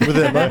LA with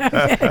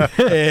Emma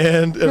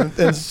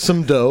and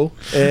some dough,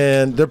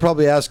 and they're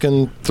probably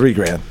asking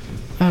 $3,000.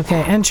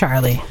 Okay, and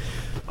Charlie.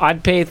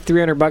 I'd pay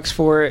 $300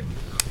 for it.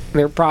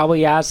 They're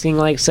probably asking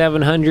like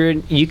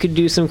 $700. You could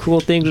do some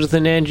cool things with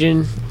an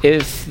engine.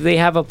 If they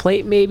have a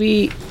plate,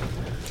 maybe.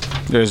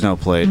 There's no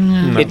plate.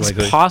 It's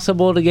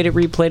possible to get it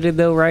replated,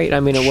 though, right? I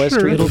mean, it was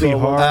It'll be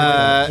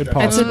hard.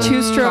 It's a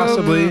 2-stroke.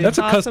 Possibly. That's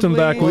a custom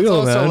back Well, it's wheel,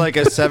 also man. like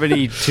a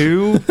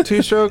 72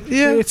 two-stroke.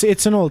 Yeah,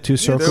 it's an old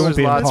 2-stroke. There It won't was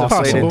be lots of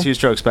impossible. plated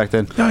two-strokes back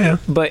then. Oh, yeah.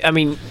 But, I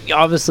mean,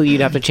 obviously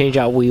you'd have to change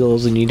out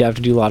wheels and you'd have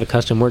to do a lot of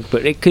custom work,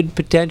 but it could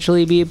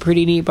potentially be a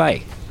pretty neat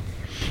bike.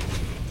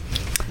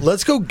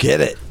 Let's go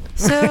get it.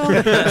 So,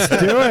 Let's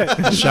do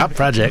it. Shop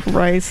project.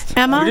 Rice.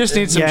 Emma, We just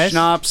need some Yes.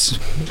 schnapps.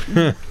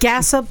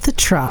 gas up the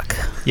truck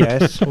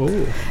Yes.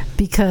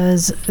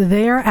 because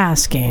they are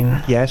asking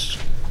Yes.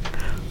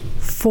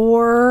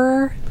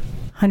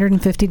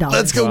 $450.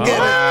 Let's go get it.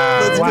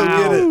 Let's go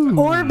get it.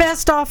 Or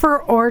best offer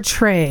or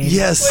trade.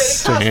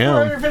 Yes.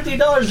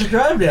 $450 to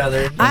drive down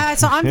there.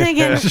 So I'm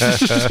thinking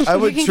I you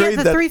would can trade get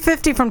the that.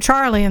 $350 from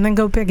Charlie and then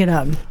go pick it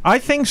up. I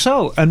think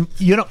so. And,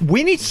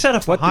 we need to set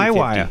up a high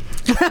wire.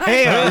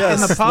 Hey, in Yes,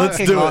 the let's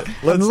parking do lot. it.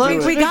 Let's and do look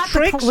it. for We got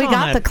tricks the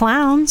on it.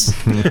 clowns.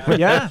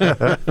 Yeah.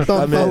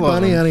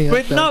 Bunny, honey,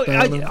 But no,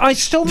 I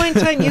still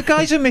maintain you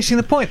guys are missing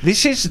the point.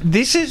 This is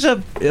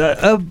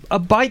a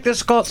bike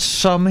that's got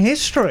some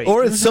history.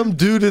 Or it's some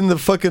dude in the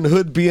fucking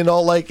hood being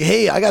all like,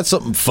 "Hey, I got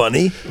something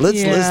funny.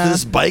 Let's list Yeah.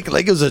 this bike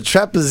like it was a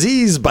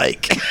trapeze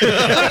bike."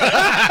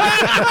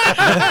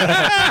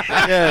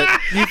 Yeah,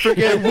 you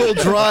forget. We'll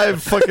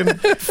drive fucking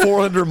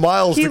 400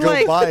 miles He to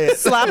go buy it.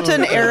 slapped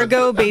an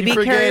Ergo baby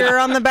forget- carrier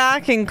on the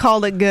back and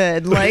called it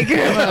good. Like,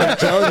 I'm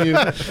telling you,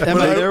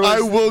 I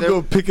will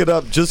go pick it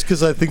up just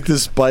because I think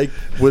this bike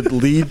would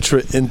lead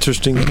to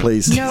interesting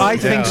places. No. I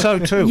think so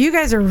too. You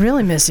guys are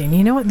really missing.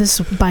 You know what this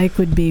bike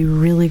would be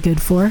really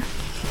good for?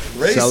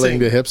 Selling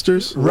to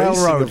hipsters?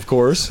 Railroad. of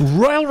course.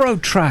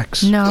 Railroad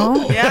tracks.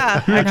 No.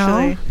 yeah,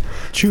 actually.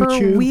 For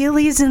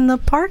wheelies in the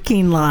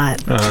parking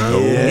lot.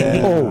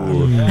 Yeah.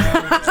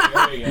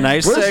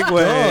 Nice Where's segue.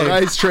 Doug?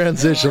 Nice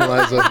transition,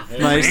 Liza.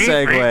 Nice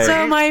segue.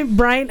 So my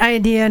bright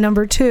idea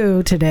number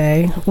 2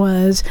 today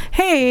was,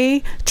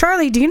 hey,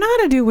 Charlie, do you know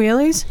how to do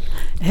wheelies?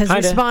 His Kinda.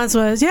 response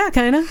was, yeah,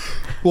 kind of.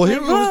 Well, Like,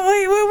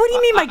 wait, what do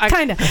you mean by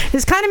kind of?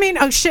 Does kind of mean,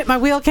 oh shit, my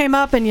wheel came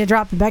up and you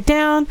drop it back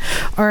down?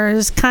 Or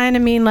does kind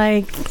of mean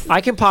like... I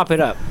can pop it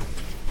up.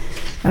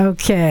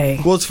 Okay.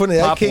 Well, it's funny.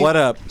 Pop what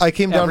up? I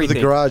came down to Everything.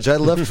 the garage. I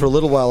left for a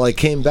little while. I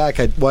came back.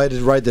 I had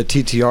to ride the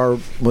TTR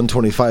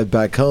 125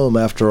 back home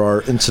after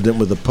our incident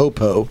with the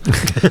Popo.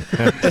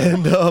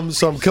 And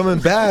so I'm coming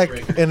back,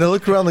 and I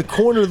look around the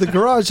corner of the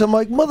garage. I'm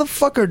like,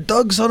 motherfucker,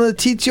 Doug's on a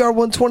TTR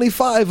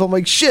 125. I'm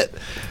like, shit.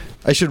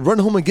 I should run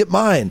home and get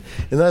mine.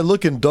 And then I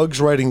look, and Doug's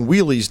riding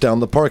wheelies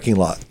down the parking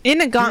lot. In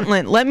a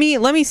gauntlet, let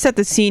me set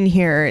the scene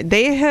here.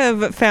 They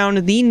have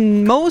found the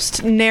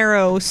most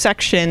narrow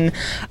section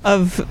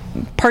of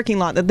parking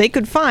lot that they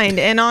could find,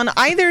 and on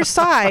either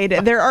side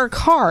there are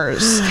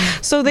cars.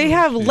 So they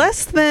have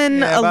less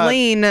than a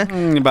lane.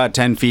 About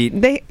 10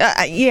 feet. They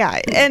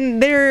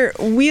and they're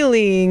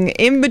wheeling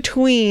in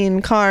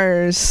between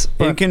cars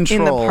In control.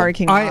 in the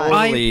parking lot.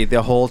 Totally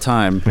the whole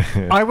time.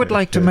 I would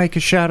like to make a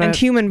shout out. And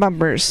human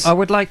bumpers. I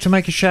would like to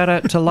make a shout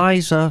out to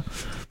Liza,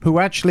 who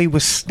actually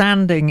was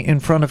standing in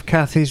front of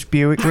Kathy's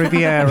Buick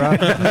Riviera,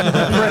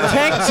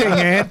 protecting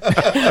it.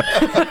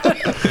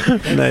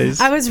 Nice.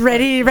 I was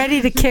ready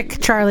to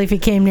kick Charlie if he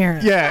came near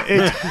it.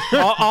 Yeah.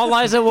 All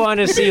Liza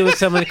wanted to see was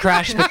someone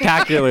crash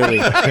spectacularly.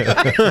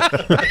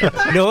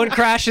 No one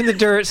crashed in the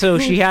dirt, so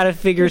she had to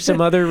figure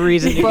some other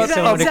reason to get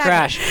someone to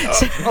crash.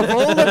 Of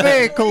all the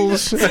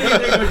vehicles.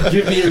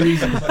 Give me a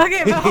reason.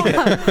 Okay,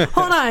 but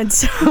hold on.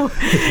 So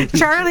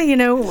Charlie,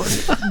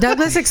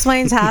 Douglas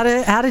explains how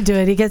to do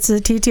it. He gets the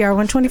TTR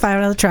 125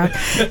 out of the truck,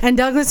 and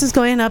Douglas is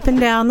going up and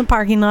down the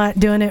parking lot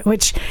doing it,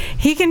 which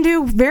he can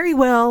do very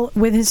well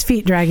with his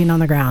feet dragging on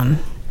the ground.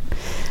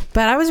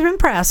 But I was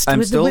impressed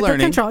with the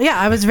control. Yeah,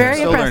 I was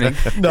very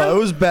impressed. No, it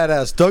was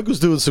badass. Doug was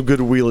doing some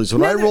good wheelies.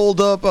 When I rolled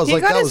up, I was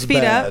like, that was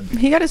bad.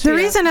 He got his feet The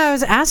reason I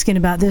was asking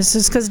about this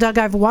is because, Doug,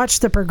 I've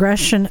watched the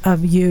progression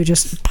of you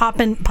just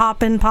popping,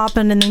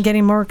 and then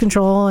getting more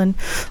control and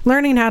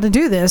learning how to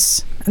do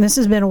this. And this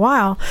has been a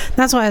while.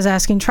 That's why I was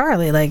asking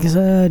Charlie, like,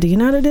 do you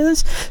know how to do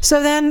this?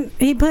 So then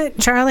he put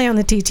Charlie on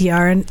the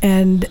TTR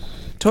and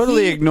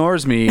totally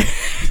ignores me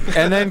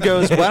and then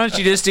goes, why don't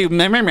you just do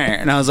meh, meh, meh?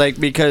 And I was like,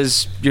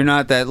 because you're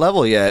not that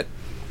level yet.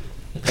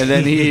 And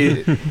then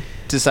he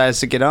decides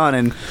to get on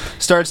and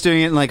starts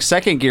doing it in like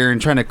second gear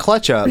and trying to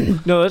clutch up.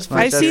 No, that's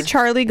I see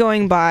Charlie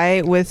going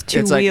by with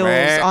two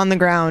wheels on the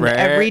ground.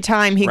 Every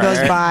time he goes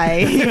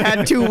by, he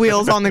had two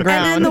wheels on the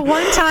ground. And then the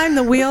one time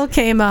the wheel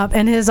came up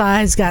and his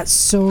eyes got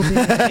so big.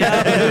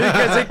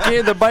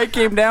 Because the bike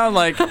came down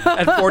like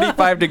at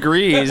 45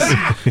 degrees.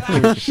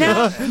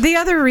 Now, the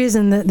other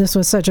reason that this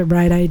was such a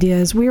bright idea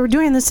is we were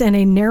doing this in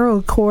a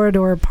narrow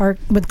corridor park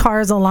with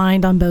cars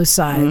aligned on both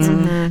sides.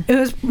 Mm-hmm. It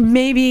was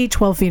maybe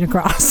 12 feet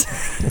across.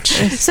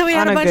 So we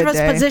had a bunch of us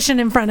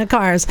positioned in front of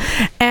cars.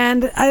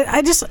 And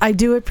I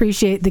do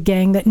appreciate the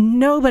gang that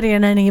nobody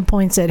at any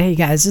point said, hey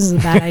guys, this is a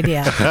bad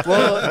idea.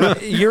 Well,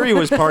 Yuri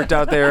was parked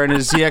out there in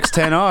his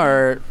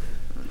ZX-10R,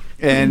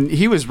 and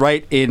he was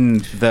right in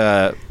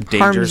the danger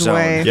Harm's zone.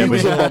 way.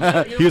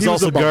 Yeah, he was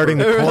also guarding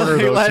the corner,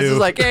 though, Les too. is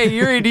like, hey,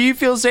 Yuri, do you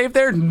feel safe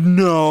there?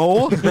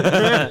 No.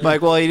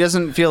 Like, well, he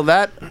doesn't feel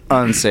that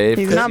unsafe.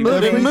 He's not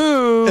moving.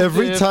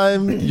 Every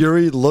time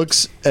Yuri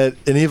looks at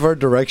any of our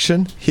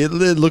direction, he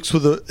looks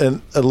with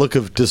a look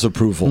of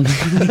disapproval.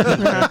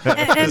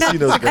 And He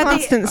knows better.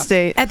 Constant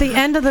state. At the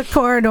end of the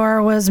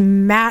corridor was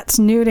Matt's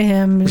new to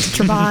him,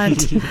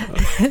 Trabant.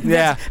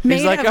 Yeah. He's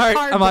made like, of all right, I'm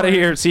out of cardboard.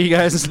 here. See you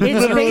guys. It's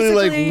Literally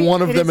like basically-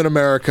 one of it them is- in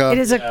America. It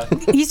is a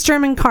East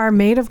German car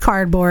made of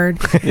cardboard.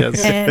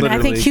 Yes, And I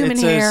think literally. human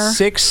It's hair. a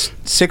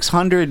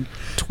 600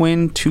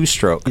 twin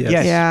two-stroke.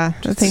 Yes. Yeah,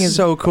 the thing is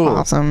so cool.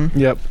 awesome.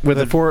 Yep, with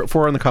the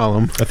four on the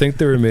column. I think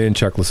they were made in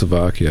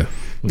Czechoslovakia.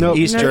 No,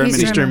 East No, Germany.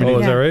 East Germany. Oh,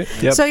 is that Yeah. right?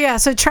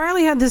 Yep. So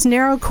Charlie had this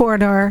narrow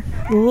corridor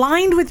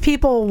lined with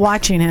people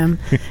watching him,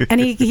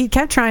 and he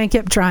kept trying,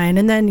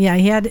 and then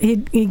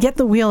he'd get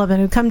the wheel up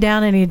and it'd come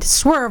down and he'd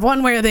swerve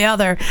one way or the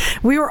other.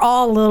 We were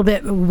all a little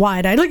bit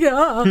wide-eyed, like You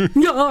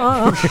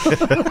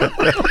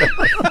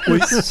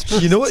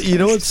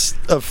know what's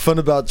fun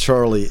about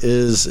Charlie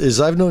is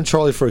I've known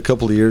Charlie for a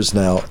couple of years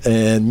now,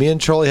 and me and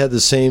Charlie had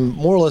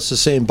more or less the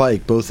same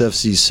bike, both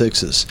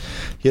FC6s.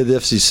 He had the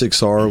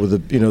FC6R with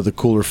the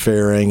cooler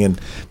fairing, and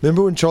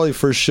remember when Charlie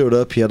first showed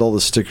up, he had all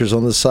the stickers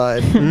on the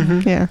side,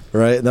 Yeah.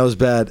 right? And that was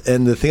bad.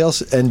 And the thing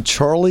else, and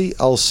Charlie,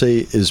 I'll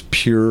say, is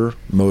pure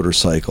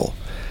motorcycle.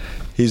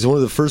 He's one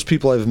of the first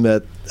people I've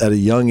met at a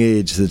young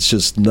age that's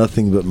just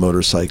nothing but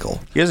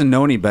motorcycle. He doesn't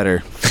know any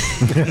better.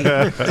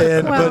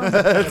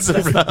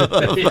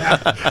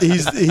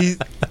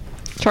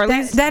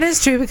 That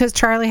is true, because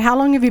Charlie, how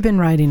long have you been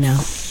riding now?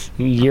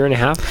 A year and a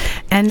half.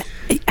 And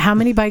how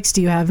many bikes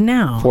do you have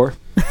now? 4.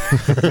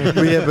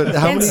 Yeah, but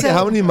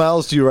how many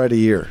miles do you ride a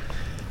year?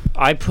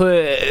 I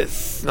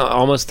put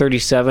almost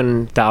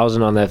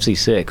 37,000 on the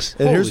FC6.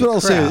 And here's what I'll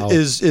say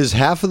is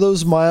half of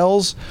those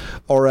miles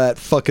are at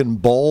fucking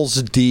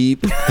balls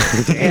deep,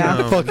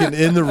 fucking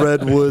in the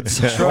redwoods,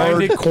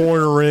 hard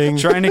cornering,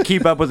 trying to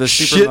keep up with the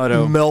shit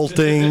supermoto.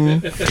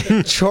 melting.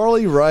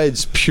 Charlie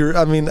rides pure.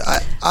 I mean,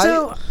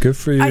 good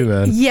for you,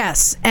 man.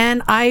 Yes,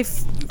 and I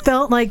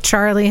felt like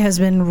Charlie has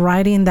been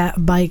riding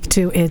that bike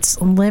to its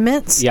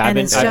limits, and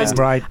it's just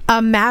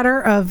a matter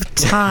of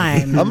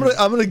time. I'm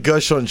gonna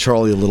gush on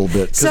Charlie a little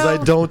bit because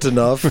I don't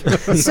enough.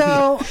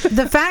 So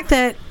the fact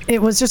that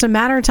it was just a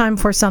matter of time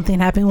before something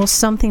happened, well,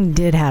 something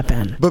did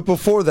happen. But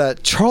before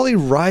that, Charlie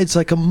rides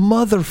like a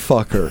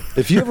motherfucker.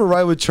 If you ever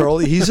ride with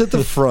Charlie, he's at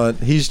the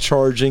front, he's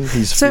charging,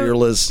 he's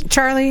fearless.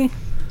 Charlie,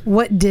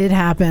 what did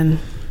happen?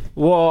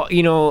 Well,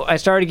 I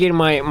started getting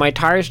my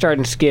tires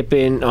starting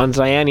skipping on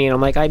Ziani, and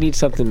I'm like, I need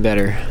something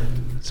better.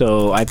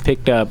 So I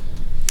picked up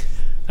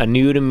a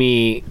new to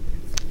me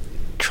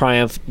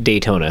Triumph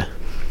Daytona.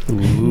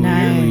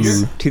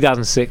 Nice.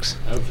 2006.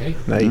 Okay.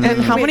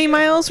 And how many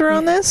miles were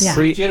on this? How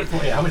much you get it for?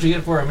 How much you get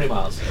it for? How many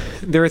miles?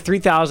 There were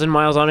 3,000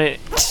 miles on it.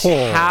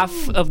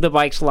 Half of the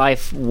bike's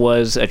life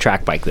was a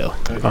track bike, though.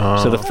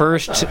 So the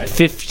first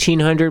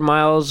 1,500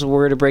 miles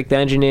were to break the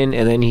engine in,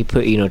 and then he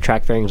put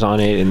track fairings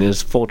on it, and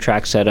this full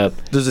track setup.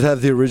 Does it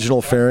have the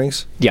original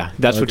fairings? Yeah,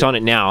 that's what's on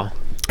it now.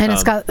 And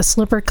it's got a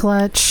slipper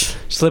clutch.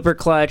 Slipper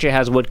clutch. It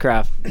has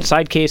Woodcraft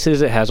side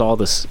cases. It has all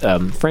the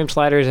frame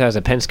sliders. It has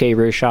a Penske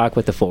rear shock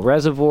with the full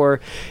reservoir,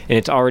 and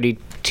it's already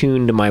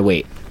tuned to my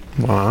weight.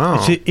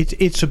 Wow,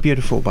 it's a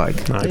beautiful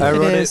bike. I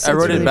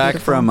rode it back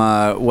from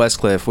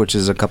Westcliff, which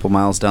is a couple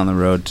miles down the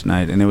road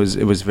tonight, and it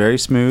was very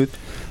smooth.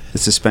 The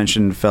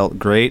suspension felt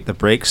great. The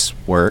brakes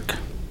work.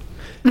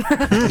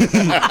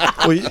 Not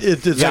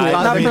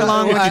for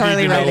long with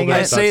Charlie riding it.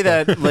 I say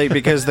that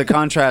because the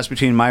contrast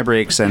between my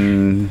brakes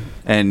and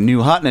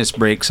New Hotness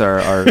brakes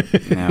are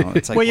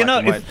it's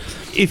like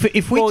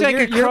if we take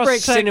a your cross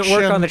brakes section, didn't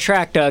work on the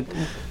track, Doug.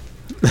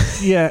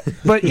 Yeah,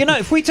 but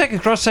if we take a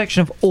cross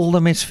section of all the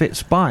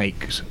Misfits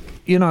bikes,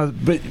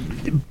 but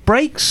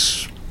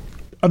brakes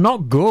are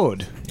not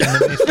good.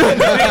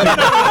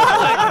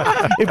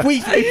 If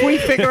we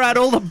figure out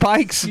all the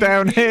bikes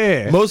down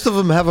here, most of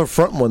them have a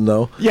front one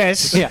though.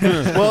 Yes. Yeah.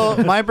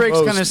 Well, my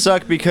brakes gonna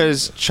suck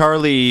because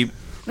Charlie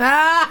you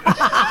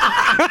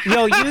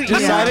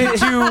decided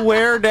to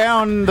wear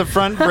down the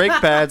front brake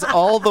pads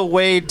all the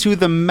way to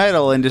the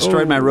metal and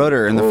destroyed my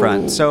rotor in the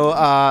front. So,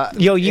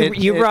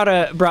 you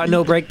brought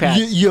no brake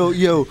pads.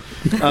 Yeah,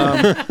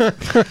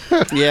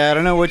 I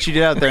don't know what you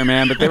did out there,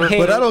 man, but they were.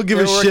 But I don't give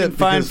a shit.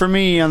 Fine for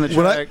me on the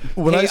track.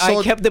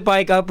 I kept the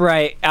bike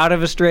upright out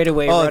of a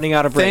straightaway, running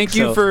out of brakes. Thank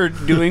you for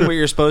doing what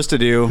you're supposed to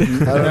do. I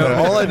don't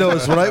know. All I know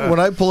is when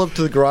I pull up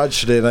to the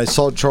garage today and I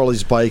saw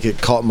Charlie's bike,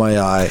 it caught my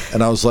eye,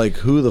 and I was like,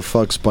 "Who the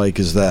fuck's bike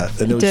is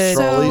that?" And it was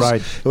Charlie's.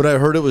 Right. When I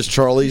heard it was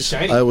Charlie's,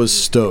 I was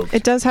stoked.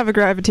 It does have a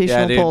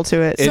gravitational pull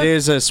to it. It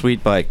is a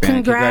sweet bike,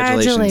 man.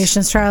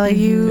 Congratulations, Charlie.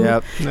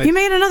 You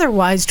made another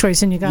wise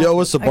choice, and you got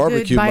it's a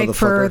barbecue, good bike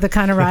for the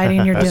kind of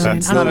riding you're doing.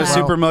 It's not a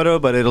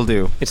supermoto, but it'll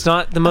do. It's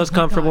not the most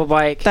comfortable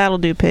bike. That'll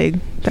do,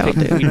 pig. That'll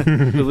do.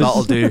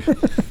 That'll do.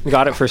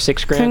 Got it for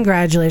 $6,000.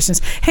 Congratulations.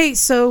 Hey,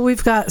 so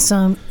we've got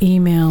some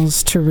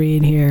emails to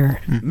read here.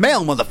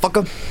 Mail,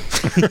 motherfucker.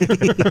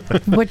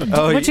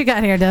 What you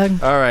got here,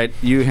 Doug? All right,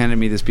 you handed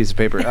me this piece of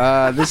paper.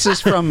 This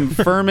is from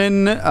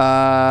Furman.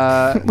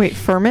 Wait,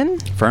 Furman?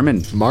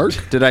 Furman.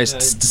 Mark? Did I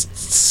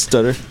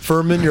stutter?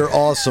 Furman, you're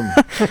awesome.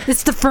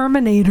 It's the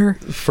Furminator.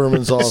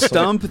 Furman's awesome.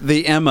 Stump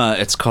the Emma,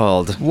 it's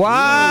called.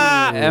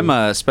 Wow.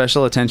 Emma,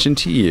 special attention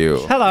to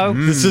you. Hello.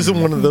 This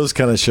isn't one of those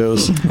kind of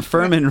shows.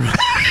 Furman. Oh,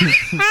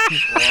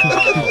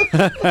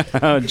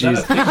 jeez.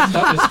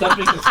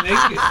 Stumping the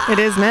snake. It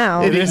is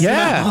now. It is.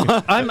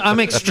 Yeah. I'm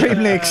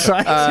extremely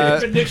excited.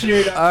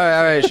 All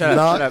right, shut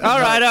up. All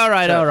right.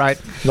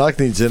 Knock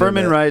needs internet.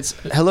 Furman writes,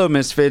 "Hello,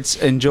 Misfits.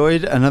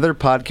 Enjoyed another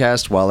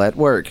podcast while at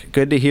work.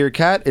 Good to hear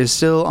Kat is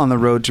still on the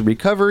road to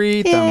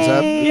recovery. Thumbs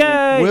up.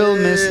 Yay. Will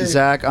miss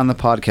Zach on the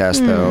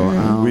podcast,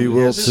 though. We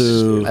will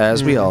too.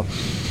 As we all.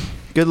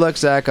 Good luck,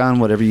 Zach, on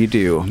whatever you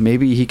do.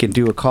 Maybe he can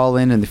do a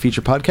call-in in the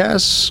future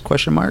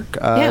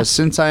podcasts, ?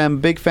 Since I am a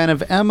big fan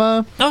of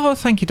Emma." Oh,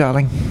 thank you,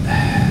 darling.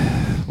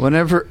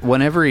 Whenever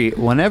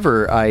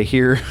I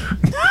hear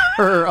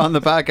her on the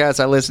podcast,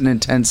 I listen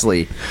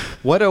intensely.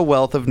 What a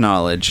wealth of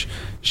knowledge.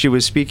 She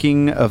was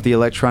speaking of the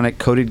electronic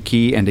coded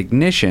key and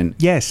ignition.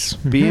 Yes.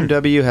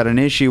 BMW had an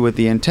issue with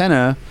the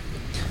antenna,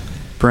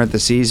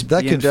 parentheses.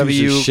 That confuses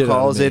BMW shit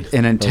calls out of me. it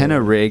an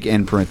antenna rig,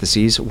 in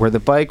parentheses, where the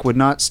bike would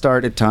not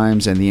start at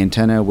times and the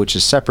antenna, which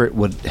is separate,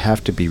 would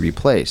have to be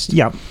replaced.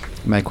 Yep.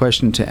 My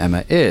question to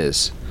Emma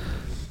is,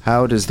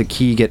 how does the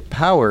key get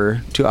power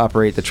to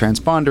operate the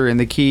transponder in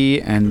the key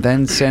and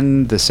then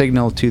send the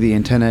signal to the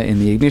antenna in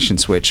the ignition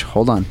switch?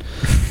 Hold on.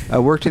 I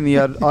worked in the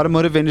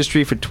automotive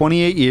industry for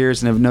 28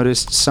 years and have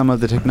noticed some of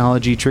the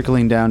technology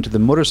trickling down to the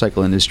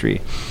motorcycle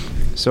industry.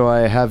 So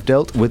I have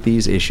dealt with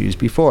these issues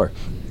before.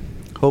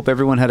 Hope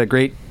everyone had a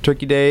great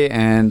Turkey Day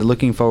and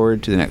looking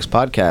forward to the next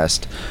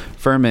podcast.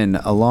 Furman,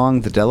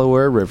 along the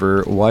Delaware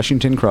River,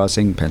 Washington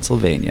Crossing,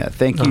 Pennsylvania.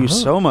 Thank you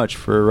so much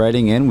for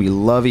writing in. We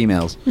love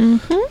emails.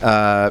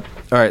 All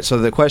right, so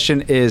the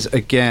question is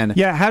again.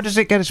 Yeah, how does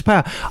it get its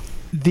power?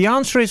 The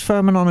answer is,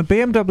 Furman, on a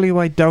BMW,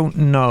 I don't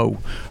know.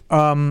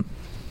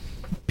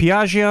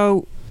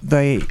 Piaggio,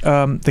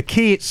 the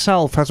key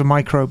itself has a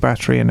micro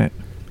battery in it,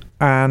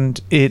 and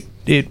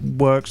it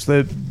works.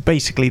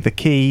 Basically the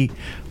key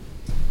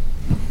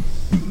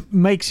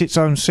makes its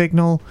own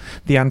signal,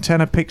 the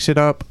antenna picks it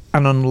up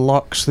and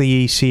unlocks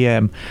the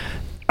ECM.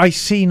 I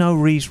see no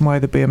reason why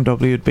the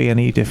BMW would be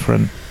any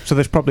different. So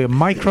there's probably a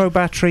micro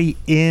battery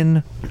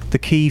in the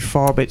key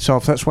fob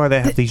itself. That's why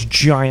they have these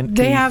giant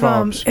They key have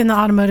fobs. in the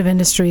automotive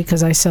industry,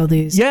 because I sell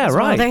these. Yeah, as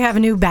well, right. They have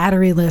new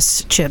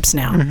batteryless chips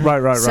now.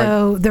 Right.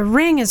 So the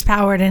ring is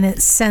powered and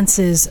it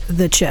senses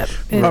the chip.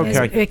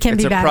 It can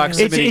be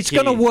batteryless. It's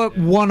going to work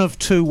one of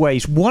two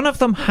ways. One of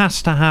them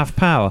has to have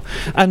power.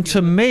 And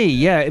to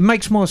me, it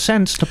makes more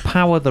sense to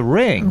power the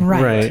ring.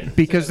 Right.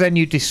 Because then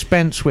you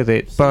dispense with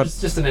it. But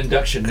It's just an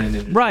induction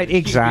then. Right,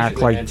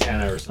 exactly.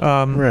 Antenna or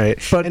something. Right.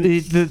 But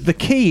the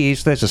key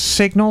is there's a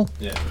signal.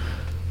 Yeah.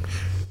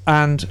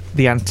 and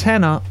the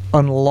antenna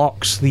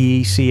unlocks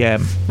the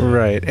ECM.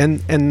 Right,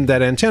 and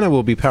that antenna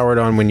will be powered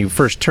on when you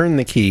first turn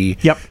the key.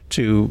 Yep.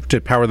 To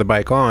power the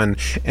bike on,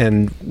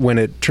 and when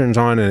it turns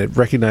on and it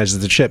recognizes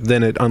the chip,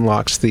 then it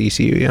unlocks the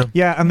ECU. Yeah.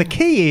 Yeah, and the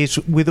key is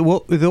with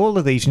all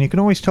of these, and you can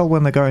always tell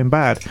when they're going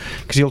bad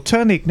because you'll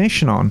turn the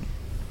ignition on.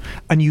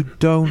 And you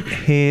don't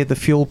hear the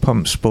fuel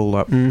pump spool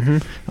up. Mm-hmm.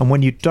 And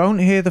when you don't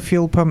hear the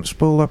fuel pump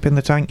spool up in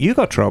the tank, you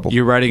got trouble.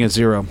 You're riding at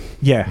zero.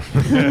 Yeah.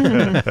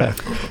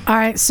 All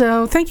right,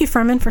 so thank you,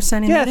 Furman, for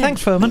sending that in.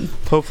 Thanks, Furman.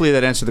 Hopefully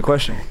that answered the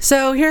question.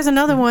 So here's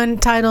another one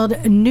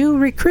titled New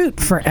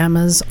Recruit for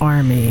Emma's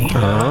Army.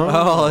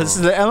 Oh, this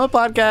is the Emma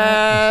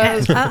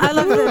podcast. I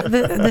love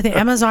the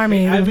Emma's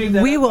Army.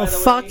 We will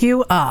fuck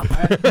you up.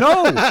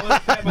 No.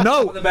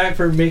 On the back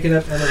for making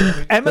up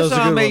Emma's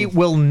Army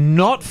will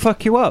not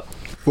fuck you up.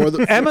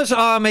 Emma's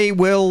Army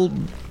will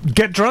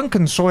get drunk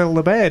and soil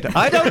the bed.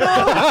 I don't know.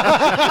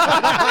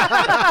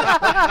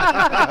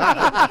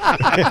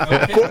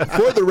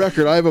 For the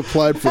record, I've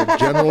applied for a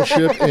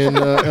generalship in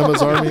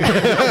Emma's Army.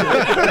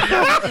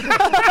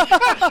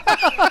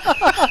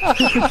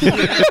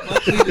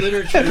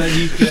 literature that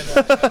you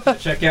can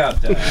check out.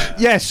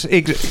 Yes,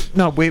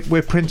 no,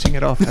 we're printing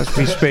it off as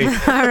we speak.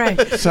 All right.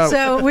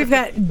 So we've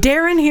got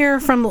Darren here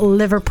from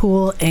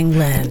Liverpool,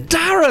 England.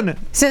 Darren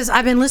says,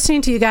 I've been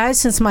listening to you guys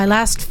since my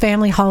last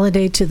family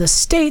holiday to the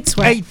States.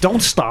 Hey,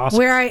 don't start.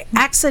 Where I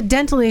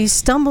accidentally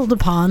stumbled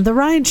upon the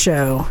Ride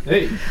Show.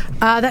 Hey.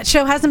 That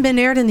show hasn't been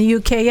aired in the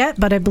UK yet,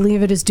 but I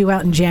believe it is due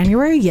out in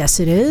January. Yes,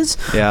 it is.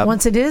 Yeah.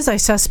 Once it is, I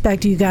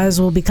suspect you guys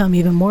will become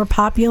even more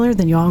popular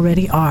than you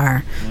already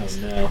are. Oh,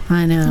 no.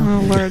 I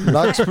know. Oh, Lord.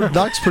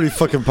 Knox pretty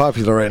fucking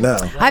popular right now.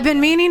 I've been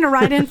meaning to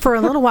write in for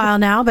a little while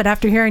now, but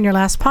after hearing your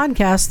last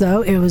podcast,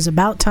 though, it was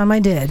about time I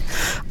did.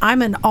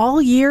 I'm an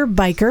all-year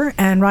biker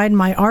and ride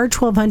my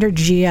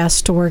R1200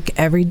 GS to work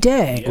every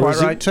day.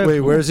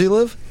 Wait, where does he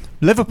live?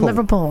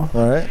 Liverpool.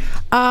 All right.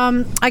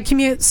 I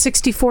commute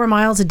 64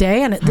 miles a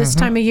day, and at this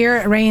time of year,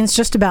 it rains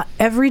just about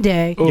every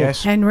day.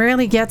 Yes. And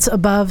rarely gets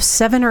above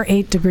 7 or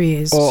 8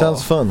 degrees.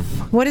 Sounds fun.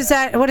 What is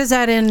that? What is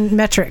that in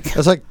metric?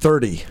 That's like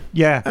 30.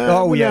 Yeah.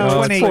 Yeah.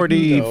 20.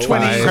 40.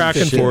 20.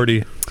 Cracking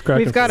 40.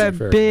 We've got a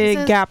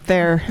big gap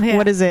there. Yeah.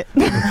 What is it?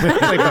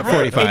 Like about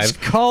 45. It's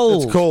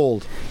cold. It's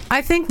cold.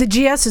 I think the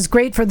GS is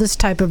great for this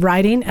type of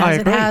riding, I as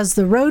it agree. has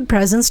the road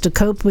presence to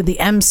cope with the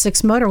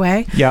M6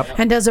 motorway. Yep.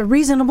 And does a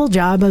reasonable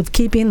job of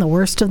keeping the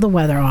worst of the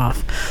weather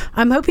off.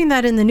 I'm hoping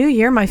that in the new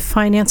year, my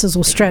finances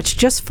will stretch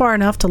just far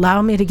enough to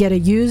allow me to get a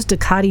used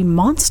Ducati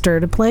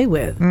Monster to play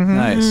with.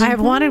 Nice. I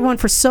have wanted one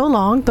for so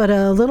long, but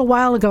a little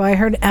while ago I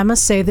heard Emma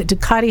say that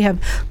Ducati have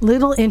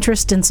little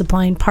interest in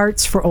supplying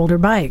parts for older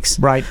bikes.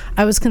 Right.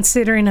 I was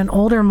considering an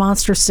older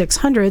Monster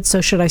 600, so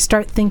should I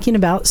start thinking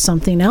about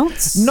something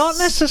else? Not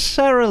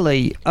necessarily.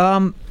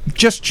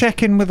 Just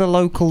check in with a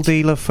local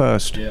dealer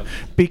first. Yeah.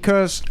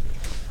 Because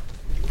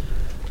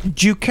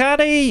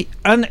Ducati,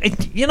 and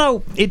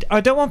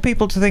I don't want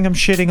people to think I'm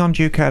shitting on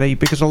Ducati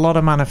because a lot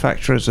of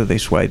manufacturers are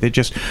this way. They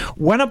just,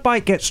 when a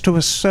bike gets to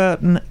a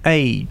certain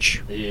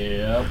age,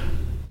 Yeah.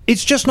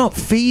 it's just not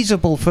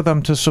feasible for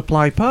them to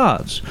supply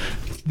parts.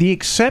 The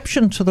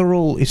exception to the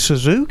rule is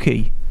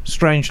Suzuki,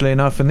 strangely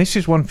enough, and this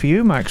is one for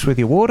you, Max, with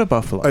your water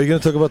buffalo. Are you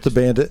going to talk about the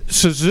Bandit?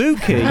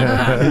 Suzuki.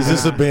 Is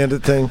this a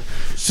Bandit thing?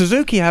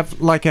 Suzuki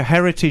have like a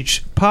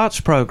heritage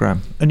parts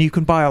program, and you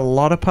can buy a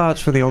lot of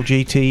parts for the old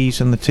GTs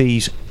and the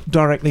Ts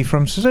directly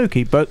from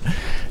Suzuki. But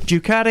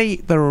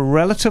Ducati, they're a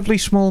relatively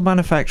small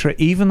manufacturer,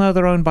 even though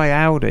they're owned by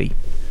Audi.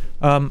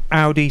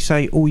 Audi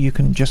say, oh, you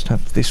can just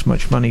have this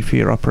much money for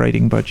your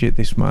operating budget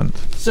this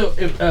month. So,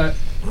 if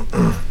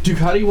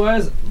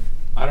Ducati-wise,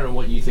 I don't know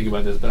what you think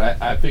about this,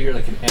 but I figure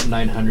like an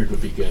M900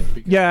 would be good.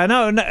 Yeah,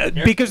 no,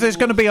 because there's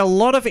going to be a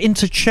lot of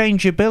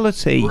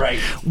interchangeability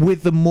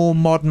with the more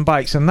modern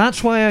bikes, and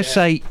that's why I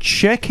say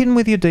check in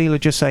with your dealer.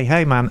 Just say,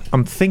 hey man,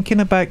 I'm thinking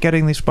about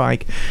getting this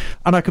bike,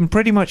 and I can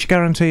pretty much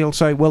guarantee he'll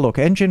say, well look,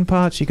 engine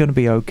parts, you're going to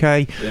be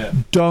okay.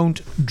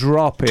 Don't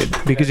drop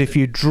it, because if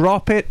you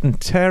drop it and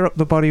tear up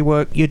the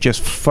bodywork, you're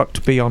just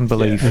fucked beyond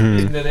belief.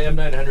 And then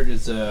the M900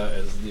 is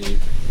the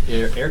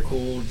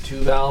air-cooled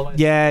 2-valve.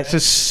 Yeah, it's a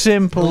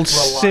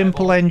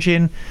simple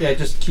engine. Yeah,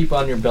 just keep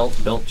on your belt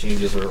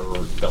changes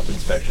or belt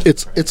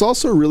inspections. It's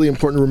also really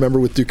important to remember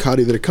with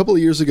Ducati that a couple of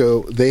years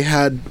ago they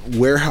had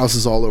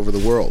warehouses all over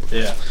the world.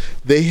 Yeah.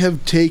 They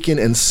have taken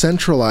and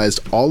centralized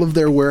all of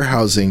their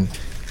warehousing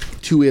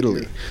to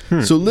Italy.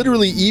 So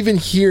literally even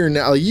here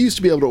now, you used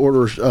to be able to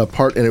order a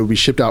part and it would be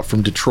shipped out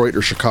from Detroit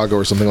or Chicago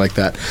or something like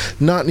that.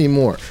 Not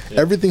anymore.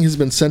 Everything has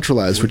been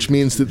centralized, which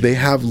means that they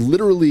have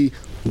literally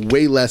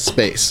way less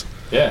space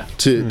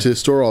to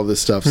store all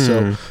this stuff.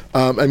 So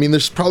I mean,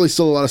 there's probably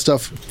still a lot of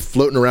stuff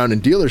floating around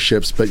in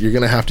dealerships, but you're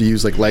going to have to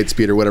use like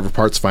Lightspeed or whatever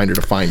parts finder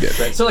to find it.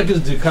 Right. So like,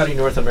 does Ducati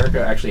North America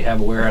actually have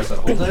a warehouse that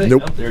holds it?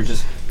 Nope. They're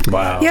just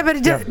Yeah, but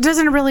it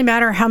doesn't really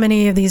matter how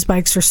many of these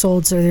bikes are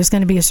sold, so there's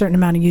going to be a certain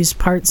amount of used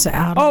parts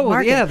out on the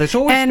market. Yeah, there's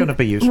always going to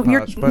be used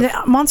parts. But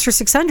The Monster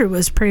 600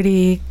 was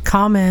pretty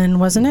common,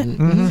 wasn't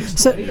it?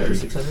 So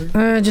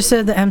just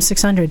said the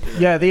M600.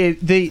 Yeah,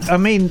 I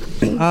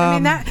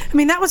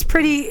mean that was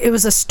pretty. It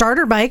was a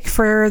starter bike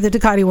for the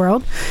Ducati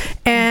world,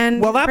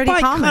 and that pretty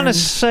bike common. kind of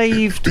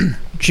saved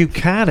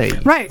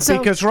Ducati, right? So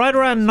because right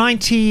around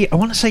 90, I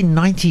want to say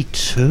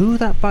 92,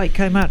 that bike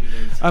came out.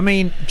 I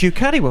mean,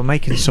 Ducati were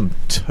making some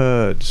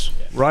turds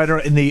right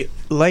in the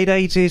late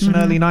 80s and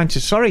early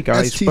 90s. Sorry,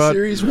 guys, ST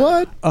series,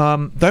 what?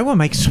 They were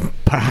making some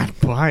bad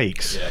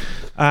bikes.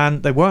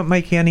 And they weren't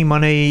making any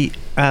money,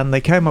 and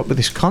they came up with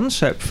this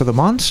concept for the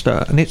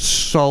Monster, and it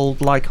sold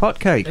like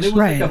hotcakes. And it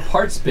was like a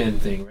part spin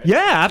thing, right?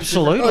 Yeah,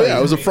 absolutely. Oh yeah,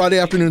 it was a Friday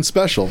afternoon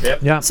special.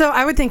 Yeah. So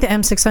I would think the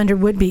M600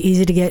 would be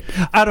easy to get.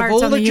 Out of parts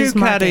all on the used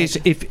market.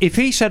 Ducatis, if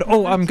he said,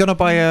 "Oh, I'm going to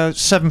buy a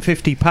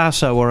 750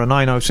 Passo or a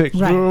 906,"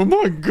 oh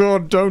my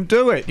God, don't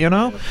do it, you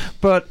know.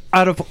 But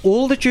out of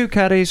all the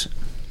Ducatis,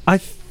 I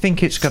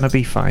think it's going to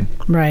be fine.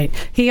 Right.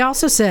 He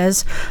also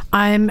says,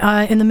 I'm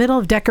in the middle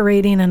of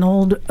decorating an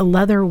old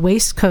leather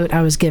waistcoat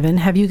I was given.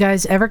 Have you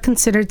guys ever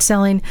considered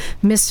selling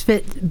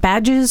misfit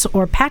badges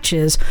or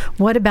patches?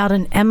 What about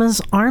an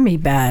Emma's Army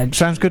badge?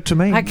 Sounds good to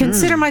me. I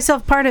consider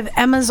myself part of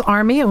Emma's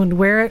Army and would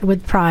wear it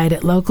with pride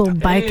at local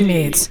bike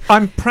meets.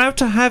 I'm proud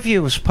to have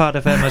you as part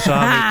of Emma's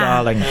Army,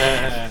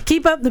 darling.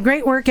 Keep up the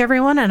great work,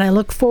 everyone, and I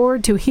look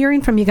forward to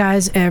hearing from you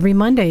guys every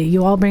Monday.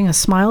 You all bring a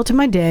smile to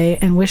my day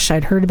and wish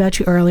I'd heard about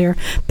you earlier.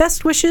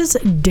 Best wishes,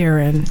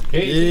 Darren.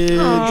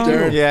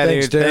 Darren. Yeah,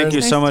 Thanks, dude. Thank Darren.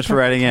 you so much for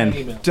writing in.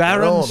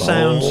 Darren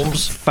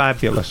sounds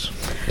fabulous.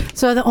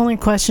 So the only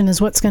question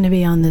is, what's going to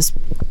be on this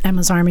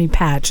Emma's Army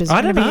patch? Is it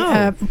I going to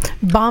don't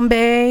be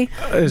Bombay,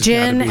 It's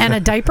gin, gotta be. and a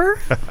diaper?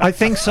 I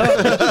think so.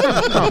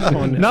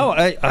 No,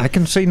 I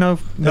can see no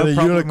And a problem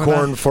with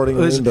unicorn that. farting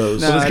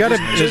windows. Well,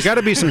 there's got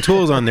to be some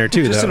tools on there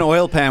too. Just though. an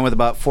oil pan with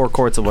about 4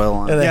 quarts of oil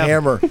on it. And a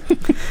hammer.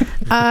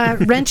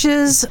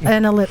 Wrenches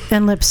and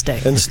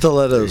lipstick. And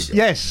stilettos.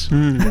 Yes. Yes.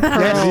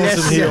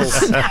 And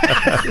heels.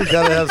 You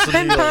gotta have some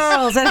And heels.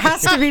 pearls. It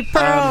has to be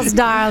pearls,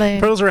 darling.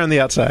 Pearls around the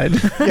outside.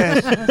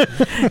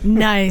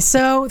 Nice.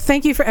 So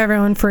thank you for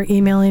everyone for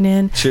emailing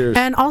in. Cheers.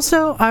 And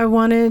also, I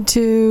wanted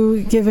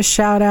to give a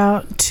shout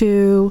out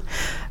to,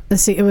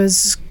 let's see, it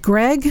was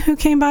Greg who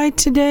came by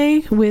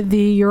today with the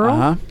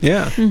Ural.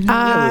 Yeah.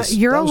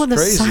 Ural with a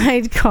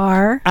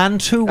sidecar. And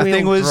two-wheel That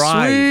thing was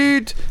drive.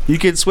 sweet. You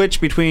could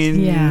switch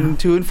between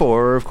 2 and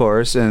 4, of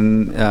course,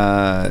 and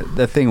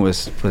that thing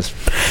was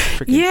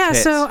freaking Yeah,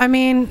 tits. so I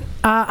mean,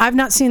 I've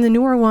not seen the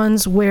newer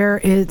ones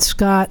where it's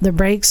got the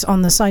brakes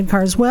on the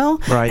sidecar as well,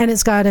 Right. and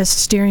it's got a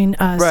steering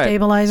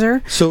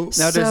stabilizer. So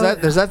now,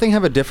 does that thing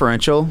have a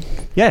differential?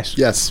 Yes.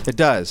 Yes. It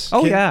does.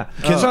 Oh, yeah.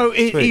 So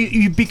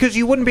because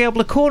you wouldn't be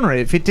able to corner it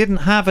if it didn't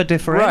have a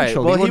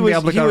differential. Right. Well, you wouldn't be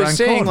able to he go was around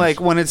saying corners.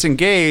 like when it's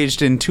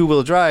engaged in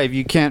 2-wheel drive,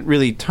 you can't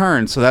really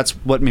turn. So that's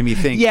what made me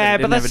think. Yeah, that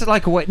it but didn't that's have a-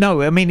 like a way.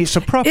 No, I mean it's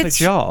a proper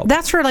job.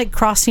 That's for like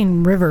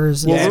crossing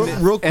rivers. Yeah, and and,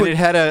 stuff. real quick. and it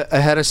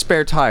had a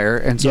spare tire,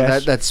 and so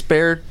Yes. that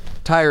spare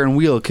tire and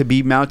wheel could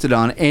be mounted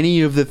on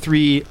any of the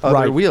 3 other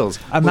Right. wheels,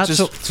 And which that's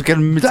is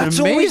that's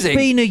always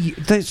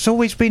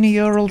amazing. been a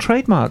Ural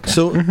trademark.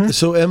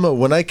 So Emma,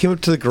 when I came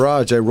up to the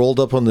garage, I rolled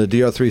up on the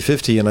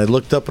DR350 and I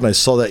looked up and I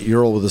saw that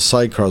Ural with a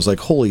sidecar. I was like,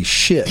 holy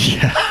shit.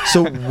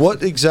 So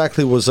what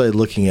exactly was I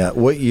looking at?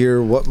 What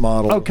year? What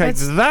model? Okay,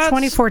 It's that's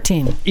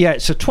 2014. Yeah,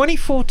 it's a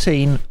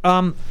 2014.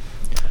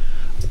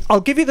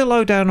 I'll give you the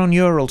lowdown on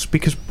Urals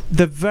because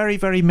they're very,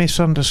 very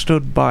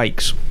misunderstood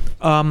bikes.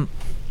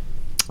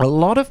 A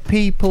lot of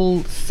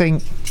people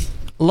think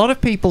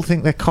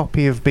they're a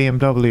copy of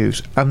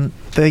BMWs, and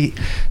they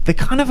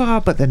kind of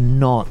are, but they're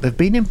not. They've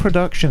been in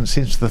production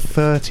since the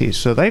 30s,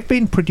 so they've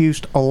been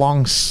produced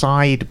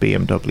alongside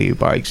BMW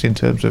bikes in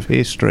terms of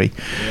history.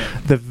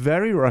 They're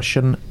very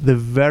Russian. They're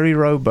very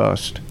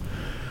robust.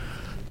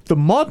 The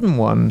modern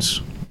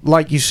ones,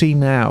 like you see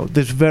now,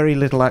 there's very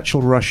little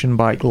actual Russian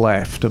bike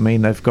left. I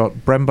mean, they've got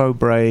Brembo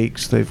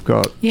brakes, they've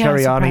got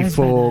Cariani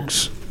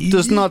forks.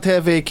 Does not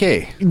have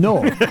AK.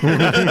 No.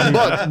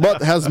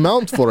 but has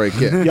mount for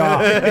AK. Yeah.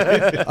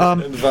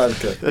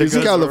 It's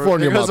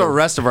California There's the model.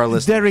 rest of our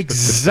list. They're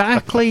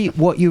exactly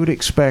what you would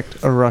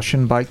expect a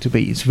Russian bike to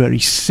be. It's very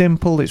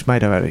simple. It's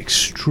made out of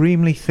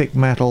extremely thick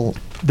metal.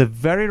 They're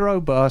very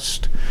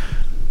robust.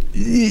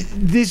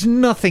 There's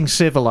nothing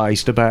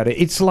civilized about it.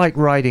 It's like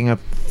riding a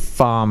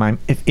farm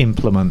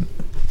implement.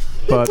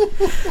 But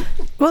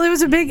well, it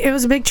was a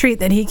big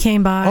treat that he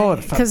came by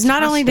because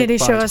not only did he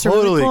show us a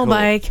really cool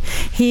bike,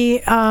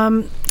 he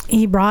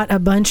brought a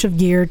bunch of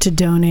gear to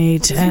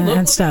donate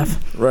and stuff.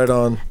 Right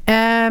on.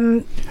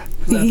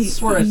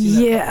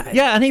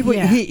 Yeah, and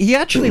he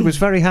actually was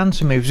very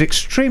handsome. He was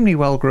extremely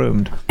well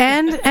groomed.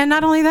 And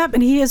not only that,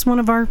 but he is one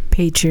of our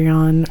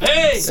Patreon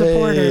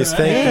supporters.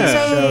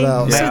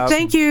 So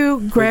thank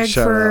you, Greg,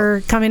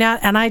 for coming out.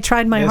 And I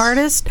tried my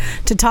hardest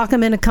to talk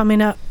him into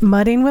coming up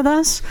mudding with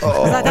us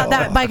because I thought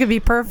that bike would be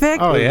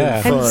perfect. Oh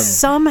yeah, and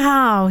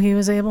somehow he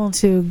was able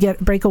to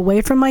break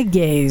away from my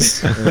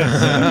gaze.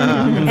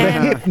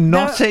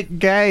 Not it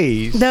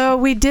gaze. Though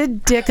we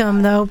did dick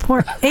him, though.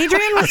 Poor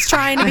Adrian was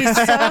trying to be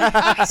so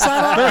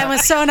subtle and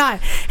was so not.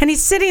 And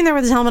he's sitting there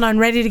with his helmet on,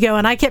 ready to go.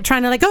 And I kept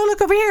trying to oh,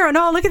 look over here. And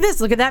oh, look at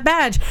this. Look at that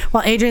badge.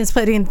 While Adrian's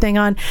putting the thing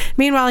on.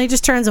 Meanwhile, he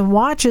just turns and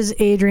watches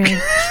Adrian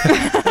put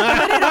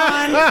it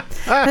on.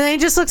 And then he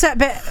just looks up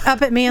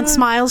at me and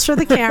smiles for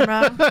the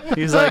camera.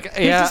 He's like,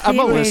 yeah, I'm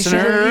a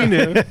listener.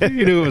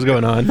 You knew what was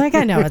going on. Like,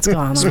 I know what's going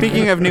on.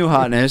 Speaking of new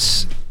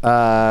hotness,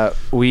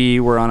 we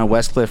were on a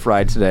Westcliff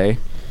ride today.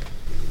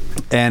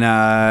 And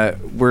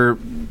we're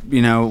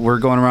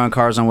going around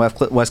cars on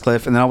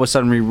Westcliff, and then all of a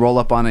sudden we roll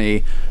up on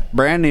a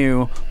brand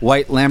new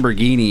white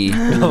Lamborghini.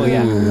 Oh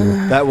yeah,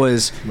 that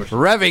was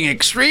revving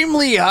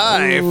extremely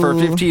high for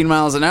 15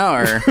 miles an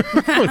hour.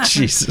 Oh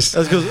Jesus!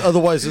 That's because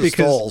otherwise it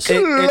stalls.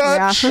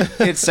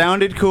 It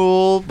sounded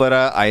cool, but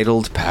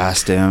idled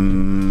past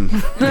him.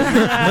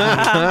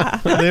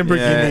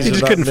 Lamborghinis. He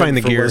just couldn't find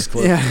the gear.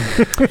 Yeah.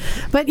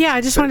 But yeah,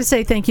 I just want to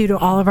say thank you to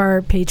all of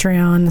our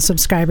Patreon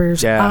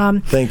subscribers. Yeah.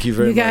 Thank you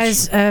very much. You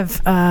guys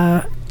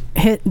have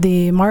hit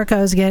the mark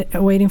I was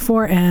waiting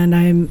for, and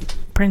I'm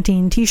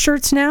printing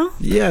t-shirts now.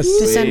 Yes.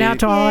 To send out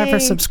to all of our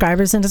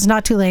subscribers, and it's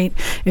not too late.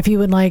 If you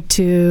would like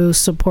to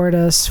support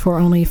us for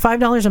only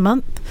 $5 a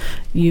month,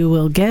 you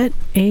will get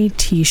a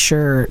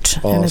t-shirt.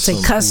 Awesome. And it's a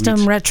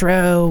custom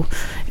retro.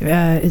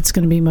 It's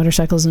going to be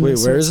motorcycles and wait,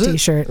 where is it?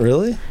 t-shirt.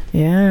 Really?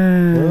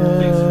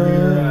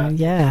 Yeah.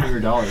 Yeah.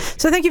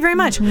 So thank you very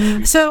much.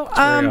 So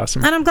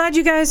awesome. and I'm glad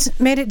you guys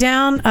made it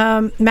down.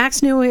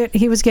 Max knew what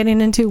he was getting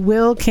into.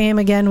 Will came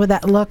again with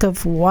that look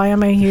of, why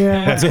am I here?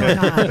 What's going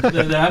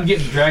on? I'm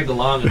getting dragged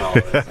along and all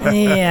this.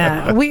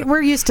 Yeah,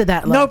 we're used to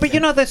that look. No, but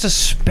there's a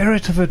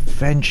spirit of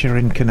adventure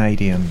in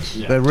Canadians.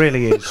 Yeah. There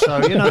really is. So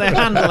they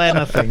handle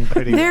anything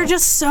pretty They're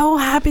just so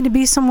happy to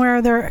be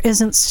somewhere there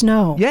isn't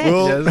snow.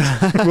 Yeah.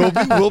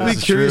 We'll be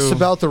curious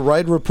about the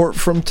ride report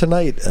from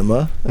tonight,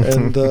 Emma.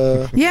 And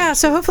yeah,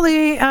 so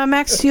hopefully,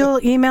 Max, you'll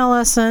email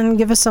us and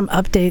give us some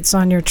updates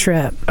on your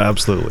trip.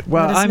 Absolutely.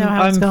 Well, Let us know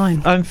how it's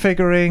going. I'm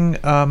figuring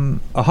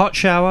a hot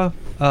shower.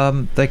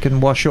 They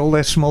can wash all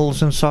their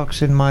smalls and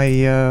socks in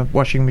my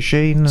washing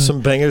machine. And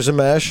some bangers and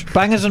mash.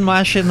 Bangers and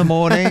mash in the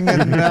morning,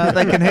 and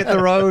they can hit the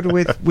road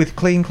with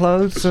clean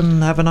clothes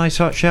and have a nice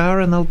hot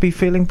shower, and they'll be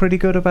feeling pretty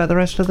good about the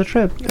rest of the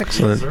trip.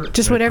 Excellent.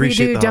 Just whatever you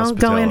do, don't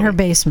go in her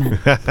basement.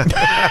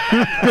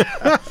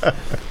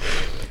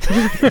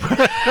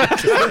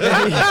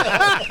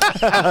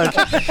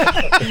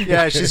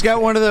 Yeah, she's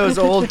got one of those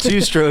old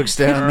two-strokes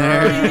down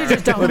there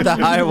with the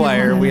high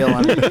wire wheel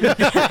on it. All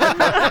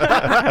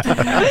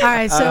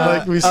right, so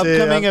like we say,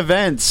 upcoming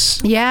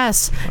events.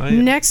 Yes,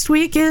 next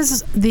week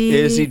is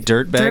the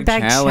Dirtbag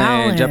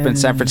Challenge up in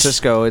San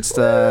Francisco. It's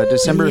the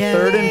December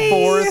 3rd and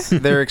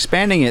 4th. They're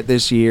expanding it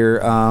this year.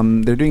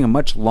 They're doing a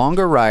much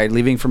longer ride,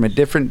 leaving from a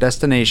different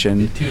destination.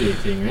 The 2-day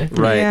thing, right?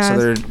 Right. Yeah. So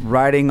they're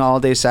riding all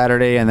day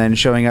Saturday and then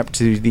showing up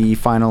to the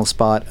final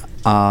spot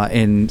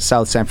in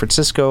South San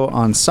Francisco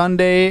on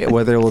Sunday,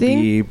 where there will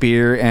be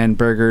beer and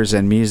burgers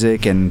and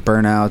music and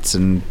burnouts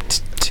and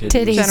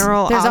titties.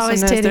 General There's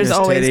always awesomeness. titties. There's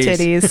always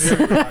titties.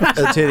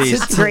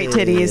 titties. Great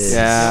titties.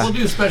 Yeah. We'll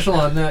do a special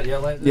on that.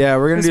 Yeah,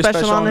 we're gonna do a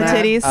special on the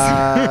that.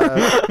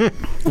 titties.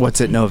 What's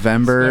it?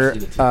 November.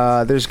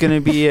 There's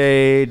gonna be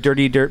a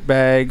Dirty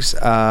Dirtbags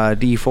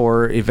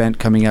D4 event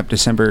coming up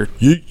December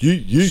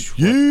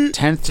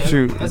 10th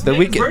through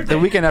the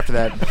weekend after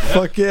that.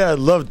 Fuck yeah, I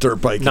love dirt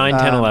biking. 9,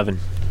 10, 11.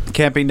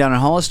 Camping down in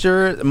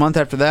Hollister. The month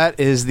after that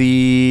is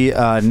the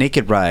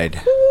Naked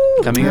Ride.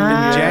 Coming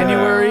up in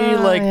January,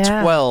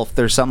 12th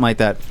or something like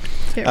that.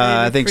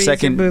 I think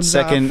second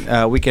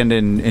weekend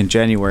in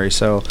January.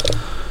 So,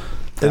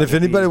 and if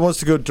anybody wants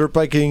to go dirt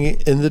biking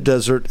in the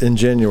desert in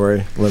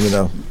January, let me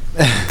know.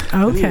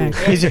 Okay.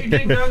 Is it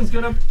Doug's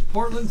going to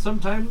Portland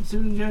sometime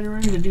soon in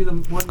January to do the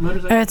one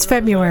motorcycle? It's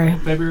February.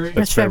 February.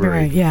 It's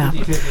February. Yeah.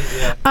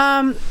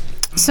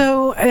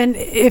 So, and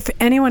if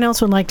anyone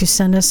else would like to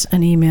send us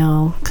an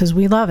email, because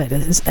we love it,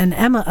 and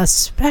Emma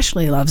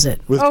especially loves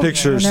it. With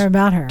pictures. When they're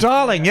about her.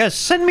 Darling, yes,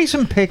 send me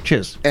some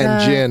pictures.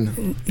 And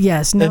gin.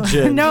 Yes. No, And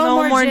gin.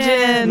 no more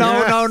gin.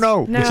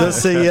 No.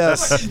 Just say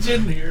yes.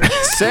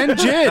 Send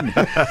gin.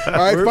 All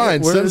right,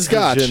 fine. Send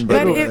scotch.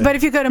 But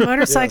if you go to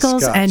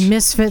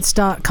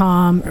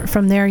motorcyclesandmisfits.com,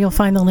 from there you'll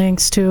find the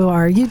links to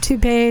our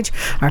YouTube page,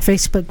 our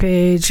Facebook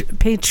page,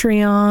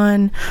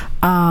 Patreon.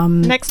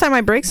 Next time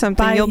I break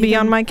something, you'll be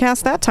on my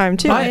cast that time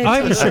too.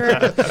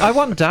 I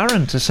want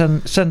Darren to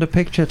send a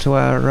picture to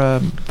our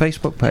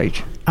Facebook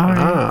page. All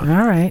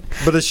right.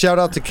 But a shout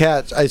out to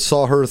Kat. I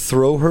saw her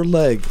throw her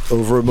leg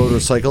over a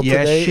motorcycle Yes,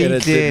 today, she and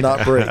it did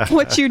not break.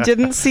 What you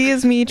didn't see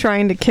is me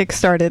trying to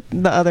kickstart it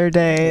the other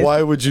day.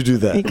 Why would you do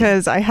that?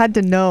 Because I had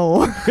to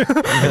know.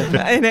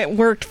 And it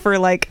worked for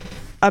like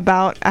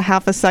about a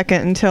half a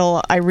second until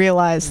I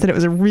realized that it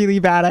was a really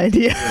bad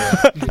idea.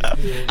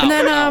 And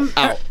then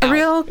a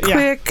real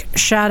quick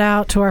shout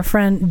out to our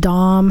friend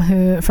Dom,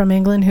 who from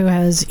England, who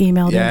has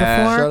emailed in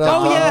before. Shout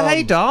out Dom.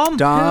 Hey Dom.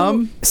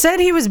 Who said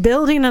he was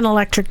building an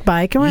electric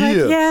bike, and we're like,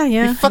 yeah.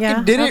 He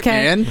fucking did it,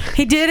 man.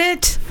 He did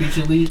it.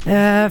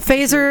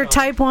 Phaser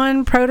Type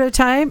 1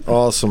 prototype.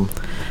 Awesome.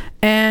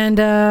 And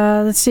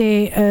let's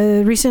see,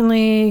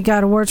 recently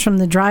got awards from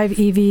the Drive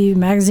EV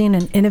magazine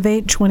and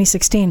Innovate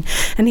 2016.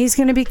 And he's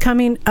going to be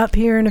coming up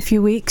here in a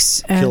few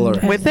weeks and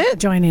with it,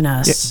 joining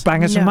us. Yeah,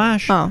 bangers and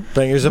mash. Oh.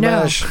 Bangers and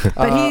mash.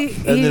 But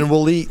and then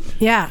we'll eat.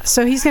 Yeah,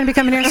 so he's going to be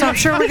coming here. So I'm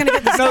sure we're going to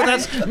get this.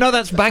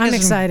 That's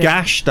bangers and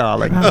gash,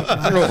 darling.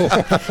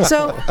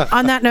 So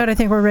on that note, I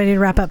think we're ready to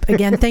wrap up.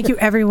 Again, thank you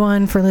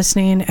everyone for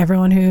listening.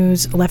 Everyone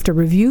who's left a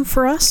review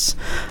for us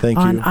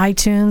on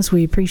iTunes,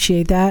 we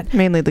appreciate that.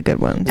 Mainly the good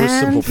ones.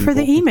 And for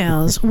the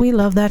emails, we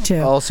love that too.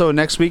 Also,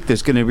 next week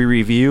there's going to be a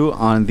review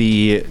on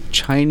the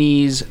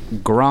Chinese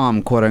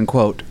Grom, quote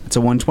unquote. It's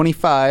a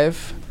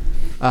 125,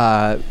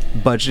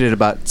 budgeted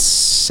about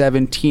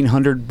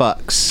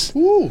 $1,700.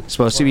 Ooh,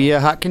 supposed to be a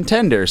hot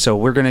contender. So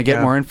we're going to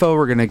get more info.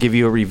 We're going to give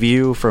you a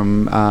review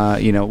from,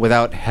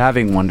 without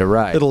having one to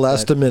ride. It'll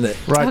last a minute.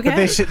 Right, but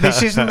this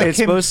isn't. It's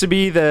supposed to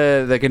be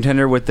the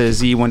contender with the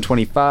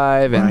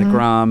Z125 and the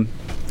Grom.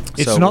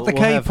 It's So not the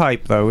we'll have-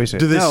 K-pipe, though, is it?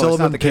 Do they No, sell it's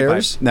them not in the K-pipe.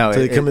 pairs? No, Do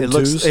they come in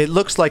looks, twos? it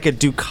looks like a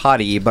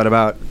Ducati, but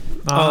about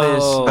this,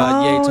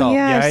 about yay tall.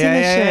 yeah, I've seen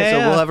this shit. So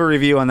we'll have a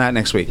review on that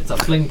next week. It's a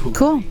fling pool.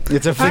 Cool.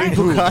 It's a fling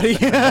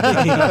Bugatti.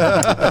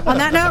 On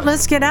that note,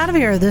 let's get out of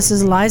here. This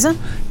is Liza.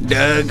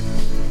 Doug.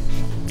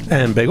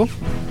 And Bagel.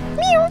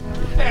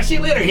 See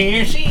you later,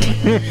 here. See.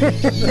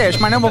 There's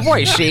my normal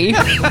voice, see?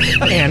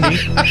 Andy.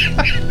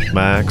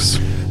 Max.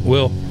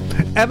 Will.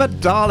 Emma,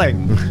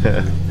 darling.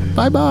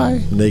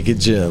 Bye-bye. Naked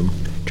Jim.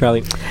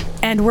 Charlie.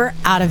 And we're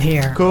out of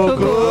here. Cool.